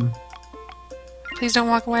that. Please don't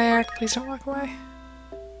walk away, Eric. Please don't walk away.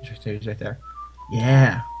 He's right there.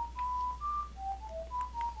 Yeah.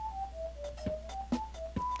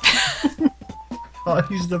 Oh,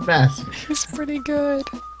 he's the best. He's pretty good.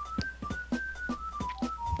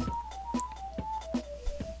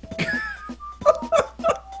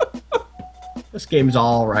 This game's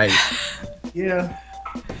all right. Yeah.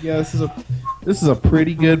 Yeah, this is a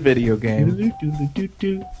pretty good video game.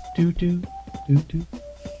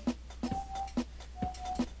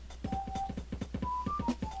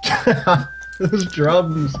 Those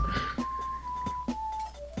drums.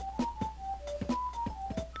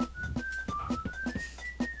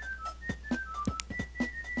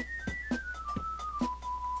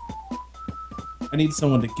 I need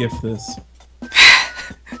someone to gift this.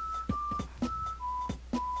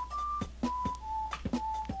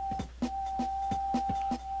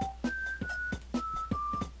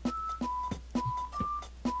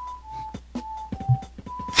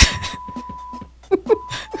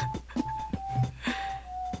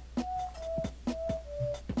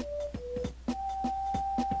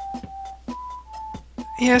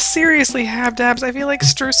 Yeah, seriously, Habdabs. I feel like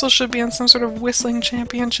Streusel should be on some sort of whistling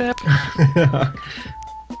championship.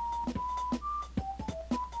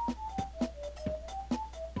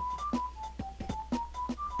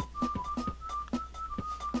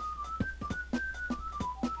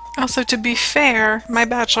 Also, to be fair, my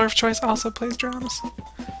Bachelor of Choice also plays drums.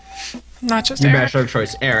 Not just Your Eric. Bachelor of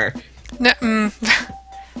Choice, Eric. No,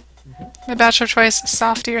 my Bachelor of Choice,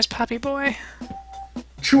 Soft Ears Puppy Boy.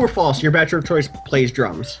 True or false? Your Bachelor of Choice plays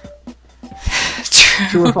drums. True.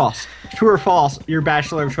 True or false? True or false? Your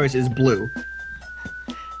Bachelor of Choice is blue.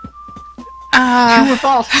 True or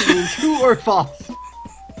false? True or false?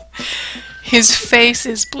 His face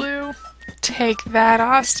is blue. Take that,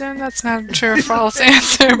 Austin. That's not a true or false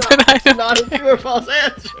answer, but I don't Not a true or false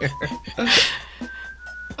answer.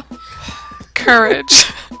 Courage.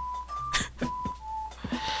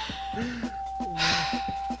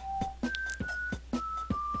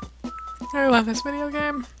 I love this video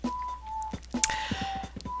game.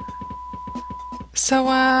 So,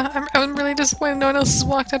 I'm really disappointed no one else has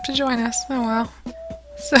walked up to join us. Oh well.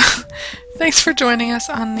 So, thanks for joining us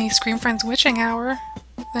on the ScreamFriends Witching Hour.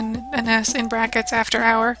 An S in brackets after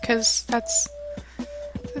hour, because that's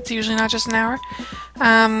usually not just an hour.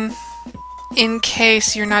 In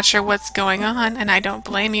case you're not sure what's going on, and I don't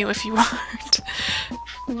blame you if you aren't,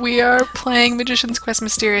 we are playing Magician's Quest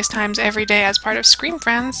Mysterious Times every day as part of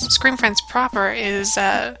ScreamFriends. ScreamFriends proper is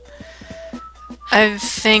a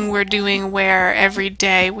thing we're doing where every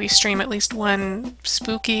day we stream at least one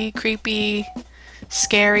spooky, creepy,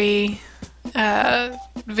 scary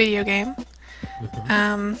video game.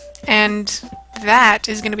 And that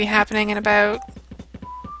is going to be happening in about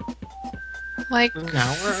like An hour,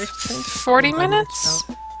 I think. 40 minutes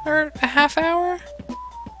or a half hour.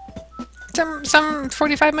 Some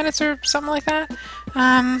 45 minutes or something like that.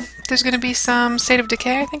 There's going to be some State of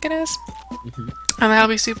Decay, I think it is. And that'll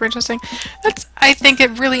be super interesting. That's, I think, a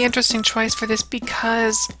really interesting choice for this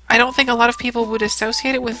because I don't think a lot of people would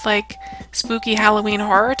associate it with, like, spooky Halloween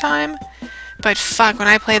horror time. But fuck, when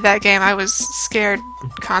I played that game, I was scared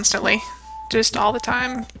constantly. Just all the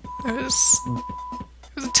time. It was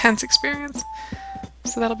a tense experience.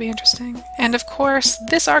 So that'll be interesting. And of course,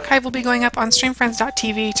 this archive will be going up on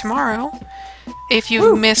StreamFriends.tv tomorrow. If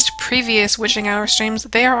you've missed previous Witching Hour streams,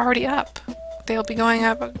 they are already up. They'll be going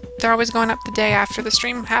up, they're always going up the day after the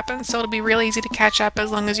stream happens, so it'll be real easy to catch up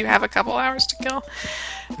as long as you have a couple hours to kill.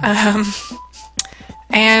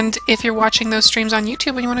 And if you're watching those streams on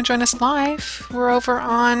YouTube and you want to join us live, we're over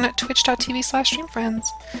on twitch.tv/StreamFriends.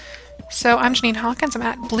 So I'm Janine Hawkins, I'm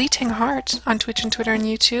at Bleating Heart on Twitch and Twitter and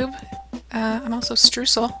YouTube. I'm also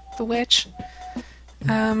Streusel, the witch.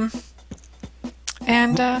 And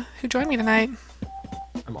who joined me tonight?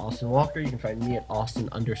 I'm Austin Walker. You can find me at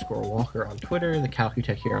Austin_Walker on Twitter, the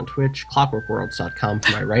Calcutech here on Twitch, clockworkworlds.com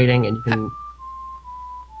for my writing, and you can...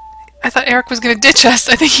 I thought Eric was going to ditch us.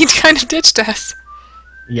 I think he kind of ditched us.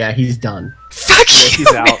 Yeah, he's done. Fuck you,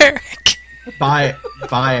 he's out. Eric. Bye,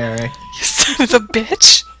 Eric. You son of a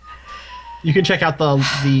bitch. You can check out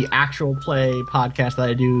the actual play podcast that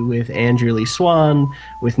I do with Andrew Lee Swan,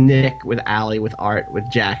 with Nick, with Allie, with Art, with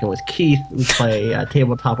Jack, and with Keith. We play a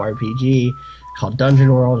tabletop RPG called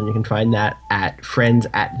Dungeon World, and you can find that at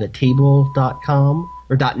friendsattethetable.com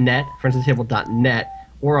or .net, friendsattethetable.net,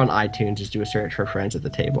 or on iTunes. Just do a search for Friends at the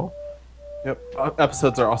Table. Yep.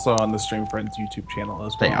 Episodes are also on the StreamFriends YouTube channel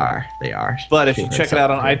as well. They are. But if you check it out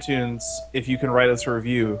on iTunes, if you can write us a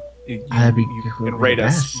review, you can rate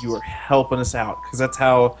us. You are helping us out because that's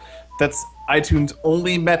iTunes'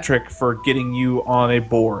 only metric for getting you on a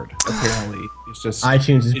board. Apparently, it's just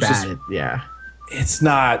iTunes is bad. Yeah. It's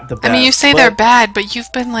not the best. I mean, you say they're bad, but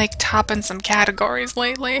you've been like topping some categories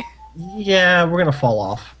lately. Yeah, we're gonna fall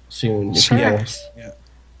off soon. Sure. Yeah.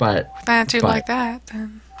 But with an attitude like that,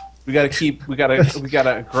 then we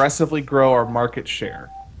gotta aggressively grow our market share.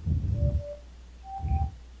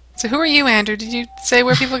 So who are you, Andrew? Did you say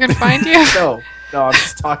where people can find you? No, I'm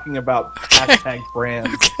just talking about hashtag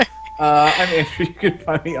brands. Okay. I'm Andrew. You can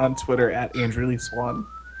find me on Twitter at Andrew Lee Swan.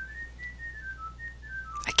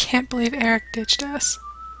 I can't believe Eric ditched us.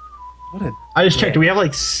 I just checked. We have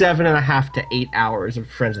like 7.5 to 8 hours of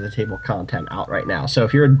Friends at the Table content out right now. So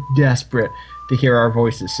if you're desperate to hear our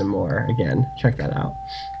voices some more, again, check that out.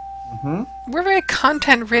 We're a very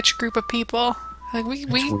content-rich group of people. Like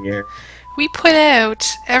It's weird. we put out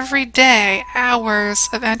every day hours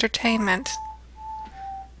of entertainment,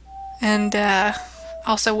 and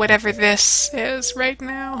also whatever this is right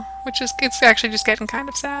now, which is it's actually just getting kind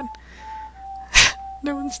of sad.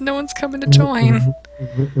 No one's coming to join.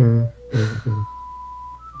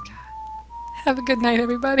 Have a good night,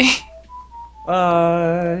 everybody.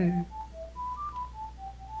 Bye.